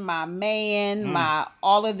boyfriend, my man, my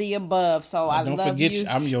all of the above. So I don't love forget you.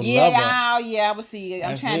 I'm your yeah, lover. I will see.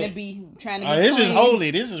 I'm trying to be this clean. is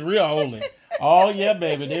holy. This is real holy. Oh, yeah,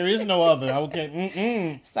 baby. There is no other.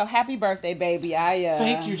 Okay. So happy birthday, baby.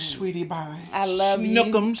 Thank you, sweetie pie. I love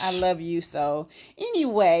Snookums. you. I love you. So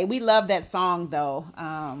anyway, we love that song though.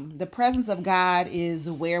 The presence of God is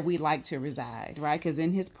where we like to reside, right? Because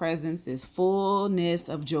in his presence is fullness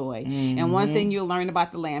of joy. Mm-hmm. And one thing you'll learn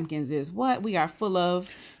about the Lambkins is what? We are full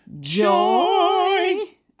of joy.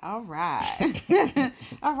 All right.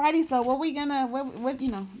 All righty. So what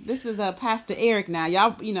this is Pastor Eric now.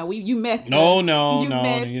 Y'all, you met No.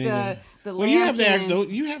 the well, you have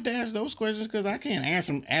to ask those questions because I can't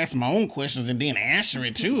ask my own questions and then answer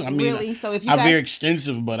it too. I mean, really? So if I'm very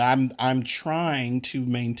extensive, but I'm trying to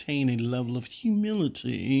maintain a level of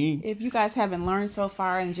humility. If you guys haven't learned so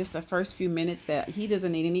far in just the first few minutes that he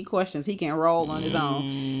doesn't need any questions, he can roll on his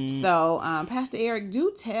own. So, Pastor Eric,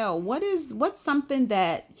 do tell what's something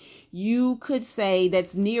that you could say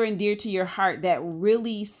that's near and dear to your heart that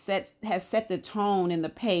really has set the tone and the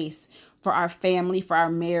pace for our family, for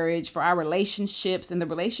our marriage, for our relationships, and the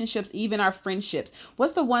relationships, even our friendships.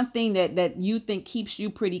 What's the one thing that you think keeps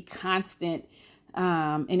you pretty constant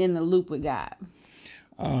and in the loop with God?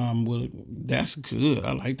 Well, that's good.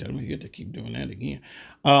 I like that. I'm here to keep doing that again.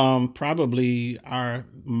 Probably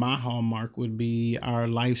my hallmark would be our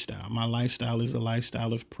lifestyle. My lifestyle is a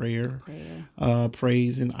lifestyle of prayer.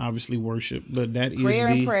 Praise, and obviously worship. But that is prayer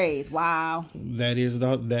and praise. Wow. That is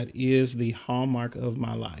the hallmark of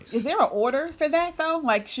my life. Is there an order for that though?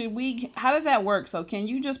 Like, how does that work? So can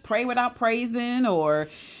you just pray without praising, or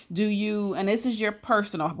do you, and this is your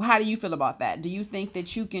personal, how do you feel about that? Do you think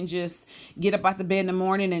that you can just get up out the bed in the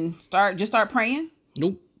morning and start praying?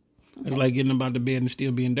 Nope. Okay. It's like getting up out the bed and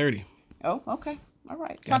still being dirty. Oh, okay. All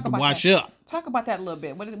right. Got to wash up. Talk about that a little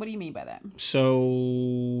bit. What do you mean by that?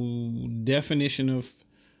 So, definition of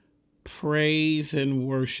praise and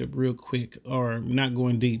worship real quick, or not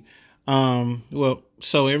going deep. Well,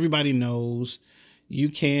 so everybody knows you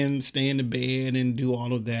can stay in the bed and do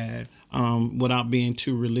all of that without being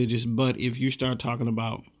too religious. But if you start talking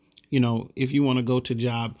about, if you want to go to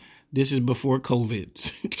job, this is before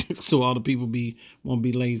COVID, so all the people won't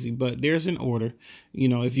be lazy. But there's an order.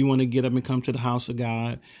 If you want to get up and come to the house of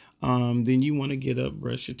God, then you want to get up,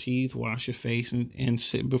 brush your teeth, wash your face, and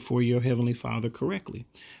sit before your Heavenly Father correctly.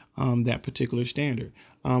 That particular standard.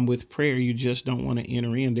 With prayer, you just don't want to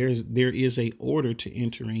enter in. There is a order to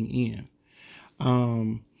entering in.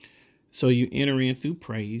 So you enter in through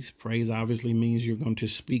praise. Praise obviously means you're going to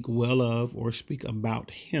speak well of or speak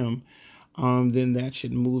about Him. Then that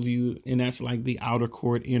should move you, and that's like the outer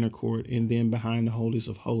court, inner court, and then behind the holies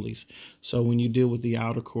of holies. So when you deal with the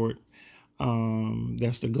outer court,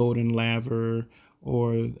 that's the golden laver,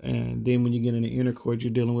 and then when you get in the inner court,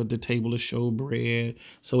 you're dealing with the table of showbread.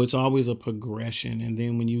 So it's always a progression. And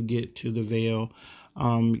then when you get to the veil,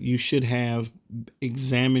 you should have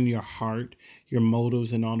examined your heart, your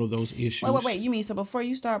motives, and all of those issues. Wait. You mean, so before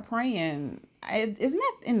you start praying, isn't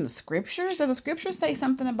that in the scriptures? Does the scriptures say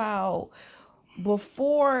something about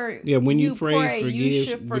before when you pray, forgive. You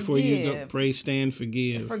should forgive. Before you go pray, stand,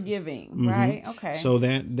 forgive. Forgiving, right? Okay. So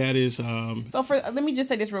that is. So let me just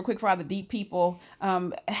say this real quick for all the deep people.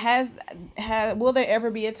 Will there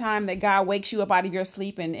ever be a time that God wakes you up out of your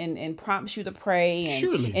sleep and prompts you to pray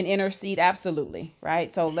and intercede? Absolutely,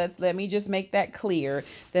 right? So let me just make that clear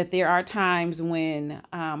that there are times when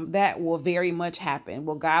that will very much happen.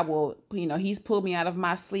 Well, God will, He's pulled me out of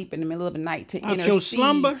my sleep in the middle of the night to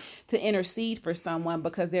intercede for someone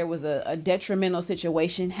because there was a detrimental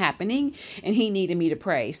situation happening and He needed me to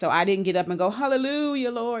pray. So I didn't get up and go,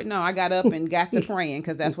 hallelujah, Lord. No, I got up and got to praying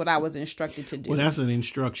because that's what I was instructed to do. Well, that's an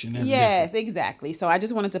instruction. That's yes, different. Exactly. So I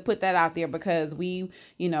just wanted to put that out there because we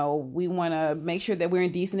want to make sure that we're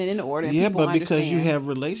in decent and in order. And but because you have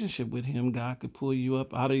relationship with Him, God could pull you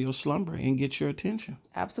up out of your slumber and get your attention.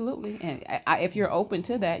 Absolutely. And if you're open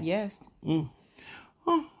to that, yes. Oh,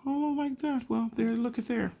 I don't like that. Well, look at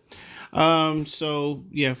there. So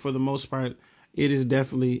yeah, for the most part,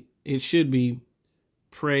 it should be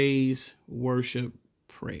praise, worship,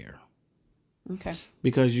 prayer. Okay.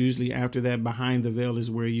 Because usually after that, behind the veil is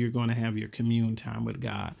where you're going to have your commune time with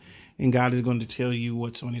God. And God is going to tell you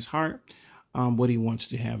what's on His heart, what He wants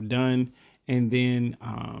to have done. And then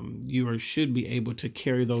you should be able to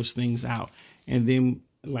carry those things out. And then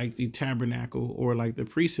like the tabernacle or like the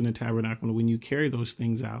priest in the tabernacle, when you carry those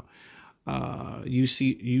things out, you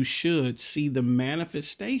should see the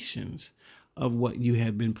manifestations of what you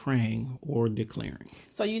had been praying or declaring.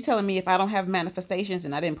 So you telling me if I don't have manifestations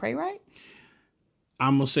and I didn't pray right?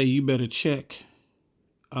 I'm going to say you better check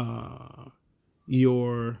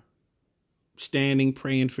your standing,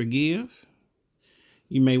 pray, and forgive.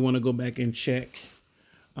 You may want to go back and check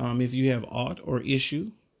if you have aught or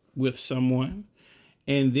issue with someone.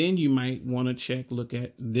 And then you might want to look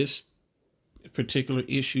at this particular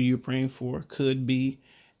issue you're praying for. Could be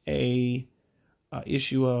a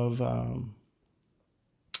issue of,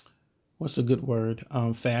 what's a good word?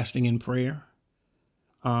 Fasting and prayer.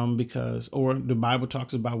 Or the Bible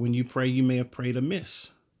talks about when you pray, you may have prayed amiss.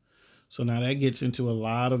 So now that gets into a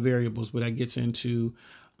lot of variables, but that gets into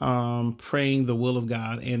praying the will of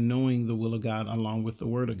God and knowing the will of God along with the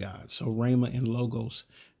word of God. So Rhema and Logos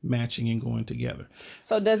matching and going together.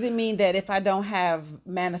 So does it mean that if I don't have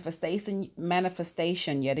manifestation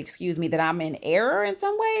yet, that I'm in error in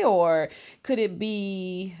some way, or could it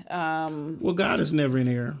be? Well, God is never in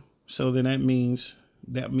error. So then that means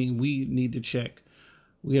we need to check.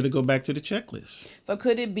 We have to go back to the checklist. So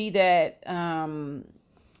could it be that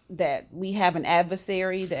that we have an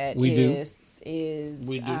adversary that we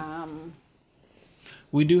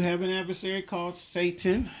do have an adversary called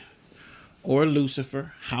Satan or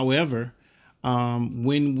Lucifer. However,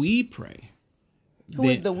 when we pray, who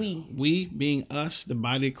is the we? We being us, the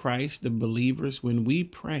body of Christ, the believers. When we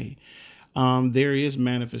pray, there is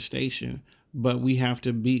manifestation, but we have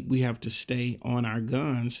to stay on our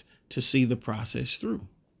guns to see the process through.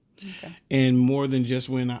 Okay. And more than just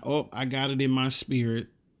when I got it in my spirit.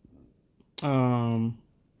 More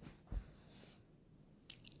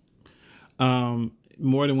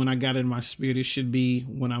than when I got it in my spirit, it should be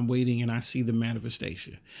when I'm waiting and I see the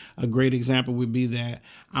manifestation. A great example would be that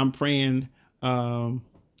I'm praying,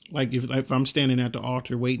 like if I'm standing at the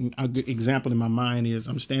altar waiting. A good example in my mind is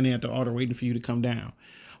I'm standing at the altar waiting for you to come down.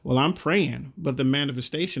 Well, I'm praying, but the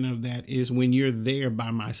manifestation of that is when you're there by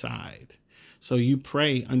my side. So you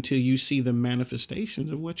pray until you see the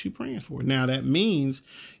manifestations of what you're praying for. Now, that means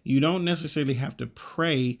you don't necessarily have to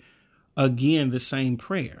pray again the same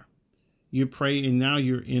prayer. You pray and now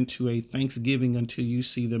you're into a thanksgiving until you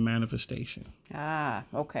see the manifestation. Ah,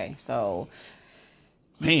 okay. So,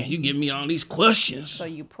 man, you give me all these questions. So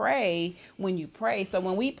you pray when you pray. So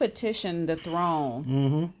when we petition the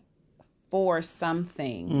throne for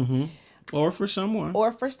something, or for someone.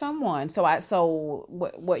 So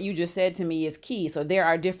what you just said to me is key. So there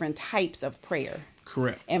are different types of prayer.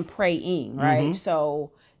 Correct. and praying, right?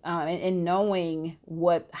 So, and knowing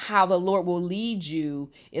how the Lord will lead you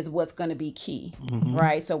is what's going to be key,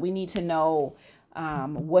 right? So we need to know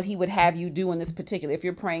what he would have you do in this particular, if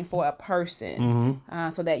you're praying for a person,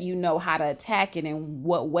 so that you know how to attack it and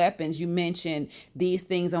what weapons. You mentioned these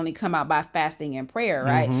things only come out by fasting and prayer,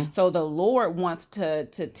 right? So the Lord wants to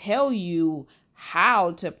tell you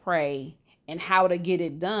how to pray and how to get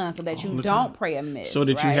it done so that you don't pray amiss. So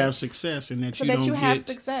that right? you have success and that so you that don't you get, have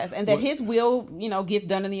success and that his will, gets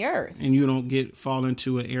done in the earth. and you don't fall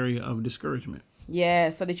into an area of discouragement. Yeah,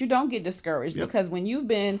 so that you don't get discouraged, because when you've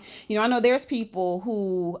been, I know there's people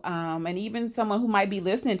who, and even someone who might be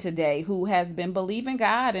listening today who has been believing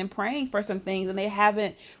God and praying for some things and they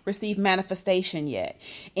haven't received manifestation yet.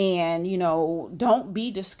 And, don't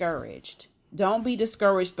be discouraged. Don't be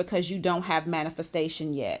discouraged because you don't have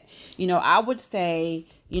manifestation yet. I would say,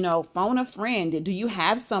 phone a friend. Do you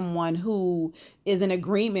have someone who is in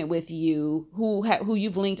agreement with you, who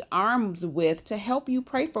you've linked arms with to help you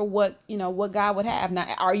pray for what God would have?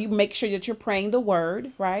 Now, make sure that you're praying the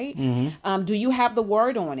word, right? Do you have the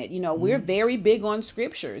word on it? We're very big on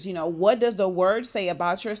scriptures. What does the word say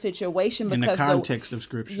about your situation? Because in the context of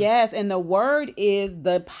scripture. Yes. And the word is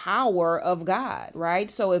the power of God, right?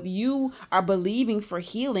 So if you are believing for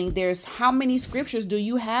healing, there's how many scriptures do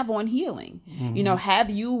you have on healing? Have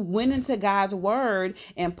you went into God's word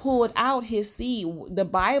and pulled out his seed? The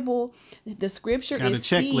Bible, the scripture Got is a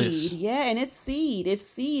checklist. seed. Yeah, and it's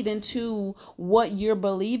seed into what you're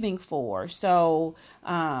believing for. So,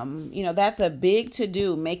 that's a big to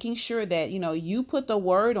do, making sure that, you put the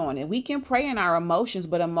word on it. We can pray in our emotions,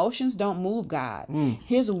 but emotions don't move God.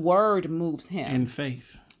 His word moves him. And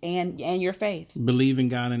faith. And your faith. Believing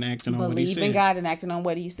God and acting on what he said. Believing God and acting on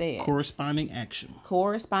what he said. Corresponding action.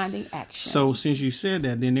 So since you said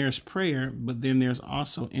that, then there's prayer, but then there's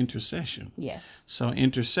also intercession. Yes. So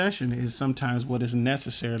intercession is sometimes what is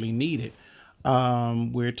necessarily needed.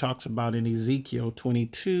 Where it talks about in Ezekiel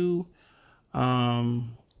 22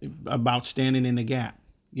 about standing in the gap.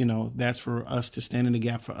 That's for us to stand in the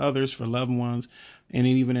gap for others, for loved ones, and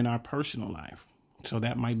even in our personal life. So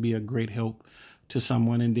that might be a great help to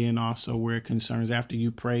someone. And then also where it concerns after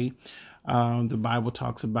you pray, the Bible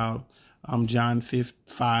talks about John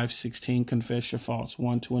 5:16, confess your faults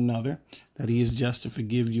one to another, that he is just to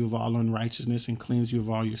forgive you of all unrighteousness and cleanse you of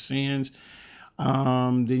all your sins.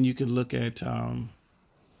 Then you could look at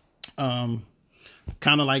kind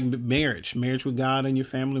of like marriage with God and your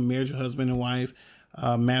family, marriage with husband and wife,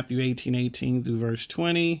 Matthew 18:18 through verse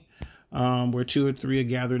 20, where 2 or 3 are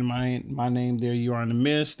gathered in my name, there you are in the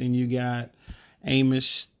midst. And you got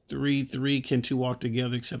Amos 3:3, can 2 walk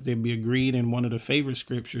together except they be agreed? And one of the favorite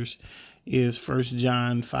scriptures is 1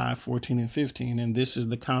 John 5:14 and 15. And this is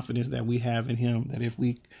the confidence that we have in him, that if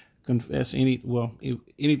we confess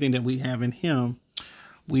anything that we have in him,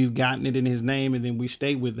 we've gotten it in his name, and then we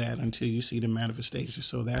stay with that until you see the manifestation.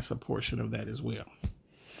 So that's a portion of that as well.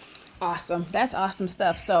 Awesome. That's awesome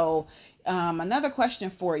stuff. So another question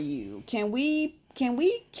for you. Can we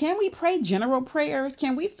pray general prayers?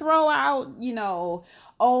 Can we throw out,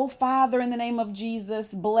 oh, Father, in the name of Jesus,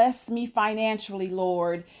 bless me financially,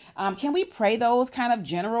 Lord? Can we pray those kind of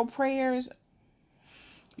general prayers?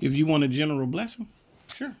 If you want a general blessing,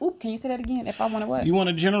 sure. Oop, can you say that again? If I want to what? You want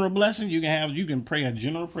a general blessing, you can pray a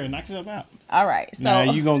general prayer, knock yourself out. All right. So now,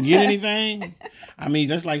 you gonna get anything? I mean,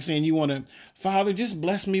 that's like saying you want to, Father, just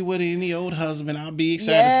bless me with any old husband, I'll be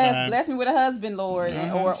satisfied. Yes, bless me with a husband, Lord.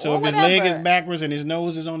 So if his leg is backwards and his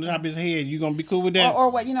nose is on the top of his head, you gonna be cool with that? Or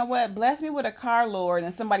what? You know what? Bless me with a car, Lord,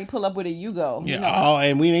 and somebody pull up with a Yugo. Yeah.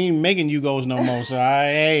 And we ain't making Yugos no more. So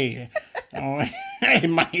it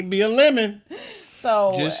might be a lemon.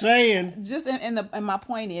 So just saying. And my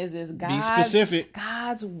point is be specific.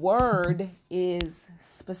 God's word is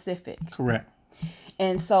specific. Correct.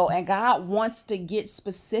 And God wants to get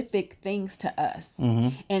specific things to us.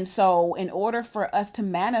 Mm-hmm. And so in order for us to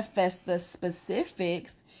manifest the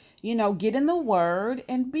specifics, get in the word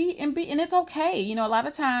and it's okay. A lot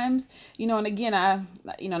of times, and again,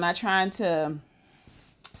 not trying to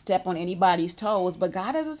step on anybody's toes, but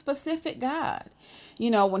God is a specific God.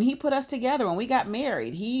 When he put us together, when we got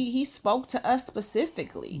married, he spoke to us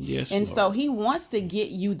specifically. Yes, and Lord. So he wants to get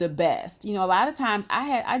you the best. A lot of times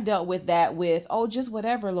I dealt with that with, just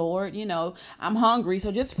whatever, Lord, I'm hungry,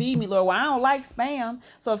 so just feed me, Lord. Well, I don't like spam.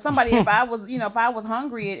 So if I was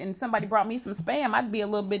hungry and somebody brought me some spam, I'd be a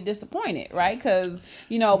little bit disappointed, right? Because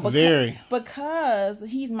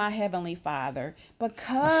he's my heavenly Father.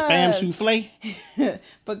 Because spam souffle.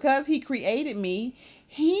 because he created me,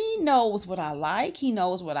 he knows what I like, he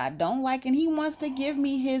knows what I don't like, and he wants to give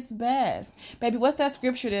me his best. Baby, what's that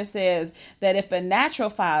scripture that says that if a natural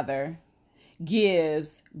father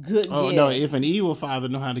gives good gifts. No, if an evil father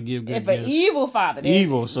know how to give good If gifts. an evil father.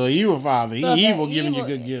 Evil, so evil father. So if evil an giving you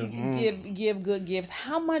evil good gifts. Give good gifts.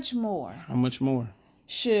 How much more How much more?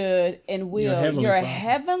 should and will your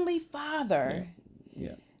heavenly Father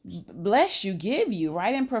Yeah. bless you, give you,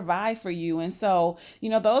 right, and provide for you? And so,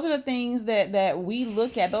 those are the things that we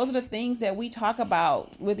look at. Those are the things that we talk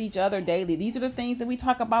about with each other daily. These are the things that we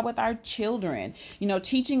talk about with our children.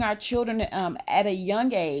 Teaching our children at a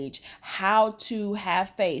young age how to have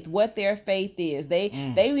faith, what their faith is. They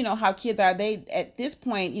how kids are. They at this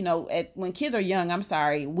point, when kids are young,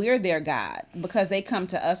 we're their God because they come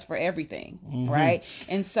to us for everything, right?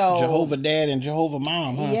 And so Jehovah Dad and Jehovah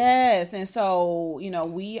Mom, huh? Yes, and so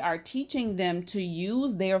we are teaching them to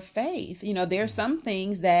use their faith. There's some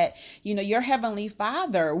things that your heavenly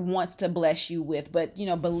Father wants to bless you with, but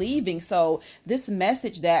believing. So this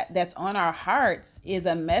message that's on our hearts is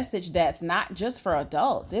a message that's not just for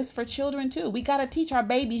adults, it's for children too. We got to teach our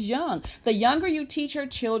babies young. The younger you teach your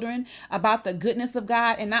children about the goodness of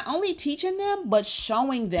God, and not only teaching them but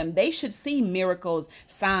showing them, they should see miracles,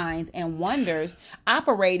 signs, and wonders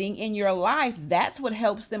operating in your life. That's what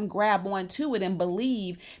helps them grab onto it and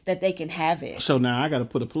believe that they can have it. So now I got to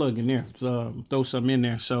put a plug in there, throw something in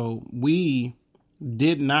there. So we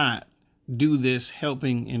did not do this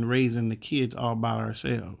helping and raising the kids all by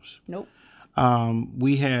ourselves. Nope.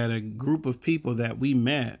 We had a group of people that we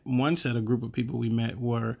met. One set of group of people we met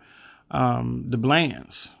were the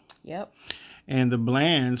Blands. Yep. And the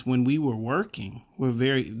Blands, when we were working,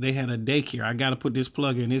 they had a daycare. I got to put this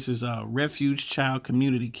plug in. This is Refuge Child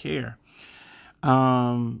Community Care.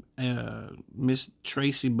 Miss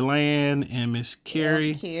Tracy Bland and Miss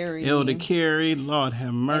Elder Carey, Lord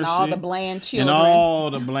have mercy. And all the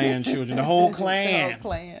Bland children. The whole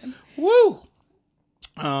clan. Woo!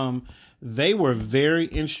 They were very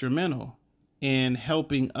instrumental in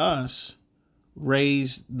helping us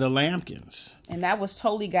raise the Lampkins. And that was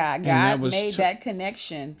totally God. God made that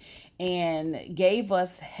connection and gave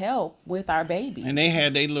us help with our baby. And they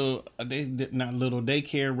had daycare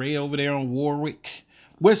right over there on Warwick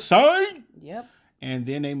West Side. Yep. And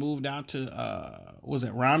then they moved out to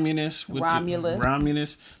Romulus?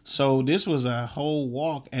 Romulus. So this was a whole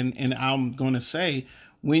walk. And I'm going to say,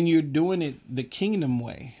 when you're doing it the kingdom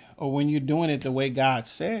way, or when you're doing it the way God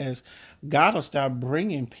says, God will start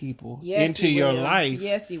bringing people into your life.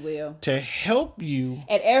 Yes, he will. To help you.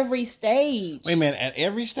 At every stage. Wait a minute, at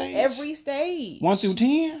every stage? Every stage. 1 through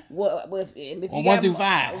 10? Well, if you or got 1 through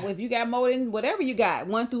 5? If you got more than whatever you got,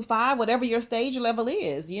 1 through 5, whatever your stage level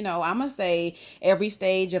is, I'm going to say every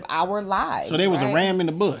stage of our lives. So there was a ram in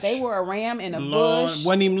the bush. They were a ram in a bush.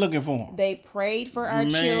 Wasn't even looking for them. They prayed for our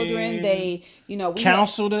children. They, we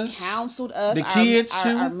counseled us. The kids too.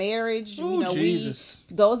 Our marriage. Oh, Jesus.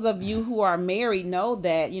 Those of you who are married know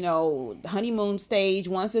that, honeymoon stage,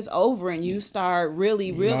 once it's over and you start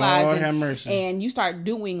really realizing, Lord have mercy, and you start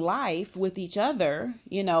doing life with each other,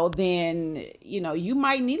 then, you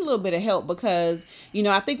might need a little bit of help because,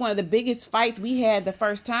 I think one of the biggest fights we had the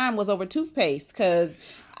first time was over toothpaste because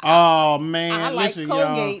oh man, I like listen,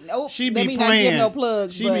 Colgate. y'all. Oh, she let be me playing. not give no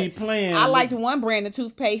plugs. She be playing. I liked one brand of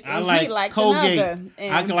toothpaste, and I he liked Colgate. another.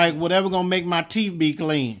 And I like whatever gonna make my teeth be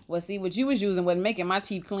clean. Well, see, what you was using wasn't making my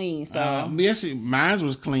teeth clean, so yes, mine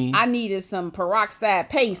was clean. I needed some peroxide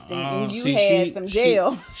paste, and you had some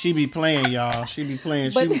gel. She be playing, y'all. She be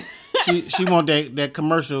playing. But she want that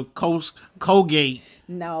commercial Colgate.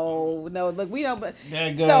 No, look, we don't. But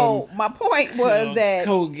so my point was that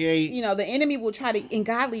Colgate. The enemy will try to, in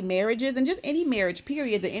godly marriages and just any marriage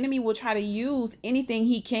period, the enemy will try to use anything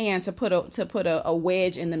he can to put a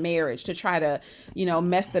wedge in the marriage, to try to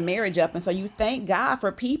mess the marriage up. And so you thank God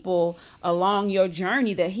for people along your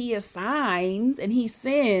journey that He assigns and He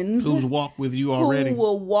sends, who's walked with you already, who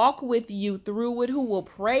will walk with you through it, who will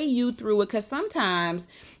pray you through it. Because sometimes,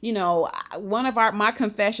 one of our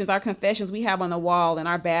confessions we have on the wall in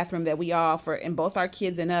our bathroom that we offer, and both our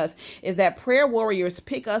kids and us, is that prayer warriors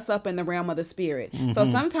pick us up in the realm of the spirit. Mm-hmm. So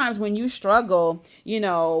sometimes when you struggle,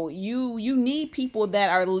 you need people that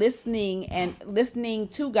are listening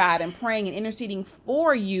to God and praying and interceding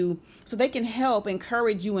for you so they can help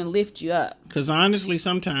encourage you and lift you up. Because honestly,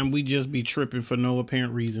 sometimes we just be tripping for no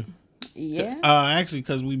apparent reason. Yeah. Actually,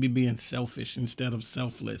 because we be being selfish instead of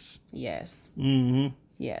selfless. Yes. Mm-hmm.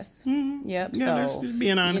 Yes. Mm-hmm. Yep. Yeah, so that's just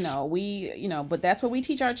being honest. But that's what we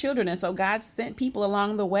teach our children. And so God sent people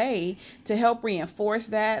along the way to help reinforce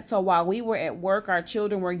that. So while we were at work, our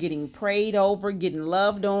children were getting prayed over, getting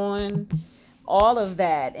loved on all of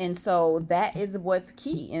that. And so that is what's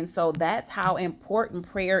key. And so that's how important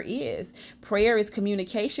prayer is. Prayer is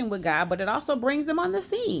communication with God, but it also brings him on the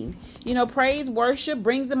scene. Praise, worship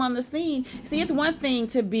brings him on the scene. See, it's one thing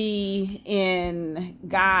to be in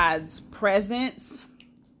God's presence.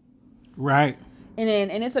 Right. And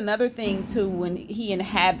it's another thing too when he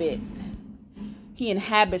inhabits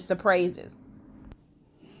the praises.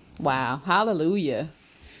 Wow. Hallelujah.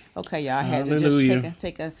 Okay, y'all, I had to just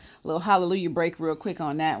take a little hallelujah break real quick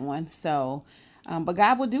on that one. So, but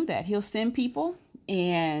God will do that. He'll send people,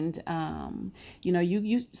 and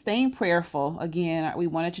you staying prayerful. Again, we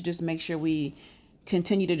wanted to just make sure we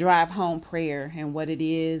continue to drive home prayer and what it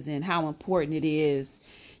is and how important it is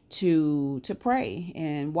to pray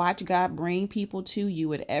and watch God bring people to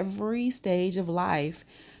you at every stage of life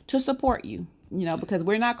to support you. Because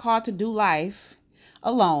we're not called to do life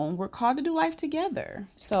alone. We're called to do life together.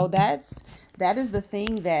 So that is the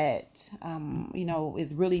thing that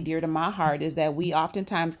is really dear to my heart, is that we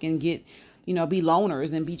oftentimes can get be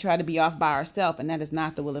loners and try to be off by ourselves, and that is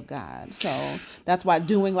not the will of God. So that's why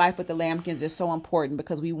doing life with the Lambkins is so important,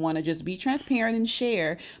 because we want to just be transparent and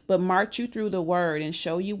share, but march you through the word and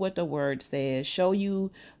show you what the word says, show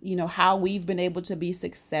you how we've been able to be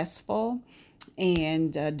successful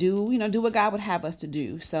and do what God would have us to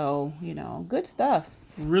do. So, good stuff.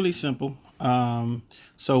 Really simple.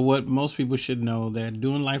 So what most people should know, that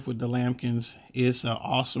Doing Life with the Lambkins is an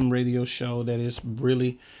awesome radio show that is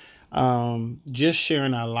really just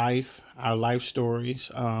sharing our life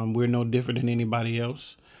stories. We're no different than anybody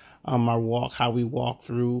else. Our walk, how we walk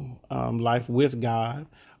through life with God,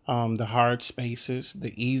 the hard spaces,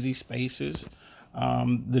 the easy spaces,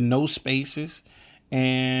 the no spaces.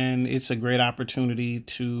 And it's a great opportunity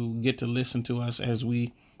to get to listen to us as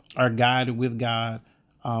we are guided with God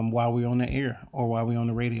while we're on the air or while we're on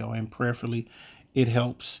the radio. And prayerfully, it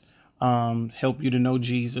helps help you to know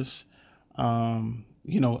Jesus.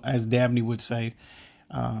 As Dabney would say,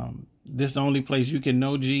 this is the only place you can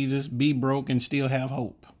know Jesus, be broke, and still have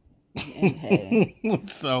hope.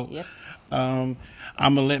 So yep. I'm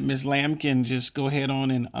going to let Miss Lambkin just go ahead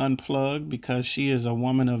on and unplug, because she is a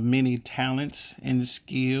woman of many talents and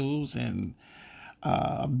skills and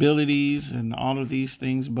abilities and all of these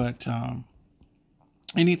things. But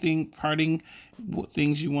anything parting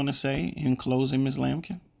things you want to say in closing, Miss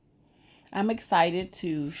Lambkin? I'm excited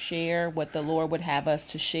to share what the Lord would have us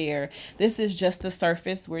to share. This is just the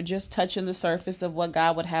surface. We're just touching the surface of what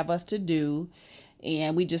God would have us to do.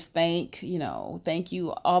 And we just thank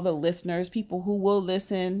you, all the listeners, people who will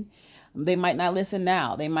listen. They might not listen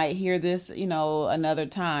now. They might hear this, another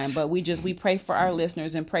time. But we pray for our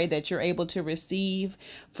listeners and pray that you're able to receive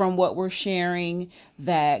from what we're sharing,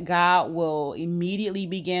 that God will immediately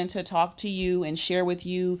begin to talk to you and share with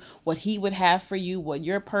you what he would have for you, what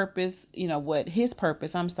your purpose, what his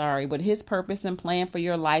purpose and plan for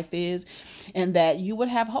your life is, and that you would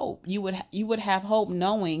have hope. You would have hope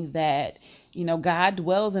knowing that God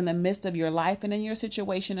dwells in the midst of your life and in your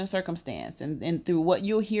situation and circumstance. And through what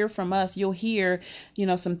you'll hear from us, you'll hear,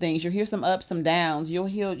 some things. You'll hear some ups, some downs. You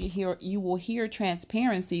will hear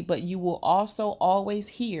transparency, but you will also always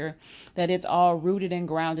hear that it's all rooted and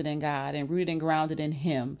grounded in God and rooted and grounded in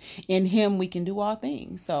him. In him, we can do all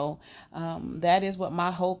things. So that is what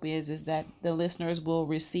my hope is that the listeners will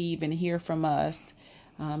receive and hear from us.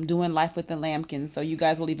 Doing Life with the Lambkins. So you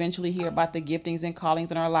guys will eventually hear about the giftings and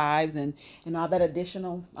callings in our lives and all that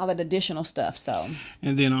additional stuff. So,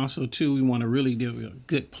 and then also too, we want to really give a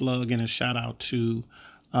good plug and a shout out to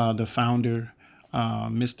the founder,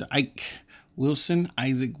 Mr.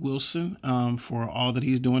 Isaac Wilson, for all that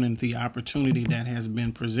he's doing and the opportunity that has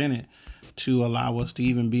been presented to allow us to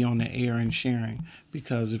even be on the air and sharing.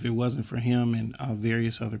 Because if it wasn't for him and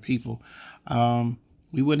various other people,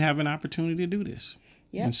 we wouldn't have an opportunity to do this.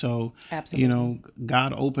 Yep. And so, absolutely.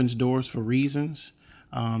 God opens doors for reasons,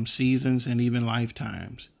 seasons, and even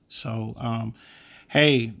lifetimes. So,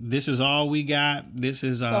 hey, this is all we got. This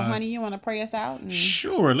is. So, honey, you want to pray us out?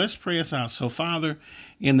 Sure. Let's pray us out. So, Father,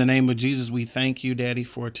 in the name of Jesus, we thank you, Daddy,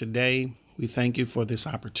 for today. We thank you for this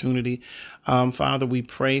opportunity. Father, we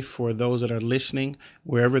pray for those that are listening,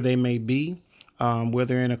 wherever they may be.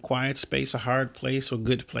 Whether in a quiet space, a hard place, or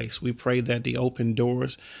good place. We pray that the open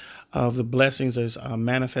doors of the blessings is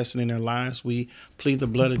manifested in their lives. We plead the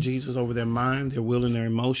blood of Jesus over their mind, their will, and their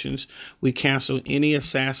emotions. We cancel any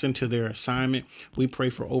assassin to their assignment. We pray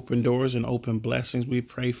for open doors and open blessings. We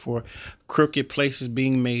pray for crooked places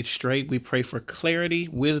being made straight. We pray for clarity,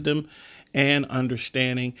 wisdom, and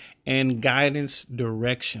understanding. and guidance,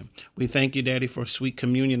 direction. We thank you, Daddy, for sweet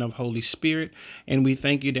communion of Holy Spirit. And we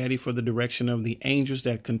thank you, Daddy, for the direction of the angels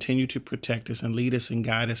that continue to protect us and lead us and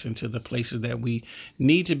guide us into the places that we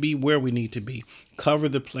need to be, where we need to be. Cover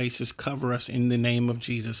the places, cover us in the name of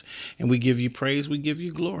Jesus. And we give you praise, we give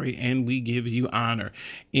you glory, and we give you honor.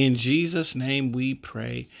 In Jesus' name we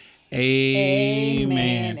pray.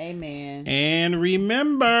 Amen. Amen. And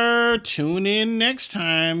remember, tune in next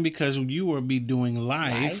time because you will be doing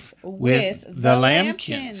life with the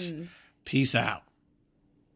Lampkins. Peace out.